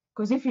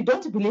 Because if you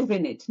don't believe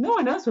in it, no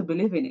one else will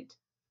believe in it.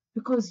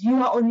 Because you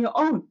are on your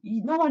own.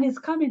 No one is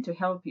coming to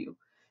help you.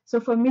 So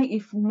for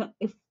me,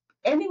 if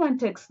anyone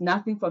takes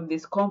nothing from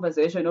this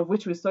conversation, of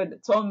which we saw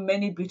so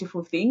many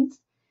beautiful things,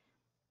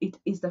 it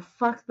is the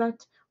fact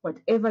that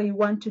whatever you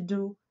want to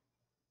do,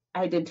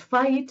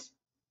 identify it,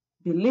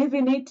 believe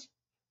in it,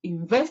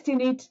 invest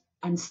in it,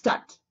 and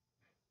start.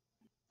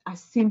 As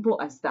simple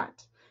as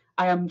that.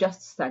 I am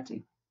just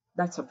starting.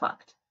 That's a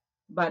fact.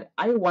 But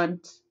I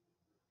want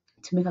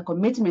to make a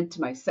commitment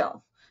to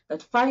myself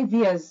that 5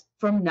 years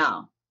from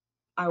now,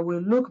 I will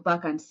look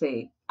back and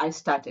say, I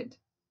started,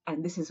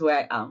 and this is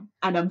where I am,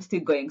 and I'm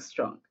still going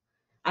strong.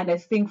 And I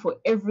think for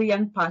every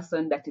young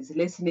person that is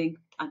listening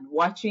and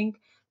watching,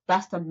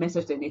 that's the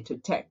message they need to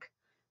take.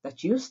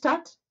 That you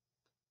start,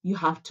 you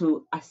have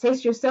to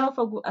assess yourself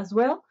as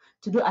well,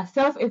 to do a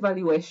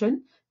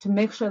self-evaluation to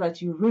make sure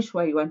that you reach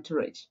where you want to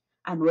reach.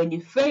 And when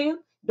you fail,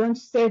 don't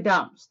stay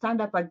down.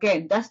 Stand up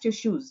again, dust your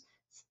shoes,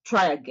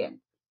 try again,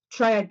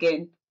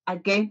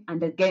 again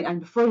and again.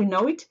 And before you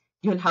know it,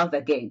 you'll have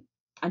the gain.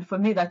 And for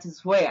me, that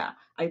is where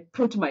I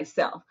put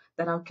myself,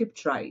 that I'll keep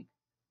trying.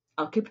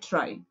 I'll keep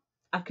trying.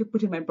 I'll keep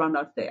putting my brand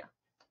out there.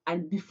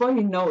 And before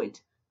you know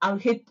it, I'll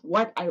hit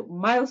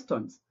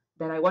milestones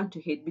that I want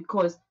to hit,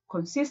 because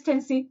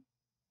consistency,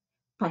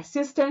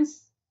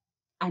 persistence,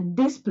 and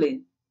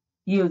discipline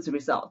yields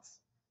results.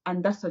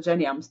 And that's the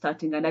journey I'm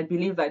starting. And I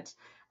believe that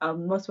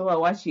most people are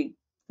watching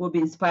will be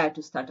inspired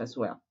to start as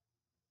well.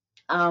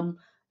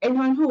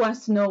 Anyone who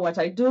wants to know what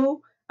I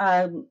do,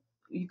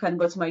 you can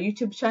go to my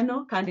YouTube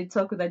channel, Candid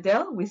Talk with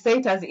Adele. We say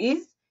it as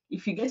is.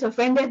 If you get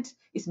offended,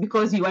 it's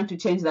because you want to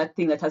change that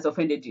thing that has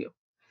offended you.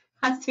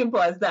 As simple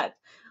as that.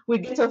 We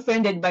get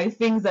offended by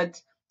things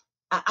that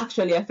are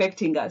actually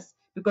affecting us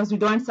because we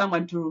don't want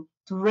someone to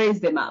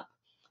raise them up.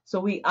 So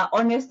we are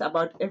honest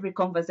about every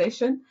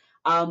conversation.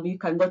 You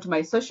can go to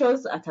my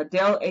socials at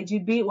Adelle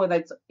AGB, whether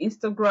it's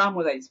Instagram,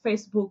 whether it's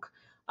Facebook.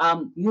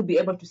 You'll be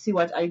able to see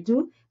what I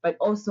do, but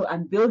also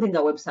I'm building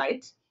a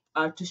website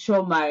to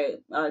show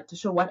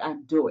what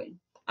I'm doing.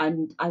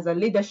 And as a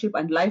leadership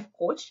and life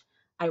coach,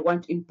 I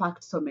want to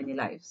impact so many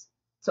lives.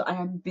 So I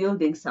am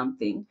building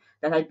something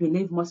that I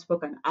believe most people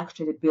can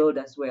actually build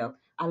as well.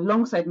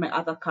 Alongside my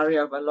other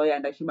career of a lawyer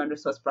and a human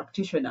resource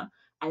practitioner,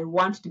 I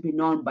want to be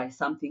known by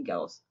something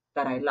else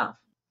that I love.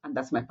 And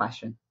that's my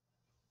passion.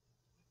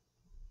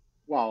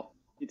 Wow,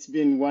 it's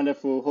been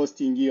wonderful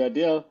hosting you,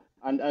 Adele.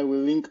 And I will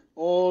link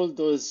all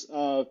those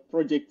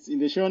projects in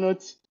the show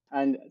notes.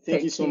 And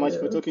thank you so much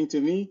for talking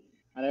to me.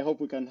 And I hope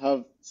we can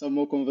have some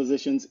more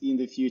conversations in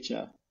the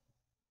future.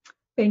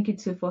 Thank you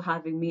too for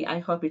having me. I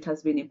hope it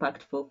has been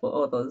impactful for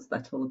all those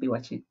that will be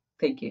watching.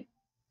 Thank you.